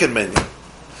Vasikin Minyan.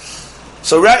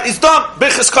 So right, it's done.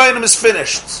 Birchas Kohenim is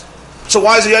finished. So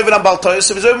why is he over on Baal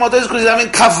Tosef? He's over on Baal Tosef because he's having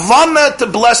kavanah to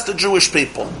bless the Jewish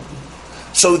people.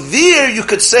 So there you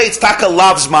could say it's Taka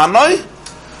Lav's Manoi,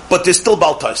 but there's still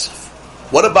Baal Tosef.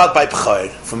 What about by B'chor?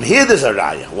 From here there's a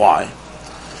raya. Why?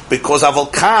 Because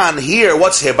Aval Khan here,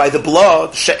 what's here? By the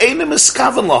blood, She'enim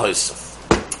Eskaven Lahosef.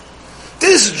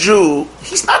 This Jew,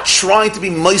 he's not trying to be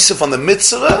Moisef on the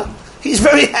mitzvah. He's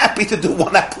very happy to do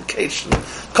one application.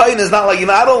 Kohen is not like,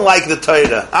 I don't like the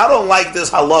Torah. I don't like this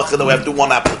halacha that we have to do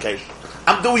one application.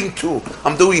 I'm doing 2.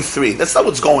 I'm doing 3. That's not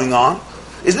what's going on.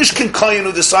 Is Nishkin Kohen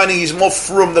who deciding he's more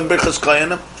frum than Birchas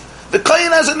Kohenim? The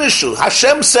Kohen has an issue.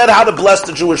 Hashem said how to bless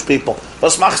the Jewish people.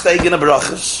 Was machst du eigene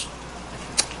brachas?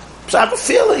 So I have a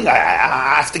feeling I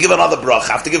have to give another bracha.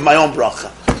 I have to give my own bracha.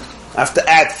 I have to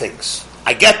add things.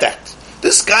 I get that.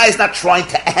 This guy is not trying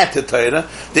to add to Torah.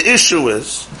 The issue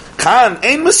is, Khan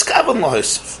ein miskaven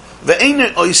lahosef.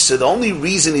 The only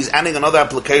reason he's adding another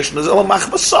application is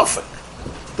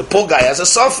the poor guy has a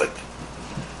suffix.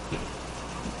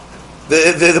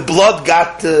 the blood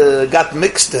got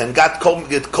mixed in, got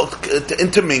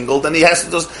intermingled, and he has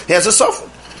a suffix.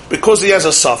 Because he has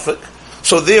a suffix,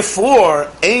 so therefore,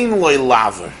 ein loy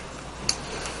laver.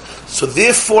 So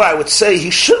therefore, I would say he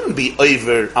shouldn't be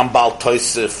over on Baal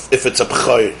Tosef if it's a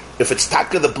b'choir. If it's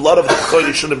taka the blood of the b'choir,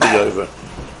 he shouldn't be over.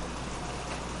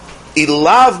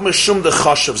 Ilav mishum de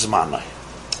chashav zmanai.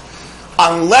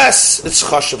 Unless it's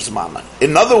chashav zmanai.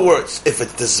 In other words, if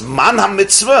it's the zman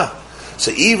ha-mitzvah,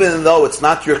 so even though it's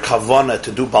not your kavanah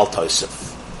to do Baal Tosef,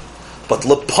 but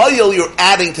lepoyel, you're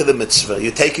adding to the mitzvah.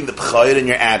 You're taking the b'choir and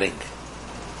you're adding.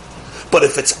 But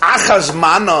if it's achaz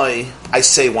manoi, I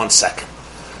say 1 second.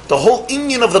 The whole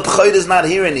inyan of the b'choir is not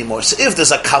here anymore. So if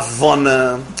there's a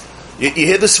kavanah, you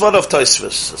hear the svara of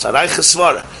Tosfos. It's a reiche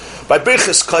svara. By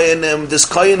Birchas Koyanim, this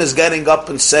Koyan is getting up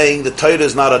and saying the Torah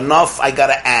is not enough, I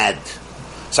gotta add.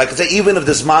 So I can say even if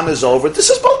this man is over, this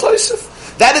is Baal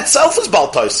Tosef. That itself is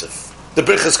Baal Tosef. The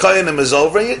Birchas Koyanim is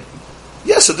over.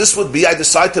 Yeah, so this would be, I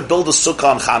decide to build a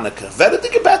sukkah on Chanukah.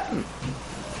 Ve'edik gebeten.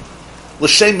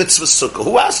 L'shem mitzvah sukkah.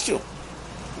 Who asked you?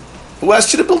 Who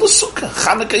asked you to build a sukkah?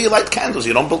 Chanukah, you light candles.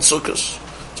 You don't build sukkahs.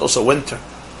 It's also winter.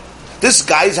 This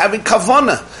guy is having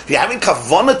kavanah. If you're having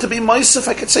kavanah to be moisef,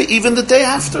 I could say even the day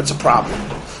after, it's a problem.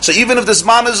 So even if this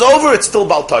man is over, it's still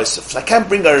Baal Tosef. So I can't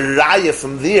bring a raya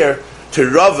from there to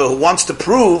Rava who wants to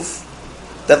prove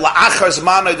that la'achar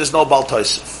zmanai there's no Baal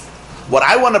Tosef. What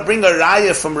I want to bring a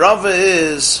raya from Rava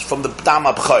is from the Dam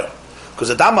HaBchor. Because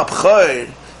the Dam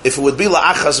HaBchor, if it would be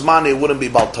la'achar zmanai, it wouldn't be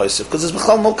Baal Tosef. Because there's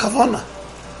b'chal no kavanah.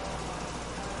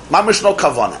 Mamish no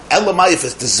kavanah. Elamai, if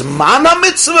it's the zman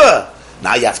ha-mitzvah,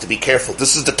 now you have to be careful.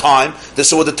 This is the time. This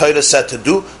is what the Torah said to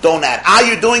do. Don't add.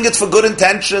 You're doing it for good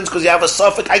intentions because you have a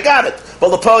suffix. I got it. But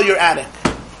the pearl you're adding.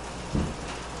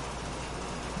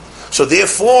 So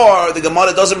therefore, the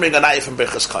Gemara doesn't bring an ayah from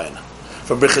Birchas Koyanim.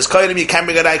 From Birchas Koyanim, you can't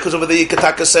bring an ayah because over there you can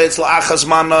say it's la'achaz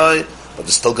manoi, but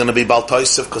it's still going to be Baal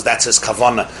Tosef because that's his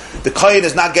kavanah. The Kohen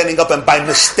is not getting up and by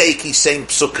mistake he's saying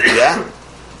psukkah. Yeah,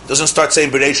 doesn't start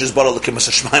saying Bereshis Bara L'Kimas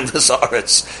Hashmayim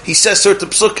V'Sa'aretz. He says certain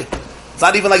psukkah. It's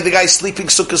not even like the guy sleeping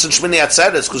sukkahs and Shmini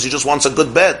Atzeres because he just wants a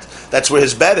good bed. That's where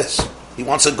his bed is. He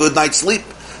wants a good night's sleep.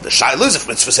 The Shaila is if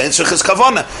mitzvah saying sukkahs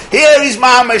kavanah. Here he's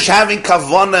mamash having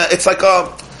kavanah. It's like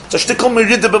a shtickle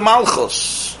merida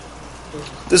b'malchus.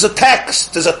 There's a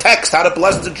text how to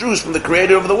bless the Jews from the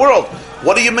Creator of the world.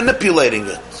 What are you manipulating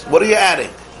it? What are you adding?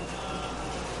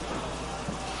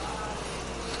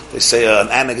 They say an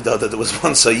anecdote that there was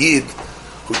once a Yid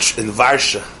who in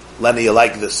Varsha, Lenny, you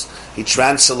like this, he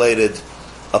translated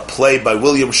a play by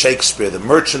William Shakespeare, The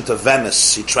Merchant of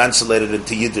Venice. He translated it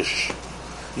into Yiddish.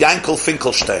 Yankel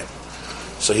Finkelstein.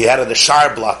 So he had the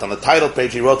Scharblatt on the title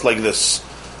page, he wrote like this: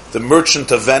 The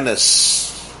Merchant of Venice,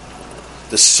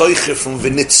 the Seuche from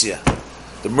Venezia,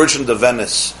 The Merchant of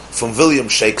Venice from William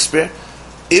Shakespeare,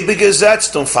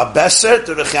 übergesetzt und verbessert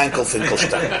durch Yankel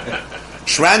Finkelstein.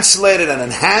 Translated and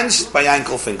enhanced by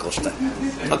Yankel Finkelstein.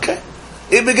 Okay?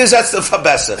 Übergesetzt und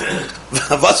verbessert.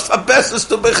 Was verbesserst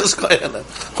du Birchas Koyanim?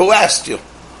 Who asked you?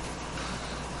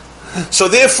 So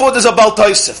therefore there's a Baal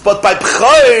Tosef. But by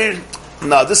B'chor,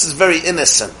 no, this is very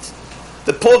innocent.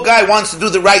 The poor guy wants to do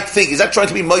the right thing. He's not trying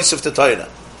to be Moisef to Torah.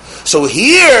 So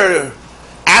here,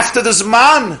 after the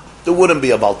Zman, there wouldn't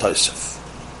be a Baal Tosef.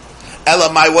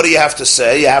 Elamai, what do you have to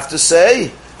say? You have to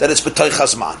say that it's B'toich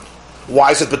HaZman.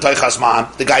 Why is it B'toich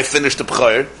HaZman? The guy finished the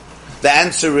B'chor. The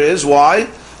answer is, why?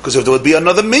 Because if there would be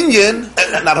another minyan,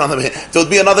 not another minyan, if there would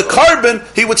be another carbon,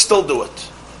 he would still do it.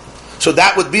 So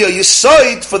that would be a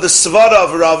yisoid for the svara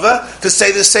of Rava to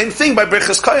say the same thing by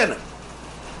Birchas Koyanim.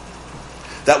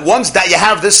 That once that you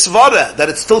have this svara, that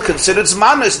it's still considered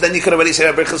zmanis, then you could already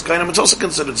say by Birchas Koyanim it's also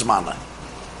considered zmana.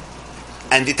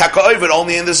 And you taka over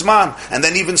only in the zman. And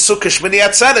then even sukkah shmini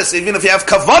atzeres, even if you have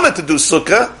kavanah to do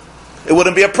sukkah, it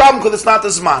wouldn't be a problem because it's not the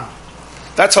zman.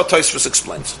 That's how Tosfos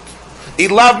explains it.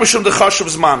 Ilav mishum de chashav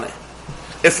zmaneh.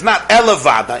 If not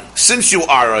elavadai, since you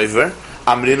are over,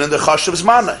 amrin and the chashav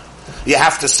zmaneh. You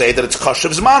have to say that it's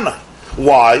chashav zmaneh.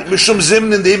 Why? Mishum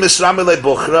zimnin di misramile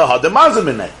buchra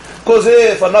hademazimine. Because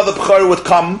if another b'chor would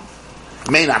come, it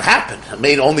may not happen. It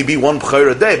may only be one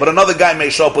b'chor a day, but another guy may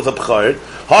show up with a b'chor.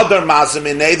 Hadar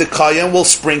mazimine, the kayan will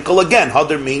sprinkle again.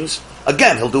 Hadar means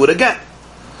again. He'll do it again.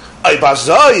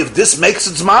 If this makes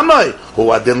it zmaneh,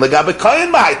 who adin legabe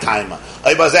kayan ma'ay taima.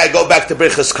 I go back to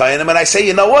Birchas Koyanim and I say,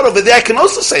 you know what, over there I can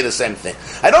also say the same thing.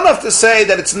 I don't have to say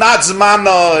that it's not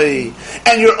Zmanoi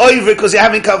and you're over because you're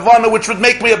having Kavanah, which would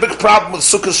make me a big problem with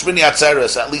Sukkah Shmini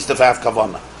Atzeres, at least if I have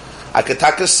Kavanah. I could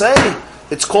say,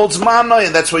 it's called Zmanoi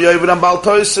and that's why you're over on Baal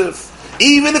Tosef.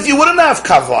 Even if you wouldn't have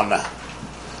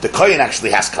Kavanah. The Kohen actually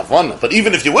has Kavanah, but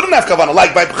even if you wouldn't have Kavanah,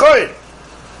 like by B'chor.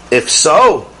 If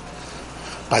so,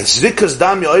 By Zrikas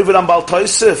Dam Yoivid on Bal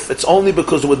Tosef, it's only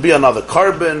because there would be another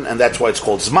carbon, and that's why it's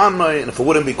called Zmanoi, and if it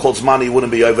wouldn't be called Zmanoi, it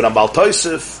wouldn't be Yoivid on Bal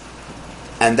Tosef,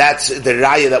 and that's the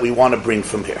raya that we want to bring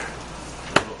from here.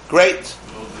 Great.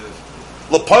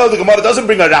 L'poil, the Gemara doesn't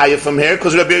bring a raya from here,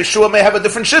 because Rabbi Yeshua may have a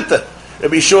different shitta.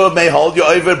 Rabbi Yeshua may hold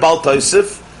Yoivid Bal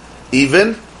Tosef,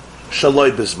 even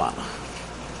Shaloi Bizmana.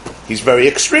 He's very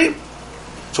extreme.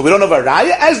 So we don't have a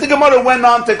raya, as the Gemara went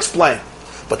on to explain.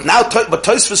 But now, but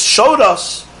Tosfos showed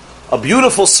us a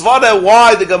beautiful svara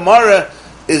why the Gemara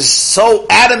is so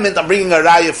adamant on bringing a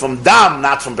raya from Dam,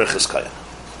 not from Birchas Kohen.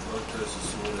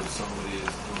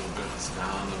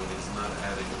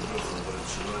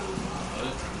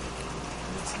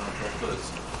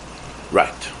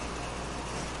 Right.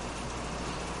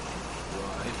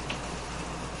 Why?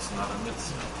 It's not a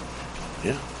mitzvah.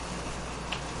 Yeah.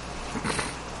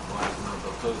 Why is it not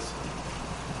Baltois?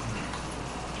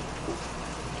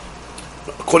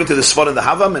 According to the Svar in the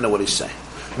Havamina, what he's saying.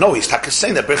 No, he's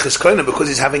saying that Birchas Kohen, because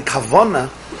he's having kavana,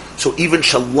 so even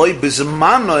Shaloi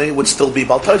Bizmanoi would still be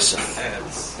Baltoisa.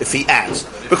 If he adds.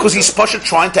 Because he's Pasha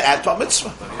trying to add to a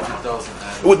mitzvah.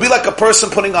 It would be like a person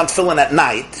putting on tefillin at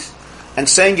night and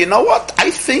saying, you know what,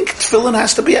 I think tefillin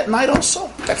has to be at night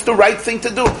also. That's the right thing to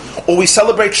do. Or we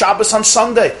celebrate Shabbos on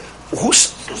Sunday.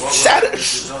 Saturday?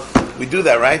 We do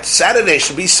that, right? Saturday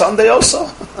should be Sunday also.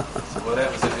 So what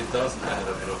happens if he doesn't add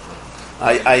a bracha?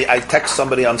 I text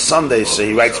somebody on Sunday, so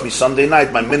he writes me Sunday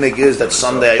night. My minig is that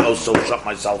Sunday I also shut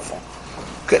my cell phone.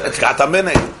 Okay, it's got a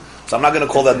minig. So I'm not going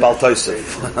to call that Bal Tosef.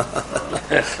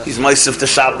 He's Meisif to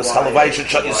Shabbos. Halavai, you should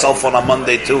shut your cell phone on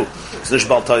Monday too. It's nicht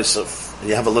Bal Tosef.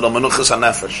 You have a little menuchas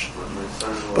HaNefesh.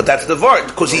 But that's the word,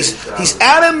 because he's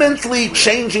adamantly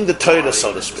changing the Torah,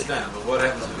 so to speak. But what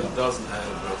happens if he doesn't add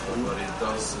a bracha, but he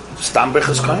does... Stam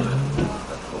Birchas Kohen.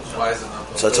 Why is it not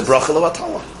Bal So it's a bracha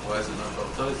levatala. Why is it not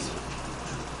Bal Tosef?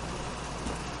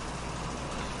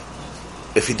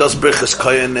 If he does Birchas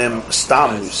Kohenim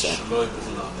Stam, you say.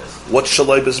 What's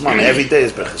Shaloi Bizman? Every day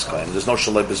is Birchas Kohenim. There's no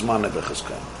Shaloi Bizman in Birchas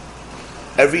Kohenim.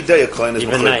 Every day a Kohen is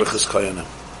Birchas Kohenim.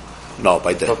 No,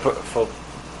 by day. For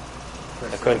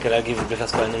a Kohen, can I give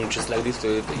Birchas Kohenim just like this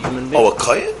to a human being? Oh, a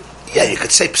Kohen? Yeah, you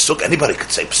could say Pesuk. Anybody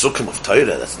could say Pesukim of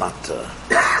Torah. That's not...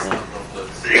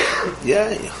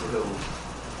 yeah.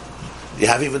 You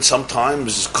have even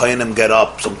sometimes Kohenim get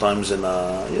up, sometimes in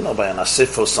a, by an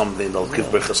asif or something, they'll give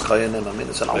Birchas Kohenim. I mean,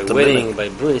 it's an ultimate. By wedding, by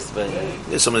bris, by...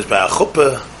 Yeah, sometimes by a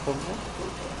chuppah.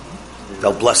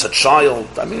 They'll bless a child.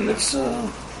 I mean, it's...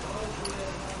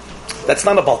 that's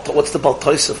not about... What's the Bal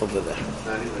Tosef over there?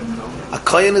 A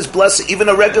Kohen is blessed. Even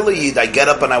a regular Yid, I get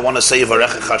up and I want to say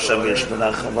Yivarechach Hashem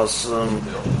Yishmenach was...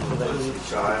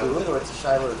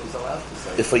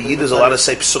 if a Yid is allowed to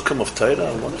say Psukim of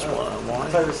Torah, why?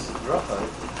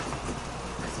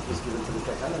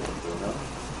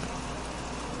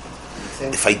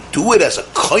 If I do it as a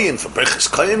Kohen for Birchas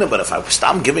Kohen, but if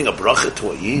I'm giving a bracha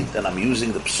to a Yid, then I'm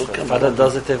using the Psukim. Father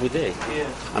does it every day. Yeah.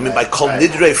 I mean, by Kol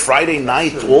Nidre, Friday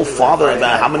night, all father,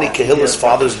 how many Kehillas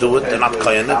fathers do it? They're not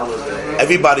Kohenim.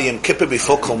 Everybody in Kippur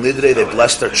before Kol Nidre, they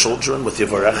bless their children with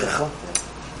Yivarechecha.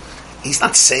 He's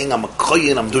not saying I'm a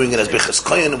Kohen, I'm doing it as Birchas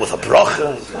Kohen with a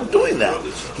bracha. He's not doing that.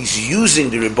 He's using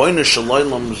the Rebbeinu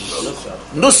Shalom's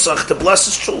nusach to bless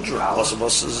his children.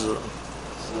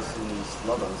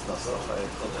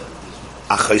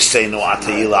 Achoyseinu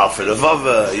atayil alfred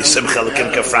avava yisim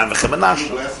chelikim kafran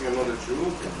v'chemenashim.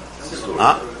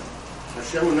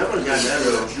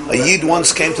 A Yid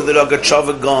once came to the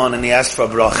Rogatchover Gaon and he asked for a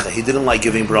bracha. He didn't like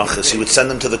giving brachas. He would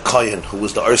send him to the Kohen, who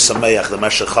was the Ur Sameach, the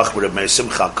Meshech Chachmer of Meir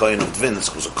Simcha, Kohen of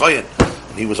Dvinsk, who was a Kohen.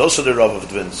 And he was also the Rav of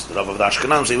Dvinsk, the Rav of the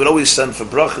Ashkenaz. So he would always send for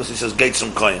brachas. He says, "Get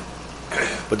some Kohen."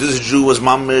 But this Jew was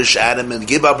mamish, adamant,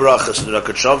 give a brachas. The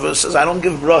Rogatchover says, "I don't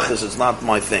give brachas. It's not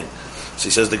my thing." So he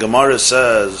says, the Gemara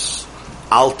says,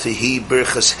 "Al tihi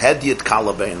birchas hedyet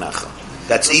kala beinecha."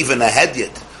 That's even a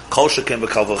hedyet. Kol shekem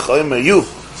v'kal v'chomer you.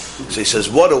 So he says,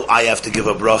 what do I have to give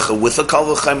a bracha with a kal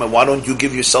v'chomer? Why don't you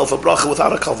give yourself a bracha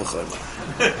without a kal v'chomer?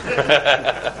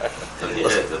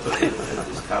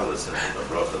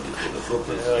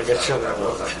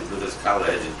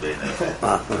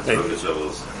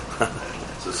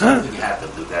 So something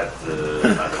happened to that.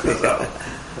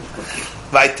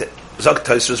 Weiter. Sagt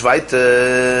Tosfos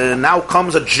weiter. Now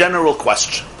comes a general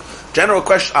question. General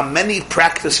question are many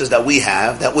practices that we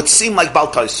have that would seem like Bal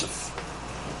Tosef.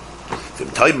 We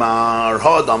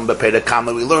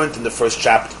learned in the first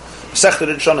chapter.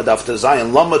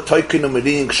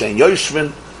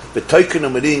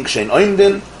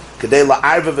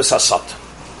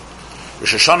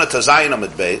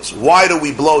 Why do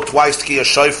we blow twice Tkiyah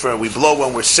Shofar? We blow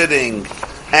when we're sitting,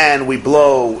 and we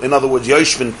blow, in other words,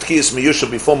 Yoshvin Tkiyas Miyusha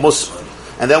before Musaf,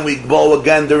 and then we blow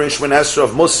again during Shemini Esrei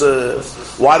of Musa.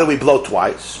 Why do we blow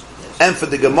twice? And for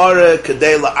the Gemara,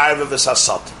 Kedei la'arve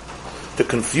v'sasat, to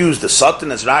confuse the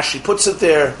Satan, as Rashi puts it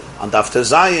there on Daf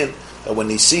Tezayin, that when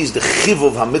he sees the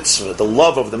chivuv ha-mitzvah, the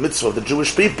love of the mitzvah of the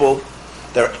Jewish people,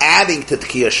 they're adding to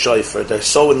Tkiyah Shofar. They're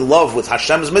so in love with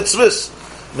Hashem's mitzvahs.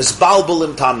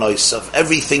 Misbalbalim ta'noisav.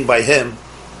 Everything by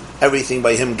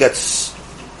him gets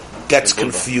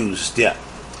confused. Yeah.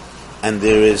 And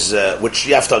there is, which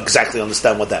you have to exactly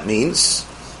understand what that means.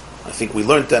 I think we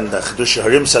learned then that Chedush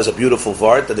Harim says a beautiful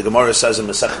word that the Gemara says in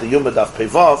Masechta Yuma Daf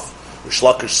Pevav. Rish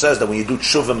Lakish says that when you do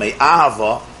tshuva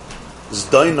me'ahava,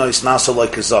 zdoinois nasa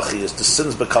like zachi, is the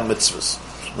sins become mitzvahs.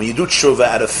 When you do tshuva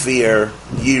out of fear,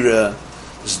 yira,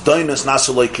 zdoinois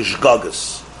nasa like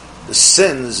shgagas, the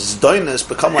sins, zdoinois,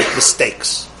 become like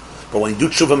mistakes. But when you do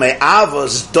tshuva me'ahava,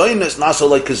 zdoinois nasa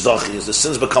like zachi, is the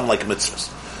sins become like mitzvahs.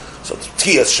 So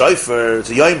Tkiyas Shofar,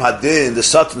 it's a Yom Hadin, the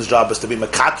Satan's job is to be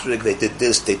Mekatrik, they did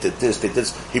this, they did this, they did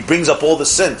this. He brings up all the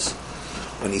sins.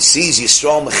 When he sees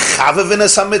Yisrael mechavev in a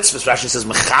mitzvahs, Rashi says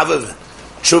mechavev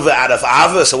tshuva out of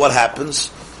ava. So what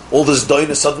happens? All this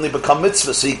doina suddenly become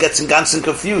mitzvahs. So he gets in ganzen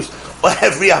confused. Well,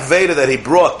 every aveda that he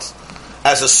brought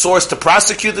as a source to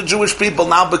prosecute the Jewish people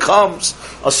now becomes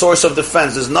a source of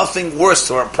defense. There's nothing worse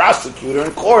for a prosecutor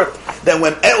in court than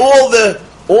when all the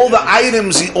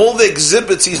items, all the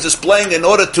exhibits he's displaying in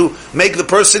order to make the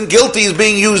person guilty is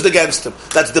being used against him.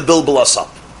 That's the bilbul asat.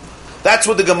 That's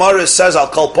what the Gemara says, I'll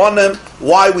call upon him,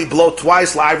 why we blow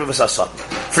twice, la'arve v'sasat.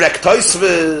 Frek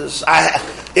toisves,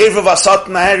 irve v'asat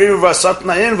na'er, irve v'asat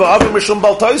na'er, v'avim mishum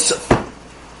bal toisef.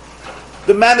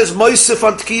 The man is moisef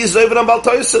on tkiyas over on bal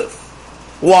toisef.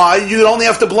 Why? You only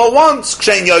have to blow once.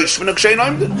 Kshein yoshvin, kshein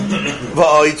oimden.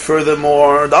 V'oid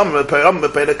furthermore,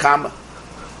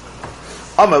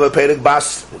 we're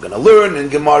going to learn in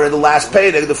Gemara in the last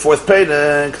Perek, the fourth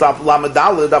Perek, Daf Lamed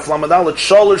Daled,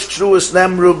 Sholosh Truas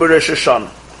Nemru B'Rosh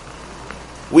Hashanah.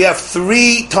 We have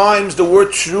 3 times the word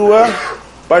Trua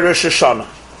by Rosh Hashanah.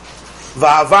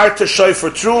 Va'avarta Shofar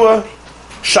Trua,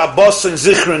 Shabbos and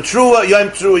Zichron Trua, Yom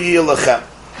Trua Yilachem.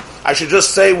 I should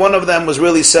just say one of them was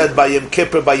really said by Yom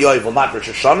Kippur, by Yovel, not Rosh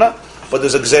Hashanah, but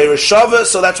there's a Gzeirah Shavah,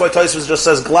 so that's why Tosfos just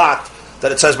says Glat,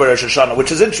 that it says by Rosh Hashanah,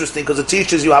 which is interesting because it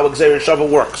teaches you how a Gzeirah Shavah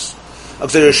works. A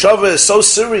Gzeirah Shavah is so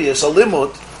serious, a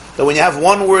limud, that when you have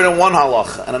one word in one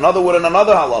halacha, and another word in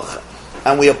another halacha,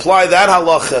 and we apply that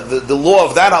halacha, the law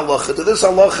of that halacha, to this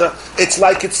halacha, it's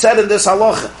like it's said in this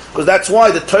halacha. Because that's why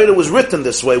the Torah was written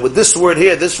this way, with this word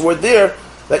here, this word there,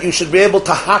 that you should be able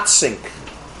to hot sink.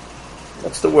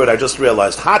 That's the word I just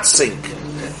realized. Hot sink.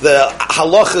 The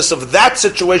halachas of that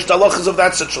situation, the halachas of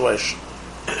that situation.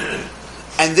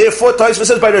 And therefore, Tosfos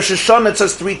says by Rosh Hashanah, it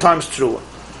says 3 times Trua.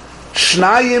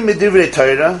 Shnayim midivrei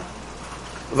Torah,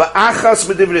 va'achas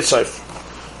midivrei Sofer.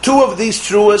 2 of these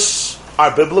Truas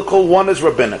are biblical, 1 is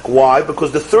rabbinic. Why?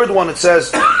 Because the third one, it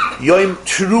says, Yom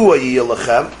Trua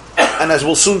Yilachem, and as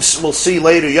we'll see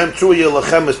later, Yom Trua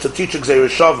Yilachem is to teach Gzeirah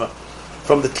Shavah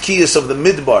from the Tkiyas of the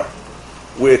Midbar,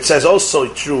 where it says also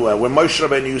Trua, where Moshe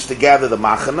Rabbeinu used to gather the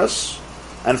machanas,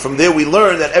 and from there we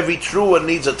learn that every Trua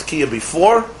needs a Tkiyah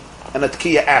before and a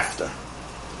Tkiyah after.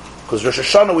 Because Rosh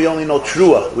Hashanah we only know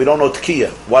Trua, we don't know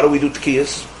Tkiyah. Why do we do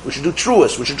Tkiyas? We should do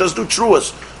Truas. We should just do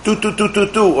Truas. 2,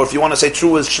 or if you want to say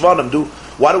Truas Shvanim,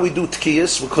 why do we do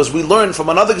Tkiyas? Because we learn from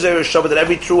another Gzeirah Shavah that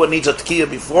every Trua needs a Tkiyah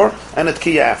before and a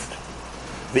Tkiyah after.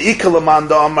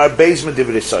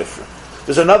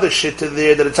 There's another shita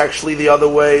there that it's actually the other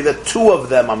way, that 2 of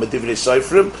them are Medivrei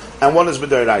Sofrim and 1 is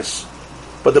B'Dorais.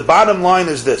 But the bottom line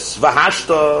is this: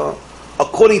 V'hashta,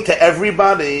 according to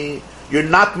everybody, you're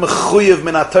not mechuyev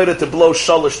min HaTorah to blow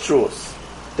shalosh truas.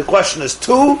 The question is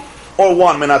 2 or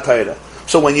 1 min HaTorah.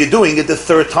 So when you're doing it the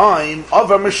 3rd time,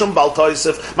 Avar Mishum Bal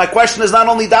Tosef, my question is not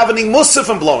only davening Musaf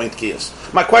and blowing Tkiyas.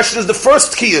 My question is the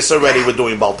first Tkiyas already we're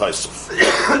doing Bal Tosef.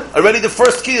 Already the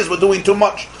first Tkiyas we're doing too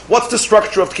much. What's the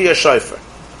structure of Tkiyah Shofar?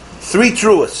 3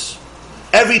 Truas.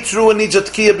 Every Trua needs a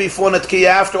Tkiyah before and a Tkiyah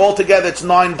after. Altogether it's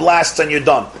 9 blasts and you're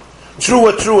done.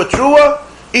 Trua.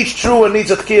 Each Trua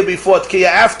needs a Tkiyah before, a Tkiyah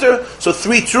after. So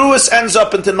 3 Truas ends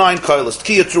up into 9 Kailas.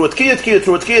 Tkiyah,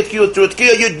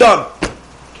 Trua, you're done.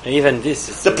 And even this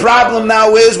is the problem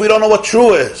now is we don't know what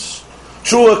Trua is.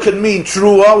 Trua could mean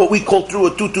Trua, what we call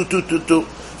Trua, 2.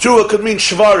 Trua could mean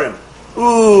Shvarim.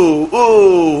 Ooh,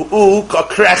 a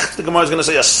krech, the Gemara is going to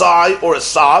say a sigh or a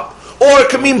sob. Or it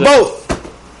could mean both.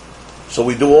 So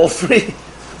we do all 3.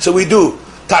 So we do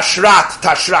Tashrat,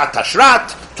 Tashat,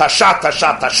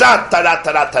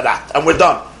 Tarat, and we're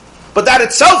done. But that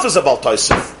itself is a Bal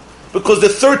Tosef. Because the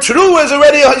 3rd Trua is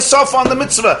already a Hisaf on the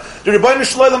mitzvah. The Rebbeinu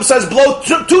Shalom says blow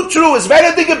 2 Truas,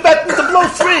 very big and better to blow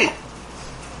 3.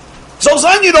 So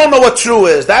then you don't know what true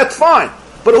is. That's fine.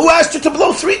 But who asked you to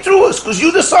blow 3 truas? Because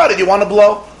you decided you want to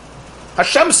blow.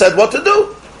 Hashem said what to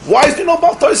do. Why is there no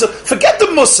Baal Tosef? Forget the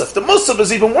Musaf. The Musaf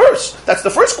is even worse. That's the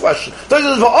first question.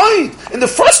 In the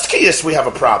first kiyas we have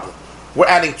a problem. We're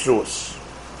adding truas.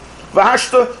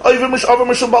 V'hashta oiver mish over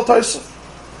mishum Baal Tosef.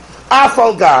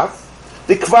 Afal gav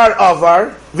the kvar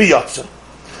avar v'yotza.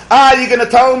 You're going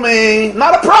to tell me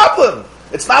not a problem.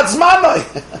 It's not zmanoi.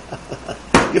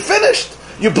 You finished.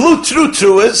 You blew through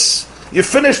truas. You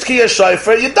finished kiyas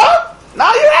shofar. You're done.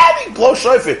 Now you're adding blow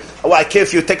shofar. Oh, I care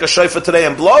if you take a shofar today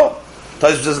and blow.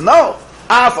 Tosfos says no.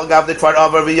 Afal gav the kvar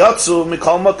avar v'yotzu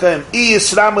mikol makom I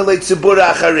yisram elei tzibur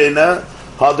acharina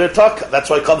hader taka. That's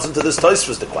why it comes into this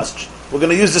Tosfos the question. We're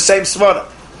going to use the same svara.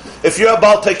 If you're a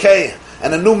Baal Tekei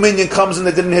and a new minion comes and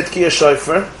they didn't hit kiyas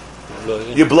shofar,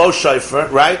 you blow shofar,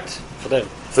 right?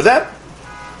 For them.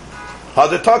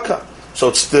 Hader taka. So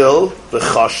it's still the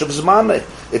chashav zmaneh.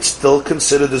 It's still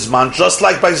considered as zman, just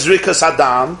like by zrikas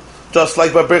adam, just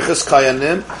like by Birchas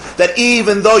Kayanim, that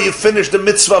even though you finish the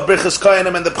mitzvah of Birchas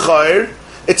Kayanim and the B'chayr,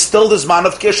 it's still the Zman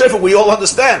of Tkiyah Shofar. We all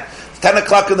understand. 10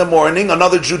 o'clock in the morning,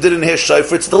 another Jew didn't hear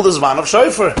Shofar, it's still the Zman of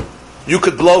Shofar. You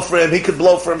could blow for him, he could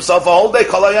blow for himself a whole day.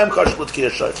 Kol hayom kashlu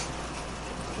Tkiyah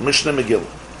Shofar. Mishnah Megillah.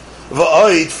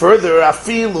 V'oid further,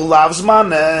 afilu lav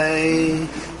zmanei.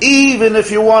 Even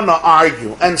if you want to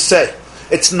argue and say,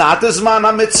 it's not the Zman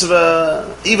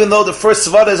HaMitzvah, even though the first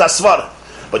Svara is a Svara.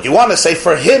 But you want to say,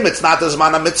 for him, it's not the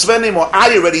Zman HaMitzvah anymore.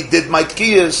 I already did my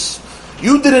tkiyas.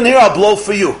 You didn't hear, I'll blow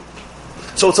for you.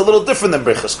 So it's a little different than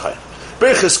Birchas Kayan.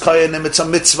 Birchas Kayanim, it's a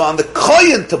mitzvah on the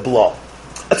Kayan to blow.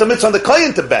 It's a mitzvah on the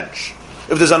Kayan to bench.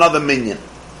 If there's another minion.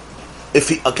 If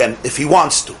he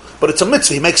wants to. But it's a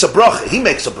mitzvah, he makes a bracha.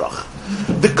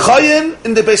 The Kayan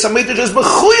in the Beis HaMikdash is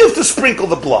mechuyev to sprinkle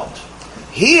the blood.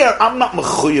 Here, I'm not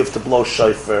mechuyev to blow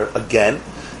shofar again.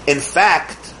 In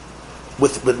fact,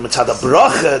 with mitzad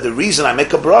bracha, the reason I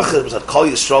make a bracha is that Kol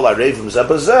Yisrael Arevim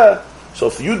Zebazeh. So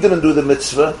if you didn't do the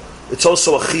mitzvah, it's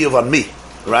also a chiyuv on me,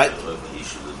 right?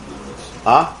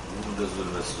 Huh?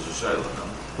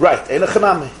 Right. Ein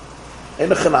chanami.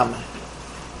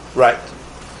 Right.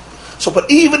 So,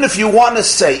 but even if you want to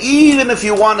say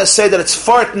that it's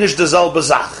fart nish dezel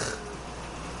bazach,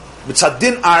 mitzad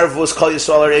din arvus Kol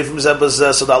Yisrael Arevim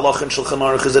Zebazeh. So the halach in Shulchan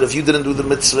Aruch is that if you didn't do the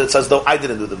mitzvah, it's as though I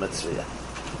didn't do the mitzvah yet.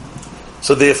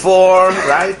 So therefore,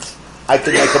 right, I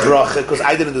can make a bracha because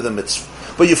I didn't do the mitzvah.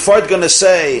 But you're going to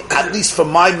say, at least for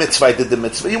my mitzvah, I did the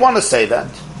mitzvah. You want to say that?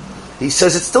 He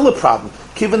says it's still a problem.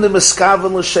 Given the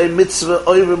miskaven l'shem mitzvah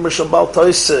oivim mishum Baal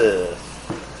Tosef.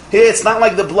 Here, it's not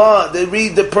like the blood. They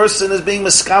read the person as being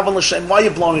miskaven l'shem. Why are you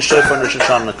blowing shofar on Rosh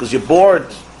Hashanah? Because you're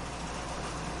bored.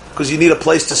 Because you need a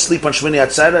place to sleep on Shmini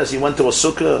Atzeres. You went to a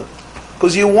sukkah.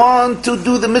 Because you want to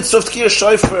do the mitzvah of Tkiyah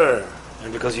Shofar.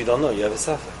 And because you don't know, you have a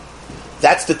safek.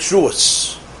 That's the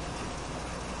truest.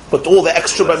 But all the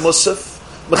extra by Musaf,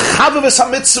 Mechavev is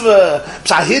ha-mitzvah,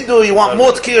 Pshahidu, you want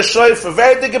more Tkiyah Shofar,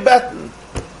 very dig gebeten.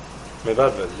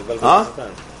 Huh?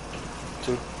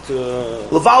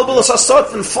 Leval Bilas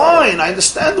Asot, fine, I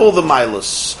understand all the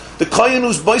milas. The Kohen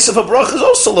who's Bois of a Brach is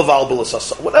also Leval Bilas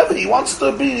Asot. Whatever, he wants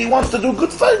to do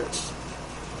good things.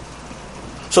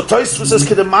 So Tosfos says,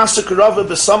 Kedemasa Kerava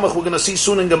B'samach, we're going to see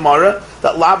soon in Gemara,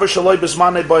 that Laver Shaloi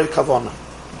B'zmanei Boi Kavana.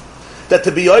 That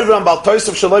to be over on Baal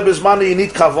Tosef Shaloi B'zmanei, you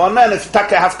need Kavana, and if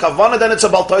Taka have Kavana, then it's a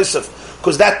Baal Tosef.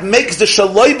 Because that makes the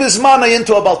Shaloi B'zmanei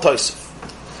into a Baal Tosef.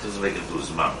 Doesn't make it to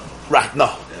Zman. Right,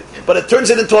 no. But it turns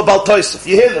it into a Baal Tosef.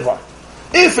 You hear the word.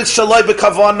 If it's Shaloi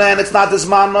B'Kavana and it's not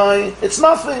Zmanei, it's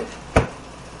nothing.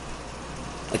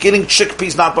 Like eating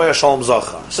chickpeas not by a Shalom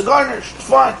Zocha. It's a garnish, it's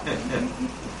fine.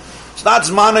 It's not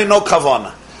Zmanei, no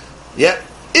Kavana. Yeah?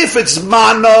 If it's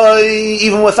Zmanei,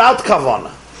 even without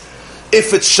Kavana.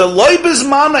 If it's Shaloi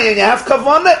B'Zmanei and you have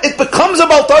Kavana, it becomes a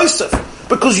Baal Tosef.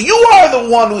 Because you are the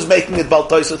one who's making it Baal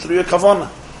Tosef through your Kavana.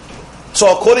 So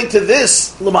according to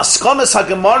this, L'maskonas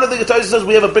HaGemara, the Tosef says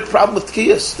we have a big problem with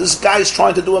Tkiyas. This guy is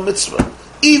trying to do a mitzvah.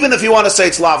 Even if you want to say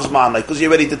it's Lav Zmanei, because you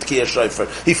already did Tkiyah Shofar.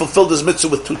 He fulfilled his mitzvah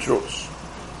with 2 truths.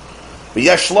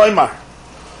 V'yesh loymar.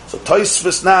 So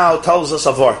Tosfos now tells us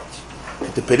a word.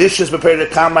 The Perishas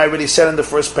B'Perek Kama I already said in the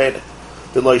first Perek.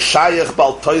 V'lo shayach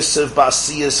Baal Tosef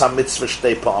ba'asiyas ha-mitzvah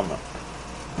shtei pa'amim.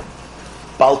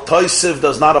 Baal Tosef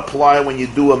does not apply when you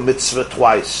do a mitzvah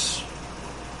twice.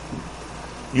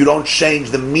 You don't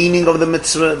change the meaning of the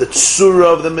mitzvah, the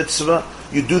tzura of the mitzvah.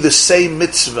 You do the same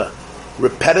mitzvah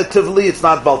repetitively. It's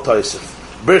not Baal Tosef.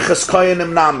 Birchas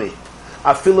Koyanim nami.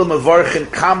 Afilu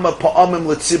mevarchin kama pa'amim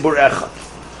l'tzibur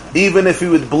echad. Even if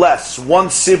you would bless one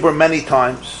tzibur many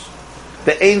times,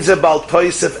 the Ein Ze Baal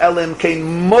Tosef elim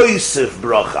kein moisef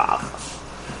bracha achas.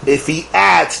 if he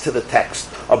adds to the text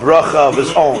a bracha of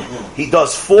his own, he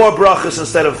does 4 brachas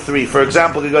instead of 3. For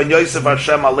example, you go Yosef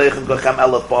Hashem Aleichem Gochem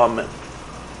Elef Ba'amin,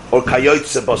 or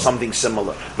Kayotzeb or something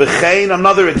similar. V'chein,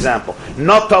 another example,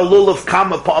 Nota Lulav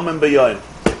Kama Pa'amin B'yoyim.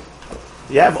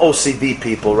 You have OCD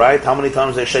people, right? How many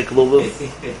times they shake lulav?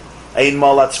 Ein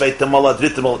mala, zweite mala,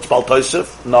 dritte mala, it's Bal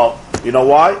Tosef? No. You know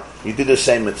why? You did the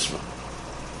same mitzvah.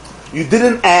 You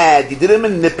didn't add, you didn't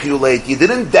manipulate, you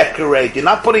didn't decorate, you're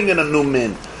not putting in a new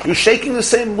min. You're shaking the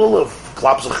same lulav.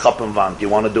 Klaps of chappenvant, you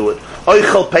want to do it.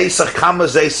 Oichel Pesach kama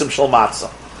zeisim shel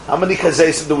matzah. How many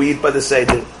kazeisim do we eat by the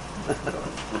Seder?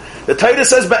 The Torah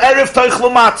says, Be'erev toichlu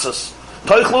matzahs.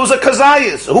 Toichlu is a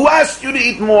kazayis. Who asked you to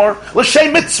eat more?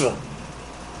 L'shem mitzvah.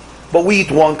 But we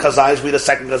eat one kazayas, we eat a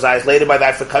second kazayas. Later by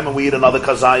that, for we eat another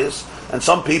kazayas. And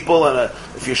some people,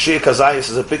 if your shir kazayas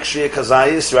is a big shir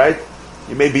kazayas, right?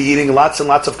 You may be eating lots and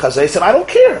lots of kazayas, and I don't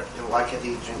care. Why can't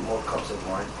you drink more cups of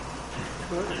wine?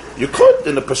 You could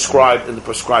in the prescribed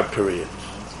period.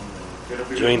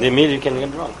 During the meal, you can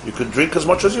get drunk. You could drink as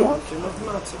much as you want. Same like the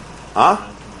matzah. Huh?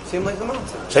 Same like the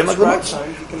matzah. Same like the matzah.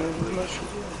 Times you can have as much as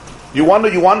you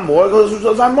want. You want more?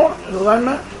 Goes on more. Tefillin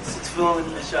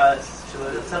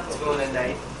at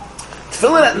night.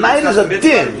 Tefillin at night is a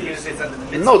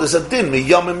din. No, there's a din.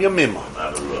 Miyamim yamima.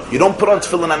 You don't put on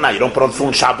tefillin at night. You don't put on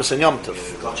tefillin Shabbos and Yom Tov.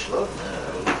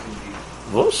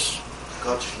 Was?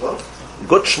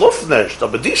 Gott schläft nicht,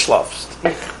 aber die schlafst.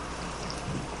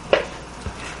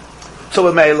 So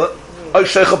we may look.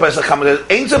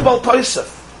 Ain't about Tosef.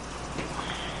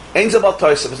 Ain't about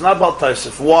Tosef. It's not about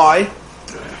Tosef. Why?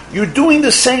 You're doing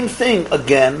the same thing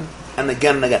again and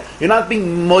again and again. You're not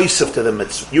being moisef to the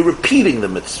mitzvah. You're repeating the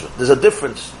mitzvah. There's a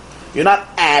difference. You're not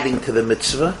adding to the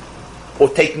mitzvah or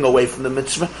taking away from the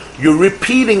mitzvah. You're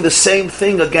repeating the same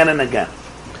thing again and again.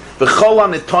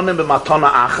 Fascinating.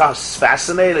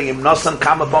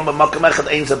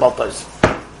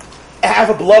 Have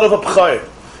a blood of a b'chor.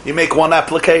 You make one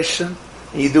application,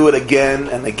 and you do it again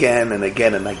and again and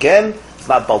again and again. It's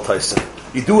not Bal Tosef.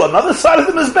 You do another side of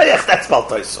the mizbeach. That's Bal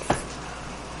Tosef.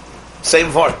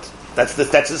 Same word. That's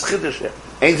his chiddush here.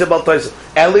 Ain't Bal Tosef.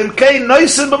 Elim kein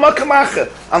noisim b'makam acher,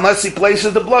 unless he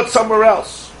places the blood somewhere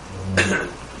else.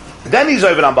 Then he's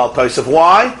over on Bal Tosef.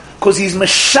 Why? Because he's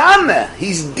meshana,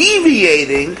 he's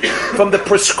deviating from the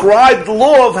prescribed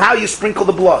law of how you sprinkle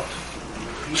the blood.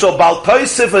 So Bal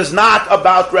Tosef is not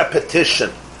about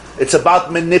repetition; it's about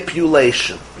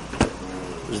manipulation.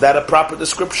 Is that a proper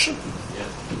description? Yeah.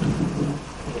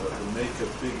 To make a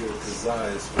bigger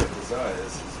kazayas for kazayas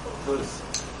is Bal Tosef.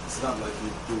 It's not like you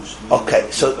do.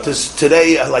 Okay, so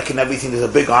today, like in everything, there's a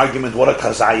big argument what a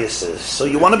kazayas is. So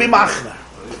you want to be machner.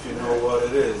 But if you know what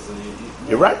it is, then you eat.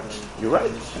 You're right. You're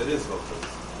right. It is Bal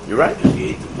Tosef. You're right.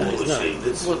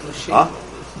 Huh?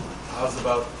 How's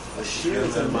about a shear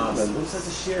is a maximum? Who says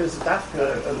a shear is a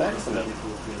maximum?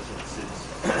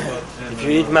 If you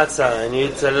eat matzah and you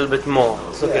eat a little bit more,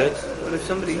 it's okay. But if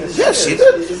somebody yes, he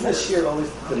did. Isn't the shear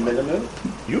always the minimum?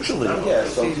 Usually. Yeah,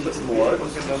 so if it's more.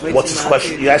 What's his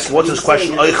question? You ask, what's his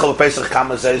question? Oichel Pesach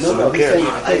Kama Zeis. No, he's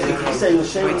saying the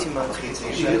shear. I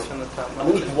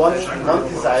need one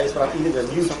kazayas, but I'm eating a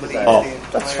huge kazayas. Oh,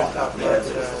 that's fine.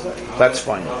 That's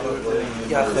fine.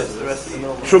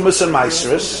 Trumas and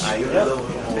Meiseris.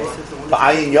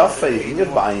 Ba'ayin Yafa, you can get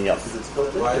Ba'ayin Yafa.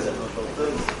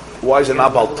 Why is it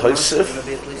not about Tosef?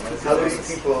 How many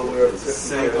people were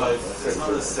it's not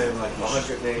the same like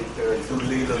 180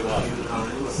 lila you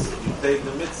take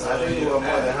the mitzvah. I think you want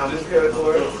more than how many carrots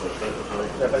were?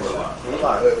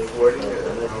 40.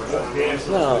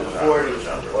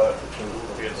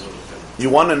 You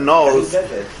want to know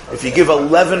if you give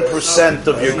 11%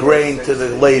 of your grain to the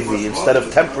Levi instead of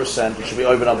 10%, it should be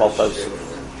over on Bal Tosef.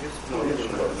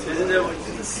 Isn't it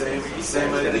the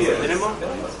same idea? Minimum?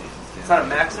 It's not a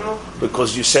maximum?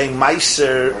 Because you're saying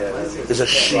Meiser is a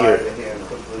shear.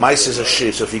 Meiser is a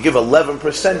shear. So if you give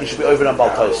 11%, you should be over on Bal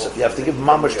Tosef. You have to give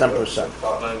mamash 10%.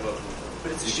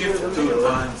 But it's a shear for 2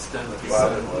 times 10%. It's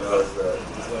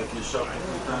like you're shopping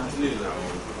 2 times lila.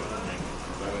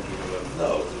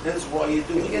 No, that's why you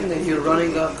do it. Again, you're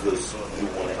running up.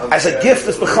 As a gift,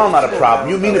 it's bechal not a problem.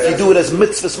 You mean if you do it as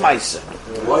mitzvahs meiser?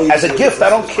 As a gift, I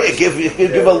don't care. Give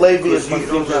a Levi as you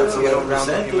don't round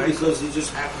down because you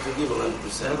just happen to give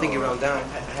 11%. I don't think you round down.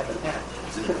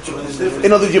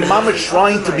 In other words, your mom is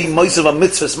trying to be meiser of a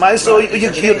mitzvahs meiser.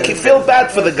 You feel bad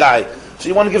for the guy, so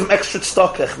you want to give him extra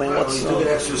stockach, man. You took an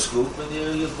extra scoop and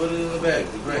you put it in the bag.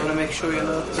 You want to make sure you're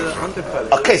not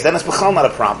undercut. Okay, then it's bechal not a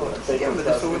problem. Yeah, but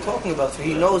that's what we're talking about. So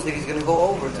he knows that he's going to go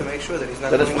over to make sure that he's not.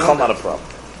 Then it's bechal not a problem.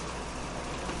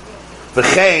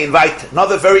 V'chein, right?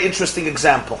 Another very interesting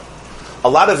example. A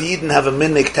lot of Yidden have a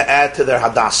minhag to add to their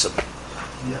hadassim.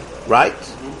 Right?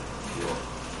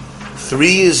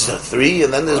 3 is 3,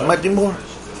 and then there's might be more.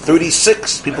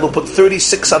 36. People who put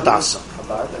 36 Hadassah.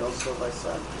 Chabad and also by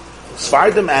Sfard.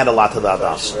 Sfardim add a lot to the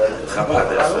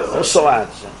Hadassah. Also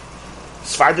adds.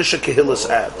 Sfardish Kehillas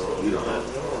add.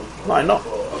 No, I know.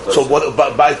 So what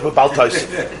about Taisim?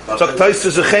 So Taisim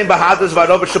is a chem bahadas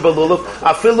v'arovish belulav.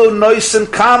 Afilu noisin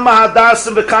kama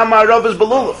hadasim v'kama arovis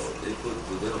belulav.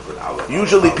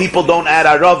 Usually people don't add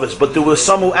arovis, but there were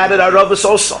some who added arovis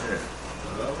also.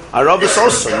 Arovis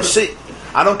also, you see.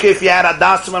 I don't care if you add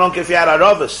hadasim, I don't care if you add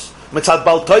arovis. Mitzad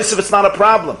Bal Tosef, it's not a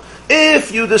problem.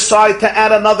 If you decide to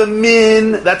add another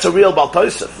min, that's a real Bal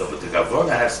Tosef. No, but the Gavona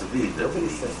has to be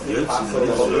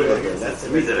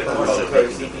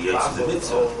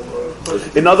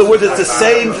in other words, it's the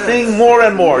same thing more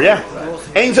and more, yeah?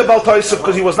 Ain't a Bal Tosef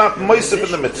because he was not moisef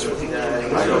in the mitzvah.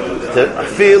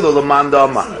 Afilu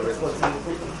l'mandama.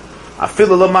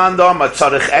 Afilu l'mandama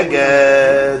tzarech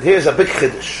eged. Here's a big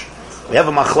chiddush. We have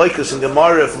a machlokes in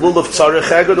Gemara if lulav tzarech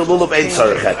eged or lulav ain't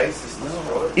tzarech eged.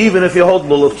 Even if you hold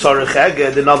lulav tzarech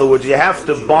eged, in other words, you have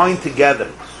to bind together.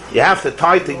 You have to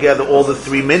tie together all the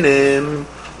 3 minim.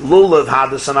 Lulav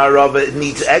hadas and arava, it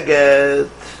needs eged.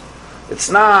 It's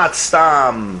not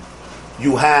stam.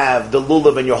 You have the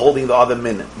lulav and you're holding the other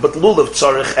minim. But lulav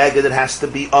tzarech eged, it has to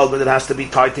be ugly, it has to be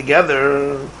tied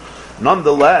together.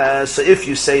 Nonetheless, if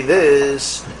you say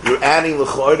this, you're adding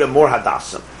l'choyre more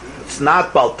hadasim. It's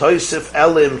not Bal Tosef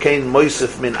elim kain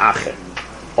moisef min acher.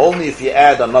 Only if you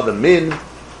add another min,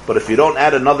 but if you don't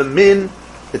add another min,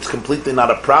 it's completely not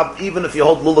a problem, even if you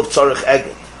hold lulav tzarech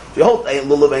eged. If you hold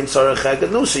lulav ain't tzarech eged,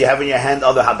 no, so you have in your hand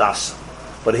other hadasim.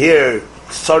 But here,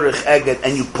 tzarech eged,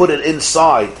 and you put it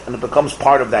inside, and it becomes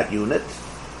part of that unit.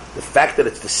 The fact that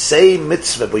it's the same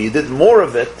mitzvah, but you did more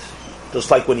of it, just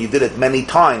like when you did it many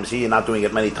times, here you're not doing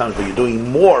it many times, but you're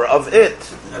doing more of it,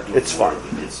 it's fine.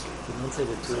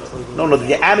 No,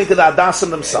 you're adding to the hadasim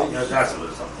themselves.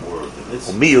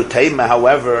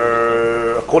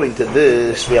 However, according to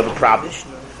this, we have a problem.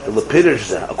 The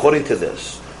Lepiders, according to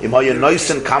this,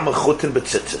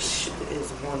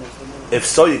 if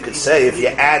so, you could say if you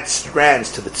add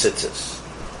strands to the tzitzis,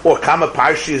 or kama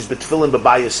parshiyas betfilin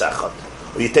b'bayis echad,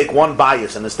 or you take one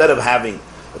bias and instead of having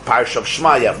the parsha of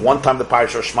Shema, you have one time the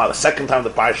parsha of Shema, the second time the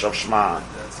parsha of Shema.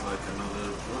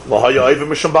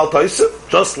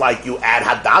 Just like you add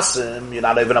hadasim, you're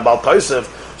not even a Bal Tosef.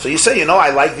 So you say, I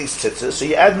like these tzitzis, so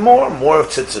you add more of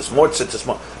tzitzis, more.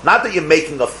 Not that you're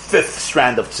making a 5th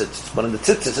strand of tzitzis, but in the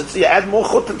tzitzis, you add more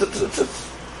chut into tzitzis.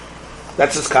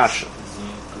 That's his kasha.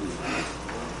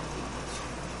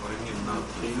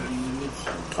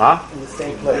 Huh? In the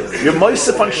same place. You're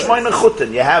moisef on shmoina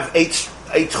chutin. You have 8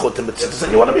 chutin b'tzitzis,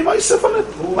 and you want to be moisef on it,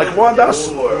 like more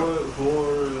hadasim.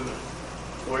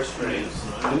 4 strings.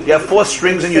 You have 4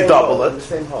 strings and you double it.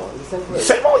 Same hole.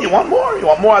 Same hole. You want more. You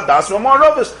want more hadas. You want more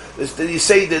rovers. You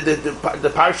say the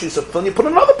parashas of film. You put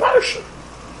another parasha.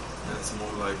 That's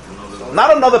more like another.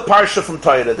 Not another parsha from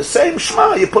Torah. The same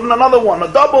Shema. You put in another one. A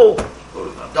double.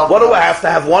 What do I have to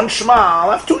have? One Shema.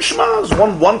 I'll have 2 Shmas.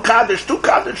 One Kaddish. 2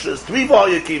 Kaddishes. 3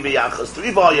 V'hoyaki v'yachas.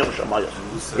 3 V'hoyam Shemaya.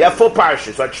 You have 4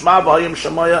 parshas. Right? Shema V'hoyam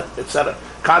Shemaya, etc.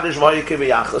 Kaddish V'hoyaki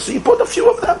v'yachas. So you put a few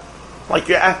of them. Like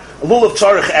your lulav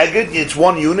tzarech eged, it's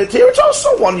 1 unit here. It's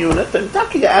also 1 unit, and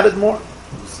Taki you added more.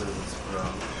 So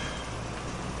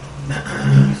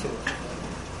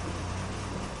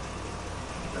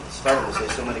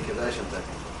many conversions.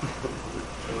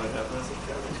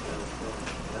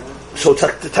 So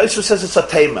the Taisva says it's a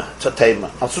tema. It's a tema.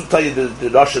 I'll soon tell you the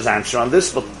Rosh's answer on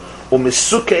this, but from a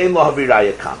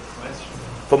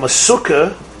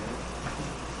sukkah,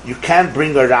 you can't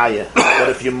bring a raya. But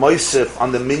if you're moisef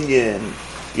on the minyan,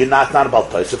 you're not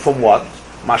about Taisva. From what?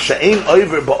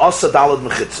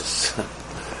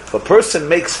 If a person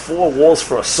makes 4 walls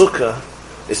for a sukkah,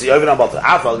 is the over about the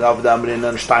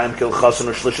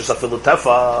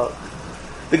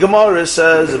The Gemara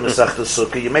says in Masechta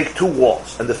Sukkah, you make 2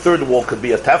 walls, and the 3rd wall could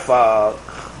be a tefach.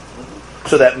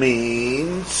 So that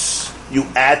means you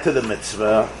add to the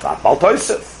mitzvah Bal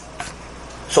Tosef.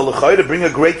 So l'chayr to bring a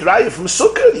great raya from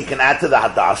Sukkah, you can add to the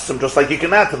hadasim just like you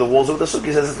can add to the walls of the Sukkah.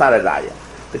 He says it's not a raya.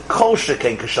 The kol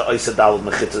sheken kasha oisa dalad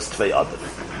mechitzas tvei adam.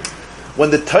 When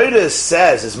the Torah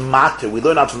says is matter, we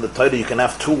learn out from the Torah you can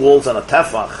have 2 walls and a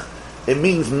tefach. It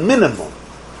means minimum.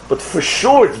 But for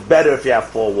sure it's better if you have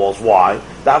 4 walls. Why?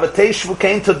 The Teishvu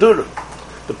came to Dura.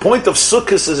 The point of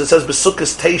Sukkot is it says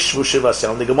B'Sukkos Teishvu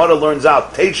Shivasel. And the Gemara learns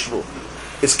out Teishvu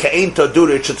is Kein to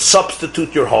Dura. It should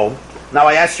substitute your home. Now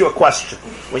I ask you a question.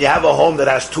 When you have a home that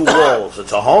has 2 walls,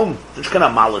 it's a home.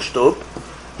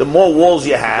 The the more walls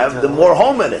you have, the more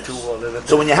home it is.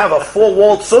 So when you have a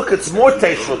 4-walled sukkah, it's more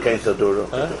teshuvah kein tadura.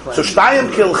 So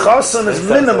shtayim kilchasan is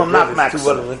minimum, not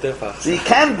maximum. So you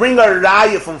can't bring a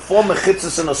raya from 4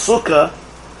 mechitzas in a sukkah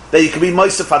that you can be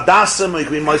moisef hadasim or you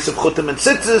can be moisef chutim and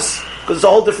tzitzis, because it's a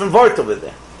whole different word over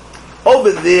there.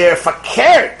 Over there,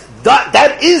 fakert,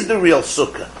 that is the real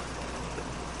sukkah.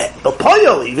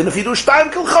 Even if you do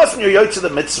shtayim kilchasan, you're yoytz of the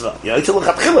mitzvah. You're yoytz of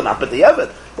l'chatchila, not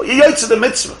b'diavad, but you're yoytz of the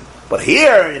mitzvah. But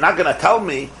here, you're not going to tell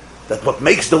me that what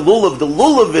makes the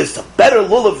lulav is a better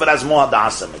lulav if it has more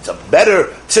hadasim. It's a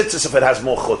better tzitzis if it has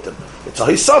more chutim. It's a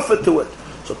hisafa to it.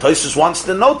 So Tosfos wants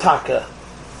to know taka.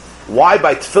 Why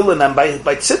by tefillin and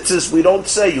by tzitzis we don't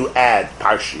say you add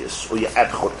parshias or you add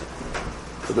chutim?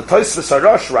 So the Tosfos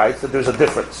Harash writes that there's a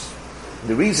difference.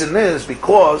 The reason is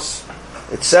because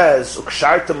it says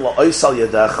ukshartem la'oisal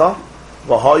yadecha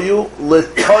v'hayu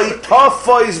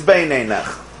l'toitafos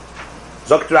beineinech.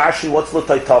 Dr. Rashi, what's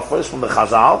l'toitafos from the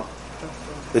Chazal?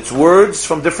 It's words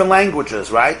from different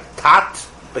languages, right? Tat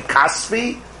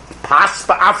bekasvi, pas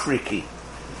ba'afriki.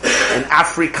 In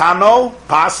Africano,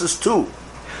 pas is 2.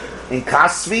 In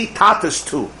Kasvi, tat is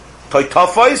 2.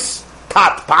 Toitafos,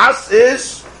 tat, pas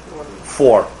is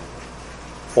 4.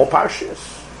 4 parshias.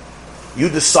 You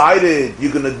decided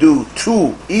you're going to do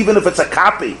 2, even if it's a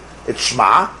copy. It's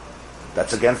Shema.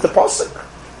 That's against the Pasuk.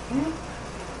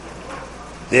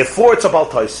 Therefore, it's about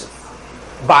Tosef.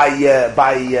 By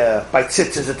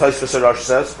tzitzis, the Tosfos Harash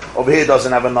says, over here it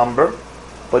doesn't have a number,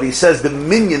 but he says the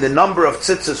number of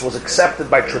tzitzis was accepted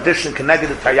by tradition connected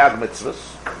to Taryag mitzvahs,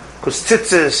 because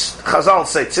tzitzis, Chazal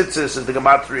say tzitzis is the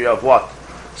gematria of what?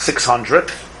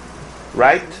 600,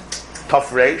 right? Tov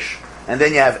Reish. And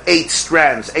then you have 8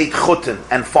 strands, 8 chutin,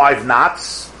 and 5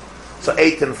 knots. So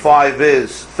 8 and 5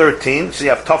 is 13. So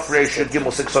you have Tov Reish Yud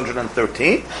Gimel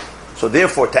 613. So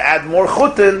therefore, to add more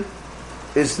chutin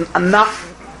is not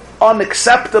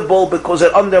unacceptable because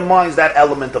it undermines that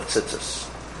element of tzitzis.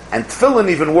 And tefillin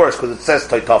even worse because it says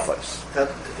toitafos.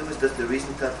 That's the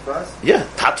reason tatfas? Yeah,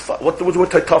 tatfa. What does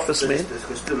toitafos mean?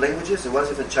 There's 2 languages, and what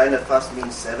if in China fast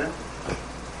means 7?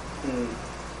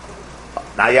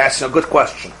 Now you're asking a good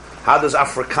question. How does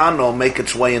Africano make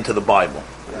its way into the Bible?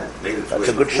 That's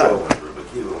a good shot.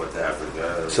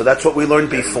 So that's what we learned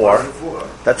before.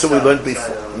 That's what we learned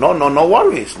before. No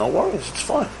worries. It's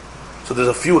fine. So there's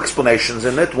a few explanations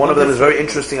in it. One of them is a very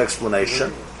interesting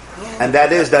explanation. And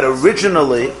that is that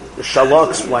originally, the Shalah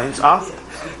explains,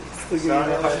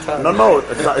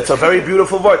 it's a very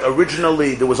beautiful word.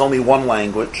 Originally, there was only one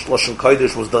language. Lashon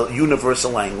Kodesh was the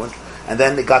universal language. And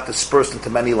then it got dispersed into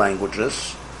many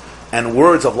languages. And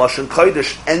words of Lashon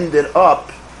Kodesh ended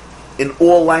up in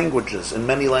all languages, in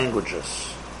many languages.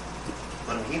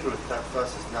 But in Hebrew,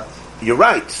 tatfas is not. You're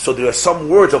right. So there are some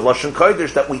words of Lashon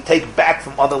Kodesh that we take back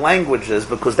from other languages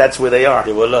because that's where they are.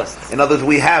 They were lost. In other words,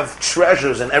 we have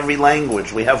treasures in every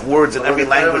language. We have words in every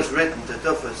language. When it was written, the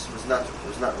Tufas was not.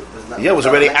 Yeah, it was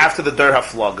already after the Der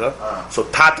HaFlaga. So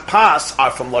tat pas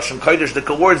are from Lashon Kodesh, the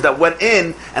words that went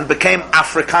in and became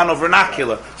Africano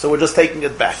vernacular. So we're just taking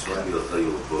it back. Some people tell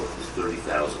you a book is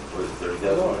 30,000. What is it,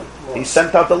 30,000? He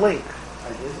sent out the link.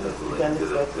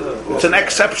 It's an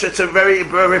exception. It's a very,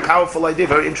 very powerful idea,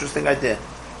 very interesting idea.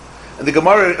 And the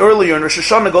Gemara earlier in Rosh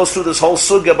Hashanah goes through this whole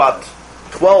sugya about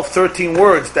 12, 13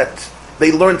 words that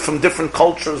they learned from different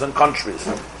cultures and countries.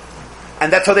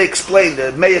 And that's how they explain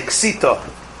the Meyaksita,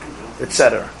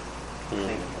 etc. So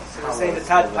you're saying the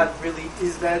Tat really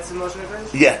is that it's in Lashon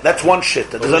Kodesh? Yeah, that's one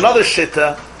shitta. There's another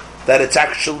shitta that it's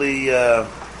actually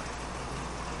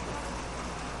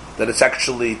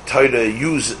Torah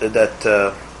use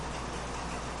that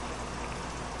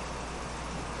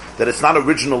it's not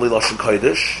originally Lashon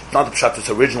Kodesh. It's not the pshat, it's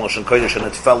original Lashon Kodesh and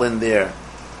it fell in there.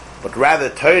 But rather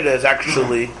Torah is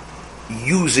actually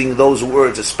using those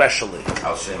words especially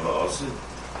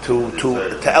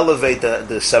to elevate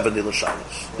the 70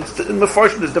 Lashanas. In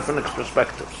Mefarshim there's different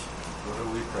perspectives.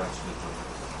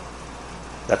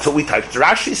 That's what we type.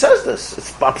 Rashi says this.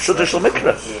 It's Pshuta Shel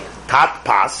Mikra. Tat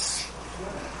pas.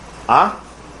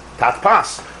 Tat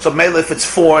pas. So maybe if it's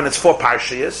 4 and it's 4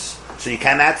 parshias, so you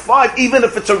can add 5 even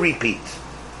if it's a repeat.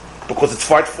 Because it's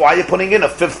 4, why are you putting in a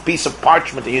 5th piece of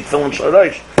parchment that you'd fill in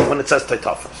Sharash when it says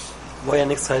Taitafas?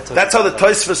 That's how the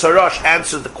Tosfos Harash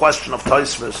answers the question of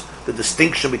Tosfos, the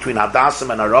distinction between Hadassim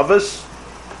and Aravas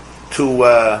to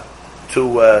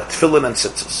Tefillin and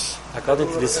Tzitzis. According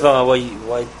to this Svara,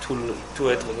 why two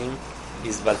etrogim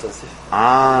is Baltosif?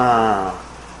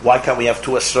 Why can't we have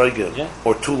 2 esrogim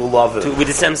or 2 lulavim? With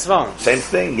the same Svara. Same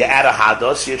thing. You add a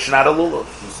hados, you should add a lulav.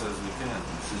 Who says we can?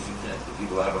 Who says you can't? The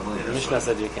people have a million. Mishnah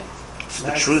said you can.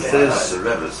 The truth is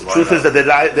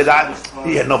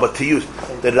that but to use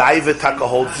the Raiva Taka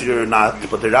holds you're not,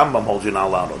 but the Rambam holds you not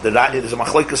allowed. There's a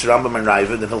machlokes Rambam and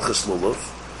Raiva, the Hilchas Lulav.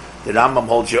 The Rambam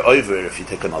holds you over if you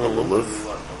take another Lulav.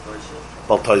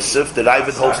 Baltoisif, the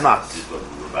Raiva holds not.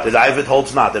 The Raiva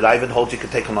holds not. The Raiva holds you can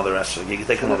take another Esser. You can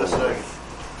take another Lulav.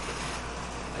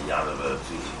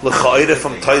 L'cha'ira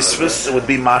from Tosfos, it would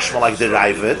be mashma like the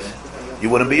Raiva. You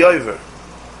wouldn't be over.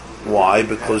 Why?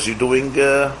 Because you're doing.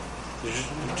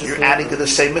 You're adding to the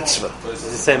same mitzvah. It's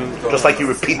the same. Just like you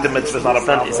repeat the mitzvah, it's not a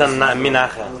problem. It's a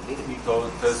minacha.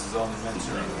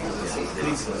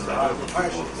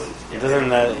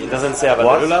 It doesn't say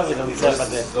about the lulav. It doesn't say about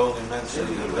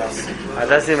the.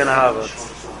 That's even a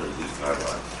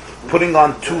Putting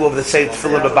on two of the same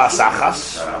tefillin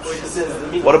b'basachas.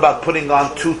 What about putting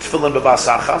on two tefillin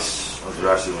b'basachas?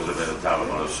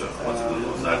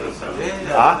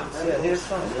 Huh?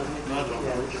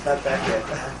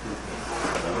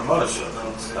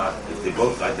 If they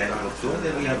both identical to them,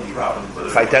 then we have a problem.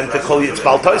 If identical, it's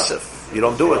Baal Tosef. You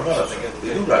don't do it.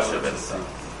 They do Rashi Ben Tam.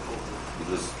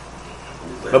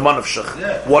 Because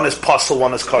one is puzzle,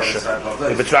 one is kosher.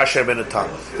 If it's Rashi Ben Tam,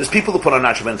 there's people who put on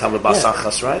Rashi Ben Tam with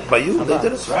basachas, right? By you, they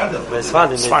did it.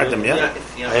 Svardim, yeah.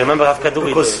 I remember Rav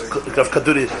Kaduri.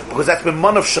 Because that's been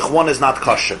man of shech. One is not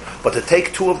kosher, but to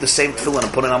take two of the same tefillin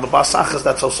and put it on the basachas,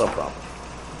 that's also a problem.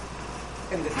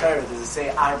 In the Torah, does it say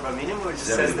arba minim or just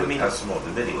says the minim?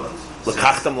 The mini ones.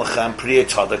 L'kachtem lechem pri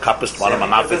etzad kapist one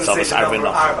manafet zavas arvin.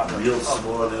 Real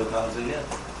small times again.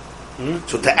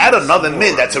 So to add another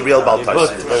min, that's a real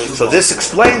baltais. So this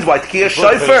explains why tkiyah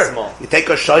shofar. You take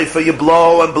a shofar, you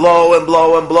blow and blow and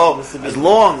blow and blow, as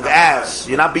long as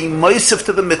you're not being moisef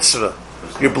to the mitzvah.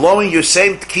 You're blowing your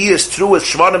same tkiyahs through as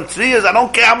shvarim triyas. I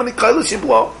don't care how many kailas you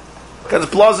blow, because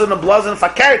blazin and blazin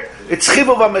fakert. It's chiv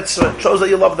of a mitzvah. It shows that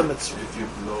you love the mitzvah. If you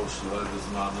blow shaloi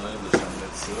b'zmanai l'shem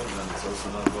mitzvah, then it's also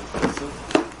not baltais.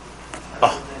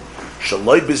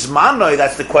 Shaloi bizmanoi,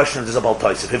 that's the question, there's a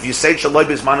baltoisif. If you say shaloi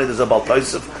bizmanoi, there's a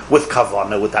baltoisif with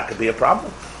kavanah, that could be a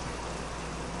problem.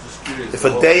 If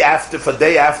a day after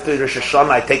Rosh Hashanah,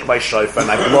 I take my shofar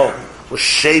and I blow with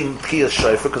shem kiyas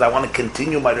shofar because I want to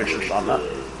continue my Rosh Hashanah,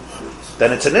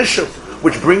 then it's an issue.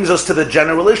 Which brings us to the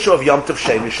general issue of Yom Tov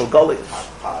Sheni Shel Goliath.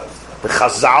 The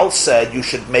Chazal said you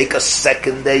should make a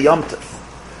second day Yom Tov.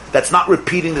 That's not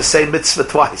repeating the same mitzvah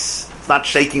twice. It's not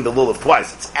shaking the lulav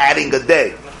twice. It's adding a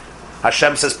day.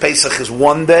 Hashem says Pesach is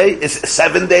 1 day, is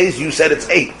 7 days, you said it's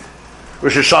 8.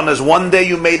 Rosh Hashanah is 1 day,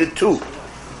 you made it 2.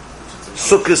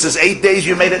 Sukkot is 8 days,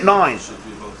 you made it 9.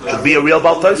 Should be a real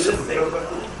Baal Tosef.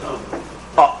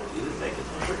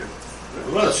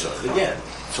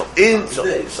 So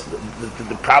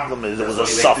the problem is it was a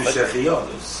suffix.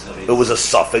 It was a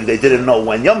suffix. They didn't know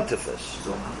when Yom Tov is.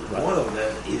 One of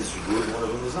them is good, one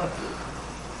of them is not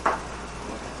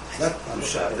good.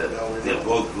 They're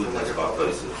both good as Baal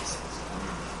Tosef.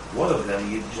 One of them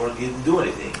you didn't do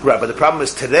anything. Right, but the problem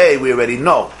is today we already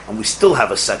know, and we still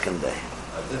have a second day.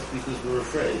 That's because we're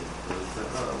afraid.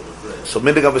 So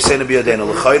Mindig was saying to be a Dana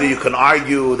L'chayda, you can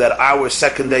argue that our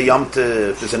second day Yom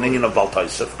Tov is an Inyan of Baal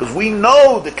Tosef because we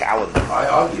know the calendar. I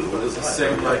argue, but it's the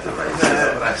same like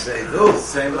I say. No,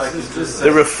 same like you just said.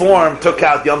 The Reform took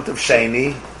out Yom Tov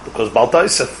Sheni because Baal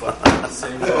Tosef.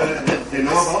 You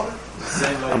know about it?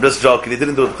 I'm just joking. He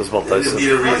didn't do it because Baal Tosef.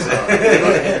 You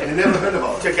never heard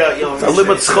about it. Check out Yom It's a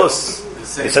limit schus.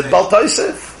 He said Baal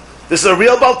Tosef. This is a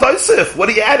real Baal Tosef. What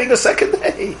are you adding a second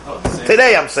day?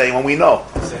 Today I'm saying when we know.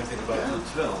 Same thing about two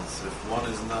tefillins. If one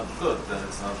is not good, then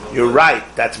it's not good. You're right.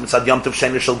 That's Mitzad Yom Tov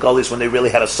Sheni Shel Goliath when they really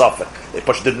had a suffix. They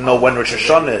just didn't know when Rosh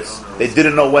Hashanah is. They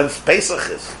didn't know when Pesach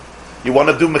is. You want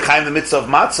to do Mekayim the Mitzvah of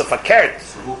Matzah, Fakert.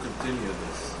 So who continued this?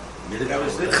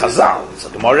 Chazal. It's a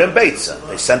Gemara and Beitza.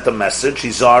 They sent a message.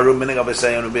 Hizaru minig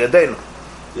avesayim u'biyadenu.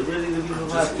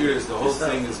 Just curious, the whole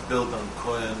thing is built on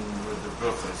Kohen with the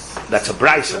brachas. That's a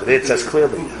brayso. It says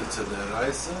clearly. It's a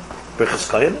deraisa. Brachas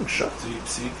Kohenim, sure.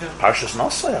 Parshas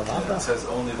Nosai, It says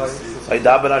only the three.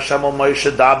 Vaydaber Hashem al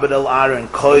Moshe daber el Aaron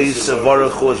kois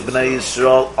avaruchu es bnei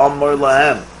Yisrael amor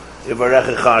lahem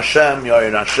yivarechecha Hashem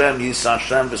yoyer Hashem yisa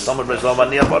Hashem v'samar b'zom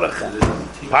ani avarachem.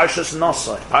 Parshas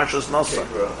Nosai. Parshas Nosai.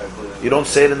 You don't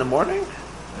say it in the morning? I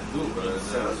do, but it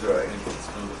sounds right. I think it's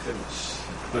from the Kiddush.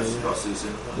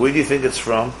 Where do you think it's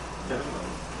from?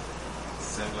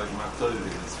 Same like Maktovi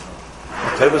is from.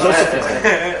 Maktovi was also from.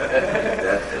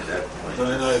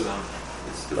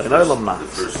 The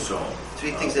first song.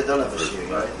 3 things they don't have a shir,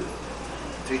 right?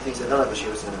 3 things they don't have a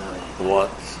shir is in the night. What?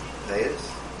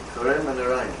 Deis, Korem, and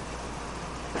Orion.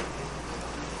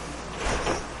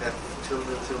 That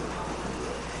children.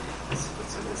 That's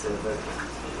what they say about it.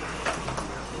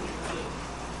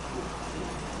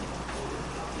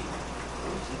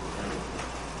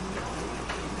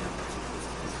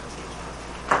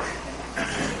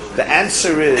 The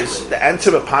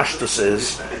answer to Pashtus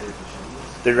is,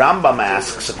 the Rambam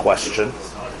asks a question.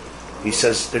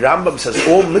 The Rambam says,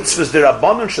 all mitzvahs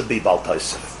derabbanan should be Bal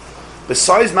Tosef.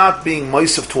 Besides not being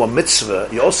moisef to a mitzvah,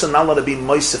 you're also not allowed to be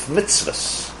moisef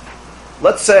mitzvahs.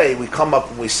 Let's say we come up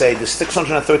and we say there's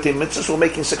 613 mitzvahs, we're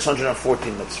making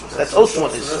 614 mitzvahs. That's also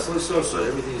what is.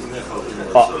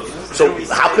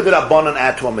 So how could the Rabbanan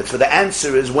add to a mitzvah? The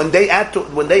answer is not add to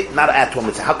a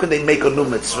mitzvah. How can they make a new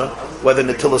mitzvah? Whether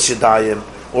Netilas Yadayim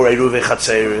or Eruv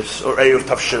Chatzeris or Eruv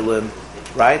Tavshilin,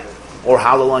 right? Or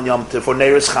Halal on Yom Tov or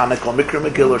Neiris Chanukah or Mikra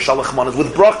Megillah or Shalach Manas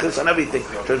with brachas and everything.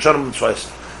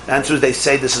 The answer is they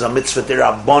say this is a mitzvah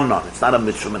derabbanan. It's not a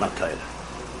mitzvah min HaTorah.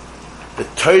 The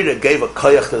Torah gave a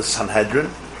koyach to the Sanhedrin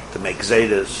to make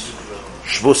Zaydas,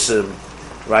 Shvusim,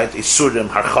 right, Isurim,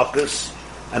 Harchakas,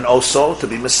 and also to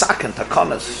be Mesaken,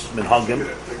 Takanas, Minhagim,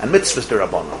 and Mitzvahs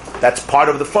derabbanan. That's part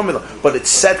of the formula. But it's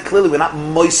said clearly we're not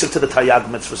moisev to the Taryag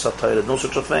Mitzvahs HaTorah. No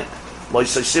such a thing. Lo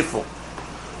Yisaysifu.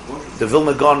 The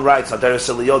Vilna Gaon writes, Adaris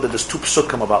Eliyahu, that there's two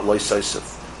psukim about Lo Yisaysiv.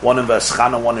 One in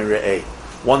V'eschana, one in Re'eh.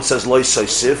 One says Lo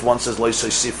Yisaysiv, one says Lo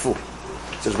Yisaysifu.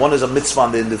 It says one is a mitzvah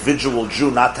on the individual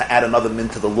Jew not to add another min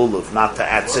to the lulav, not to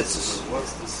add tzitzis.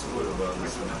 What's the sword about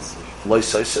this message? Lo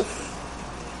Yisaysiv.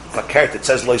 Fakert, it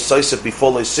says Lo Yisaysiv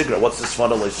before Lo Yisigra. What's the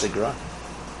sword of Lo Yisigra?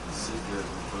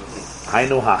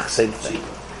 Hainu hach, same thing.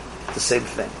 It's the same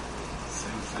thing.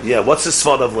 Yeah, what's the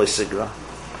sword of Lo Yisigra?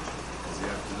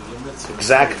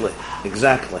 Exactly.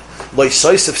 Lo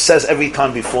Yisaysiv says every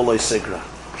time before Lo Yisigra.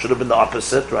 Should have been the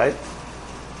opposite, right?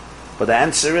 But the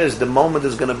answer is, the moment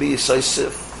is going to be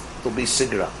Yisaysiv, it'll be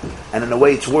Sigra. And in a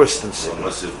way, it's worse than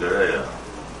Sigra.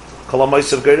 Kol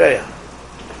HaMoisef Gereya.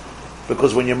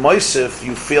 Because when you're Moisef,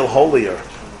 you feel holier.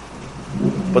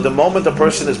 But the moment a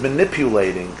person is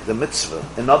manipulating the mitzvah,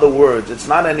 in other words, it's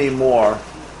not anymore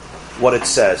what it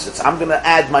says. It's, I'm going to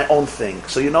add my own thing.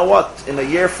 So you know what? In a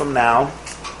year from now,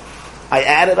 I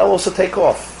add it, I'll also take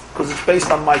off. Because it's based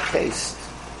on my taste,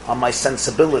 on my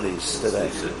sensibilities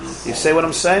today. You say what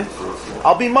I'm saying?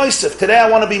 I'll be Moisef. Today I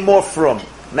want to be more from.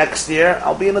 Next year,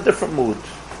 I'll be in a different mood.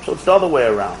 So it's the other way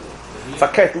around.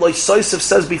 Fakert, Lo Yisaysiv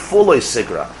says before Lo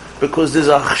Yisigra. Because there's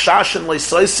a chashash in Lo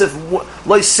Yisaysiv.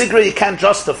 Lo Yisigra you can't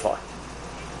justify.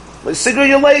 Lo Yisigra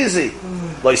you're lazy.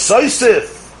 Lo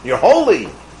Yisaysiv, you're holy.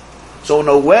 So in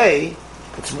a way,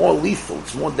 it's more lethal,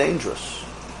 it's more dangerous.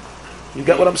 You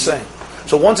get what I'm saying?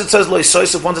 So once it says Lo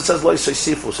Yisaysiv, once it says Lo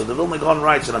Yisaysifu. So the Vilna Gaon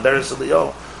writes in Adaris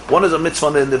Eliyahu, one is a mitzvah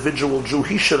on the individual Jew,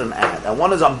 he shouldn't add. And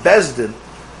one is on Bezdin,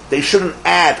 they shouldn't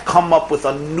come up with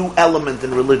a new element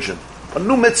in religion. A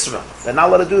new mitzvah. They're not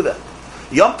allowed to do that.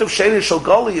 Yom Tov Sheni Shel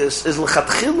Golius is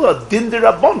l'chatchila din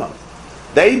d'Rabbanan.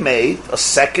 They made a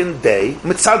second day,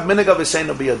 mitzad minig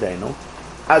aviseinu b'yadeinu,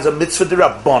 as a mitzvah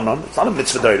d'Rabbanan. It's not a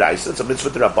mitzvah d'Oraisa, it's a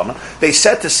mitzvah d'Rabbanan. They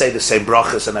said to say the same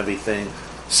brachas and everything.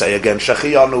 Say again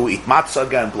Shechiyanu, eat matzah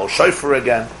again, blow shofar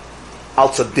again.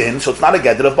 Also din, so it's not a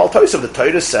gedder of Bal Tosef. The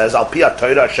Torah says, Al pi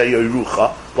ha-Torah asher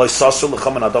yorucha, lo yisasu l'cha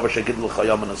min hadavar shegid l'cha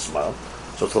yom and smile.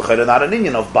 So it's l'chayra not an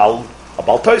inyan of Bal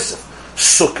Tosef.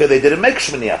 Sukkah, they didn't make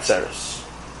Shmini Atzeres.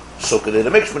 Sukkah, they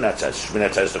didn't make Shmini Atzeres. Shmini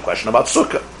Atzeres is the question about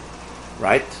Sukkah.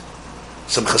 Right?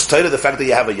 Simchas Torah, the fact that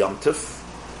you have a Yom Tov.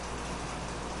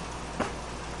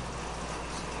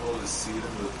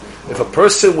 If a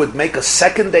person would make a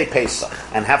second day Pesach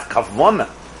and have Kavona,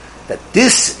 that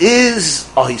this is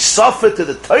a Hisafa to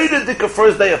the Torah Dika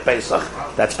first day of Pesach,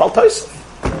 that's Bal Tosef.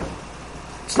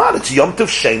 It's not, it's Yom Tov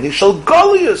Sheni Shel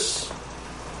Golius.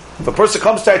 If a person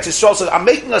comes to Eretz Yisrael and says, I'm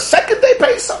making a second day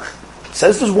Pesach, it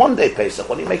says there's 1 day Pesach,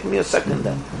 what are you making me a second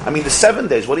day? I mean the 7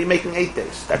 days, what are you making 8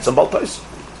 days? That's a Bal Tosef.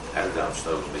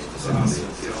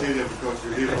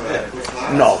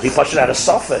 No, he pushed it out of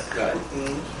Safek.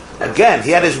 Again,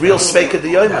 he had his real Sveika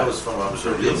D'Yoma.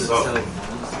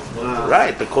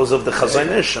 Right, because of the Chazon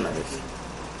Ish and everything.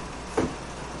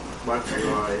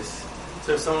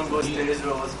 So if someone goes to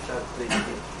Israel, what's that?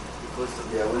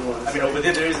 I mean, over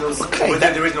there is no. Okay,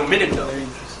 there is no minute though.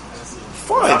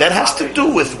 Fine, that has to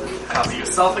do with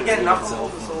yourself again. Not I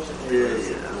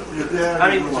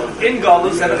mean, in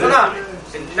Galus and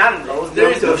Chanami. Not in Galus, there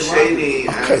is no shady.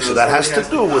 Okay, so that has to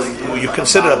do with you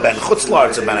consider a ben chutzlar,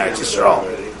 it's a ben Eretz Yisrael.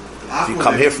 If you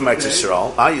come here from Eretz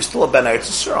Yisrael, you're still a ben Eretz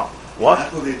Yisrael. What?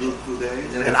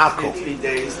 In Akko.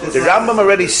 The Rambam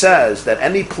already says that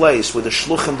any place where the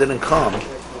shluchim didn't come,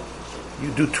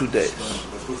 you do 2 days.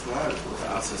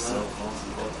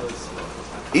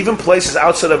 Even places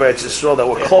outside of Eretz Yisrael that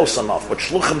were close enough, but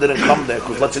shluchim didn't come there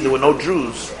because let's say there were no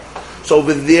Jews. So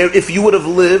over there, if you would have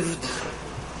lived,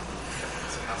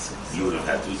 you would have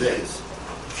had 2 days.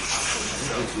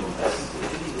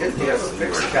 He has a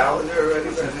fixed calendar already.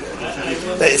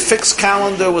 The fixed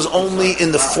calendar was only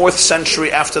in the 4th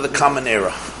century after the Common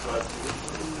Era.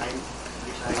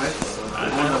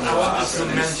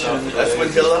 That's when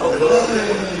Hillel.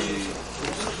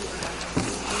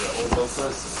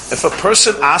 If a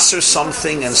person asers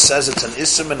something and says it's an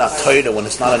ism in Torah when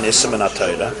it's not an ism in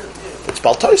Torah, it's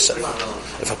Bal Tosef.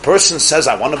 If a person says,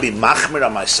 I want to be machmir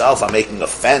on myself, I'm making a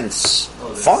fence,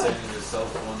 fine.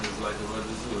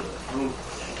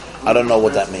 I don't know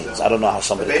what that means. I don't know how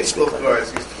somebody can speak like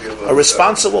that. A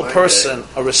responsible person,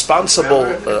 a responsible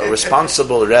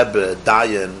Rebbe,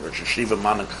 Dayan, or Yeshiva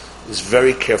Manik, is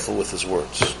very careful with his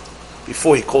words.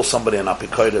 Before he calls somebody an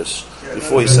apikoides,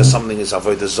 before he says something is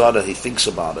avodah zarah, he thinks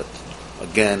about it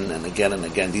again and again and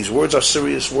again. These words are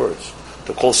serious words.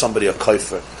 To call somebody a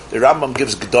kaifer. The Rambam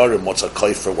gives gedarim, what's a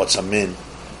kaifer, what's a min.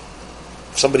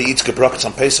 If somebody eats gebrockets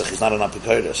on Pesach, he's not an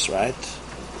apikoides, right?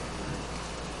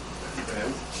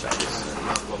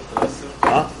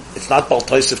 Huh? It's not Bal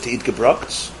Tosef to eat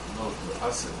gebrockets?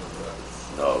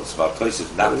 No, it's Bal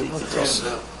Tosef not to eat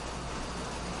gebrockets.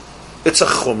 It's a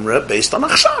chumrah based on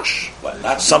achshash.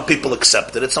 Some people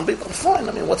accepted it, some people, fine.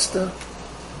 I mean, what's the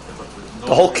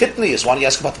whole kidneys? Why don't you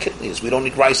ask about kidneys? We don't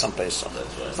eat rice on Pesach.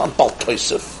 It's not Bal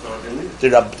Tosef.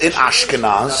 In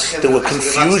Ashkenaz, there were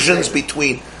confusions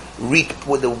between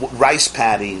with the rice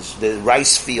paddies, the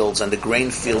rice fields and the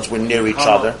grain fields were near each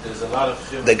other.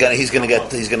 He's going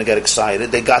to get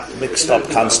excited. They got mixed up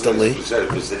constantly.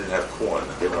 Because they didn't have corn.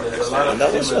 They weren't And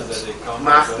that was it.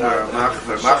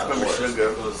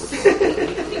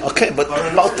 Okay, but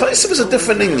Bal Tosef is a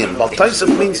different Indian. Bal Tosef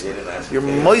means you're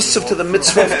moisiv to the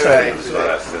mitzvah of Torah.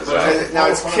 Now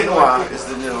it's quinoa is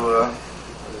the new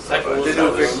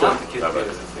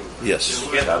big. Yes.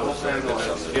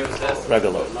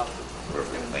 Regular.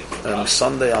 And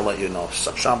Sunday I'll let you know.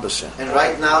 Shabbos, yeah. And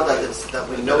right now that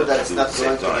we know that it's not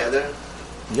growing together.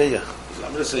 Yeah.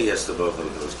 I'm going to say yes to both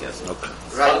of those cancel. Okay.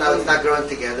 Right now it's not growing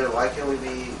together. Why can't we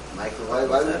be, Michael?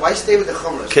 Why stay with the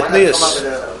chumras? Kidneys.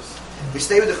 We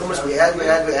stay with the chumras. We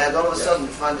add. All of a sudden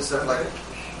we find ourselves like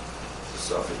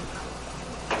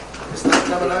it's not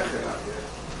coming out here.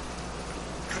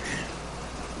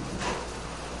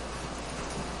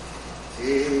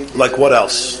 Like what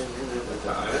else?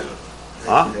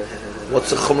 Huh? What's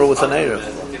the chumrah with an Erev?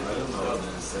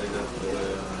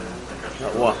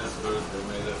 That what?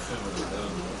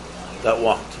 That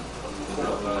what?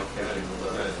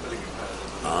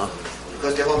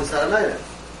 Because they hold it's not an Erev.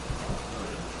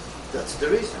 That's the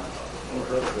reason.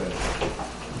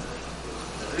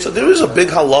 So there is a big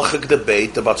halachic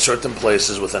debate about certain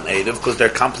places with an Erev because they're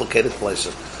complicated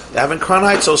places. They have in Crown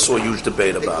Heights also a huge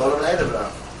debate about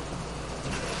it.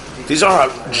 These are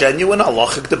genuine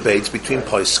halachic debates between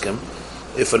poskim.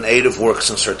 If an Erev works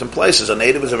in certain places, an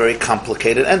Erev is a very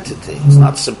complicated entity. It's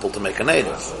not simple to make an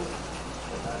Erev.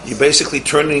 You're basically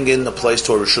turning in the place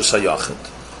to a Rishus HaYachid.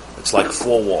 It's like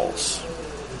 4 walls,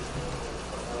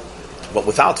 but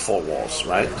without 4 walls,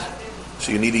 right?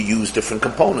 So you need to use different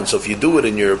components. So if you do it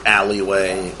in your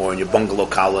alleyway or in your bungalow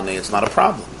colony, it's not a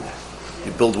problem.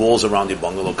 You build walls around your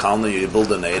bungalow colony, you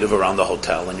build a Erev around the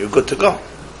hotel, and you're good to go.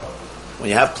 When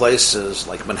you have places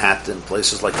like Manhattan,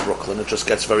 places like Brooklyn, it just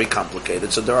gets very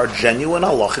complicated. So there are genuine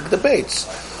halachic debates.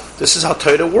 This is how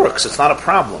Torah works. It's not a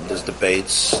problem. There's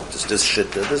debates, there's this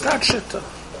shitta, there's that shitta.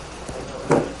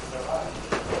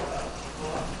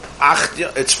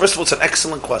 It's, first of all, it's an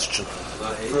excellent question.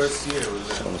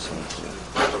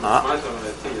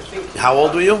 How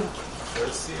old were you?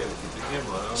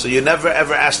 So you never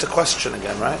ever asked a question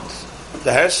again, right?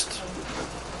 The Hurst?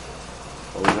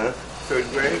 What was that? 3rd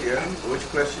grade, yeah. Which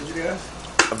question did you ask?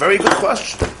 A very good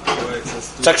question.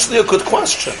 It's actually a good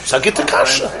question. So get the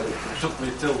kasha. It took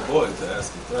me till boy to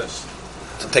ask the question.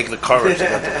 To take the courage.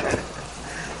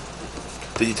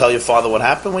 Did you tell your father what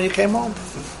happened when you came home?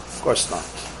 Of course not.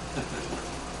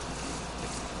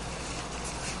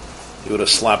 He would have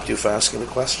slapped you for asking the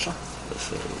question.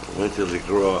 Wait till they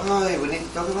grow up. Oh, we need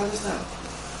to talk about this now.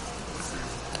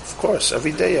 Of course,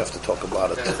 every day you have to talk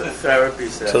about it. That's a therapy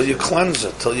session. Till you cleanse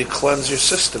it, till you cleanse your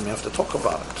system, you have to talk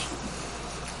about it.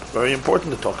 Very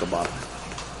important to talk about it.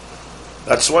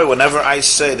 That's why whenever I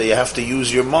say that you have to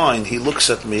use your mind, he looks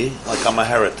at me like I'm a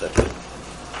heretic.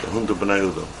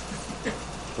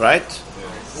 Right?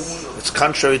 It's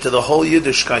contrary to the whole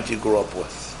Yiddishkeit you grew up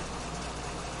with.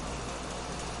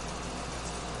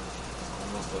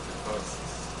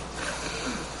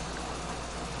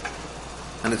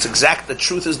 And the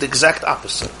truth is the exact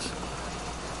opposite.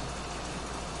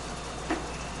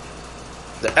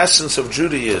 The essence of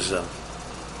Judaism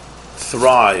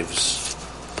thrives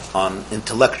on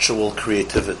intellectual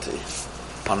creativity,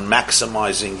 on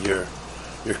maximizing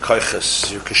your koiches,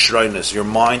 your kishroinus, your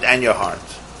mind and your heart.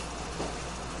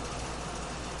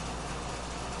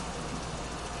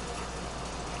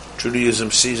 Judaism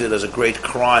sees it as a great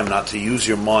crime not to use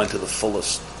your mind to the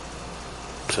fullest,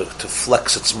 to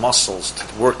flex its muscles,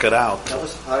 to work it out. That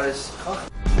was Paris.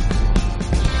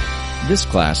 This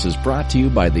class is brought to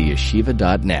you by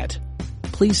theyeshiva.net.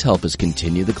 Please help us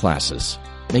continue the classes.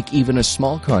 Make even a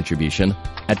small contribution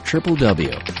at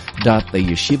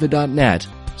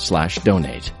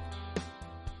www.theyeshiva.net/donate.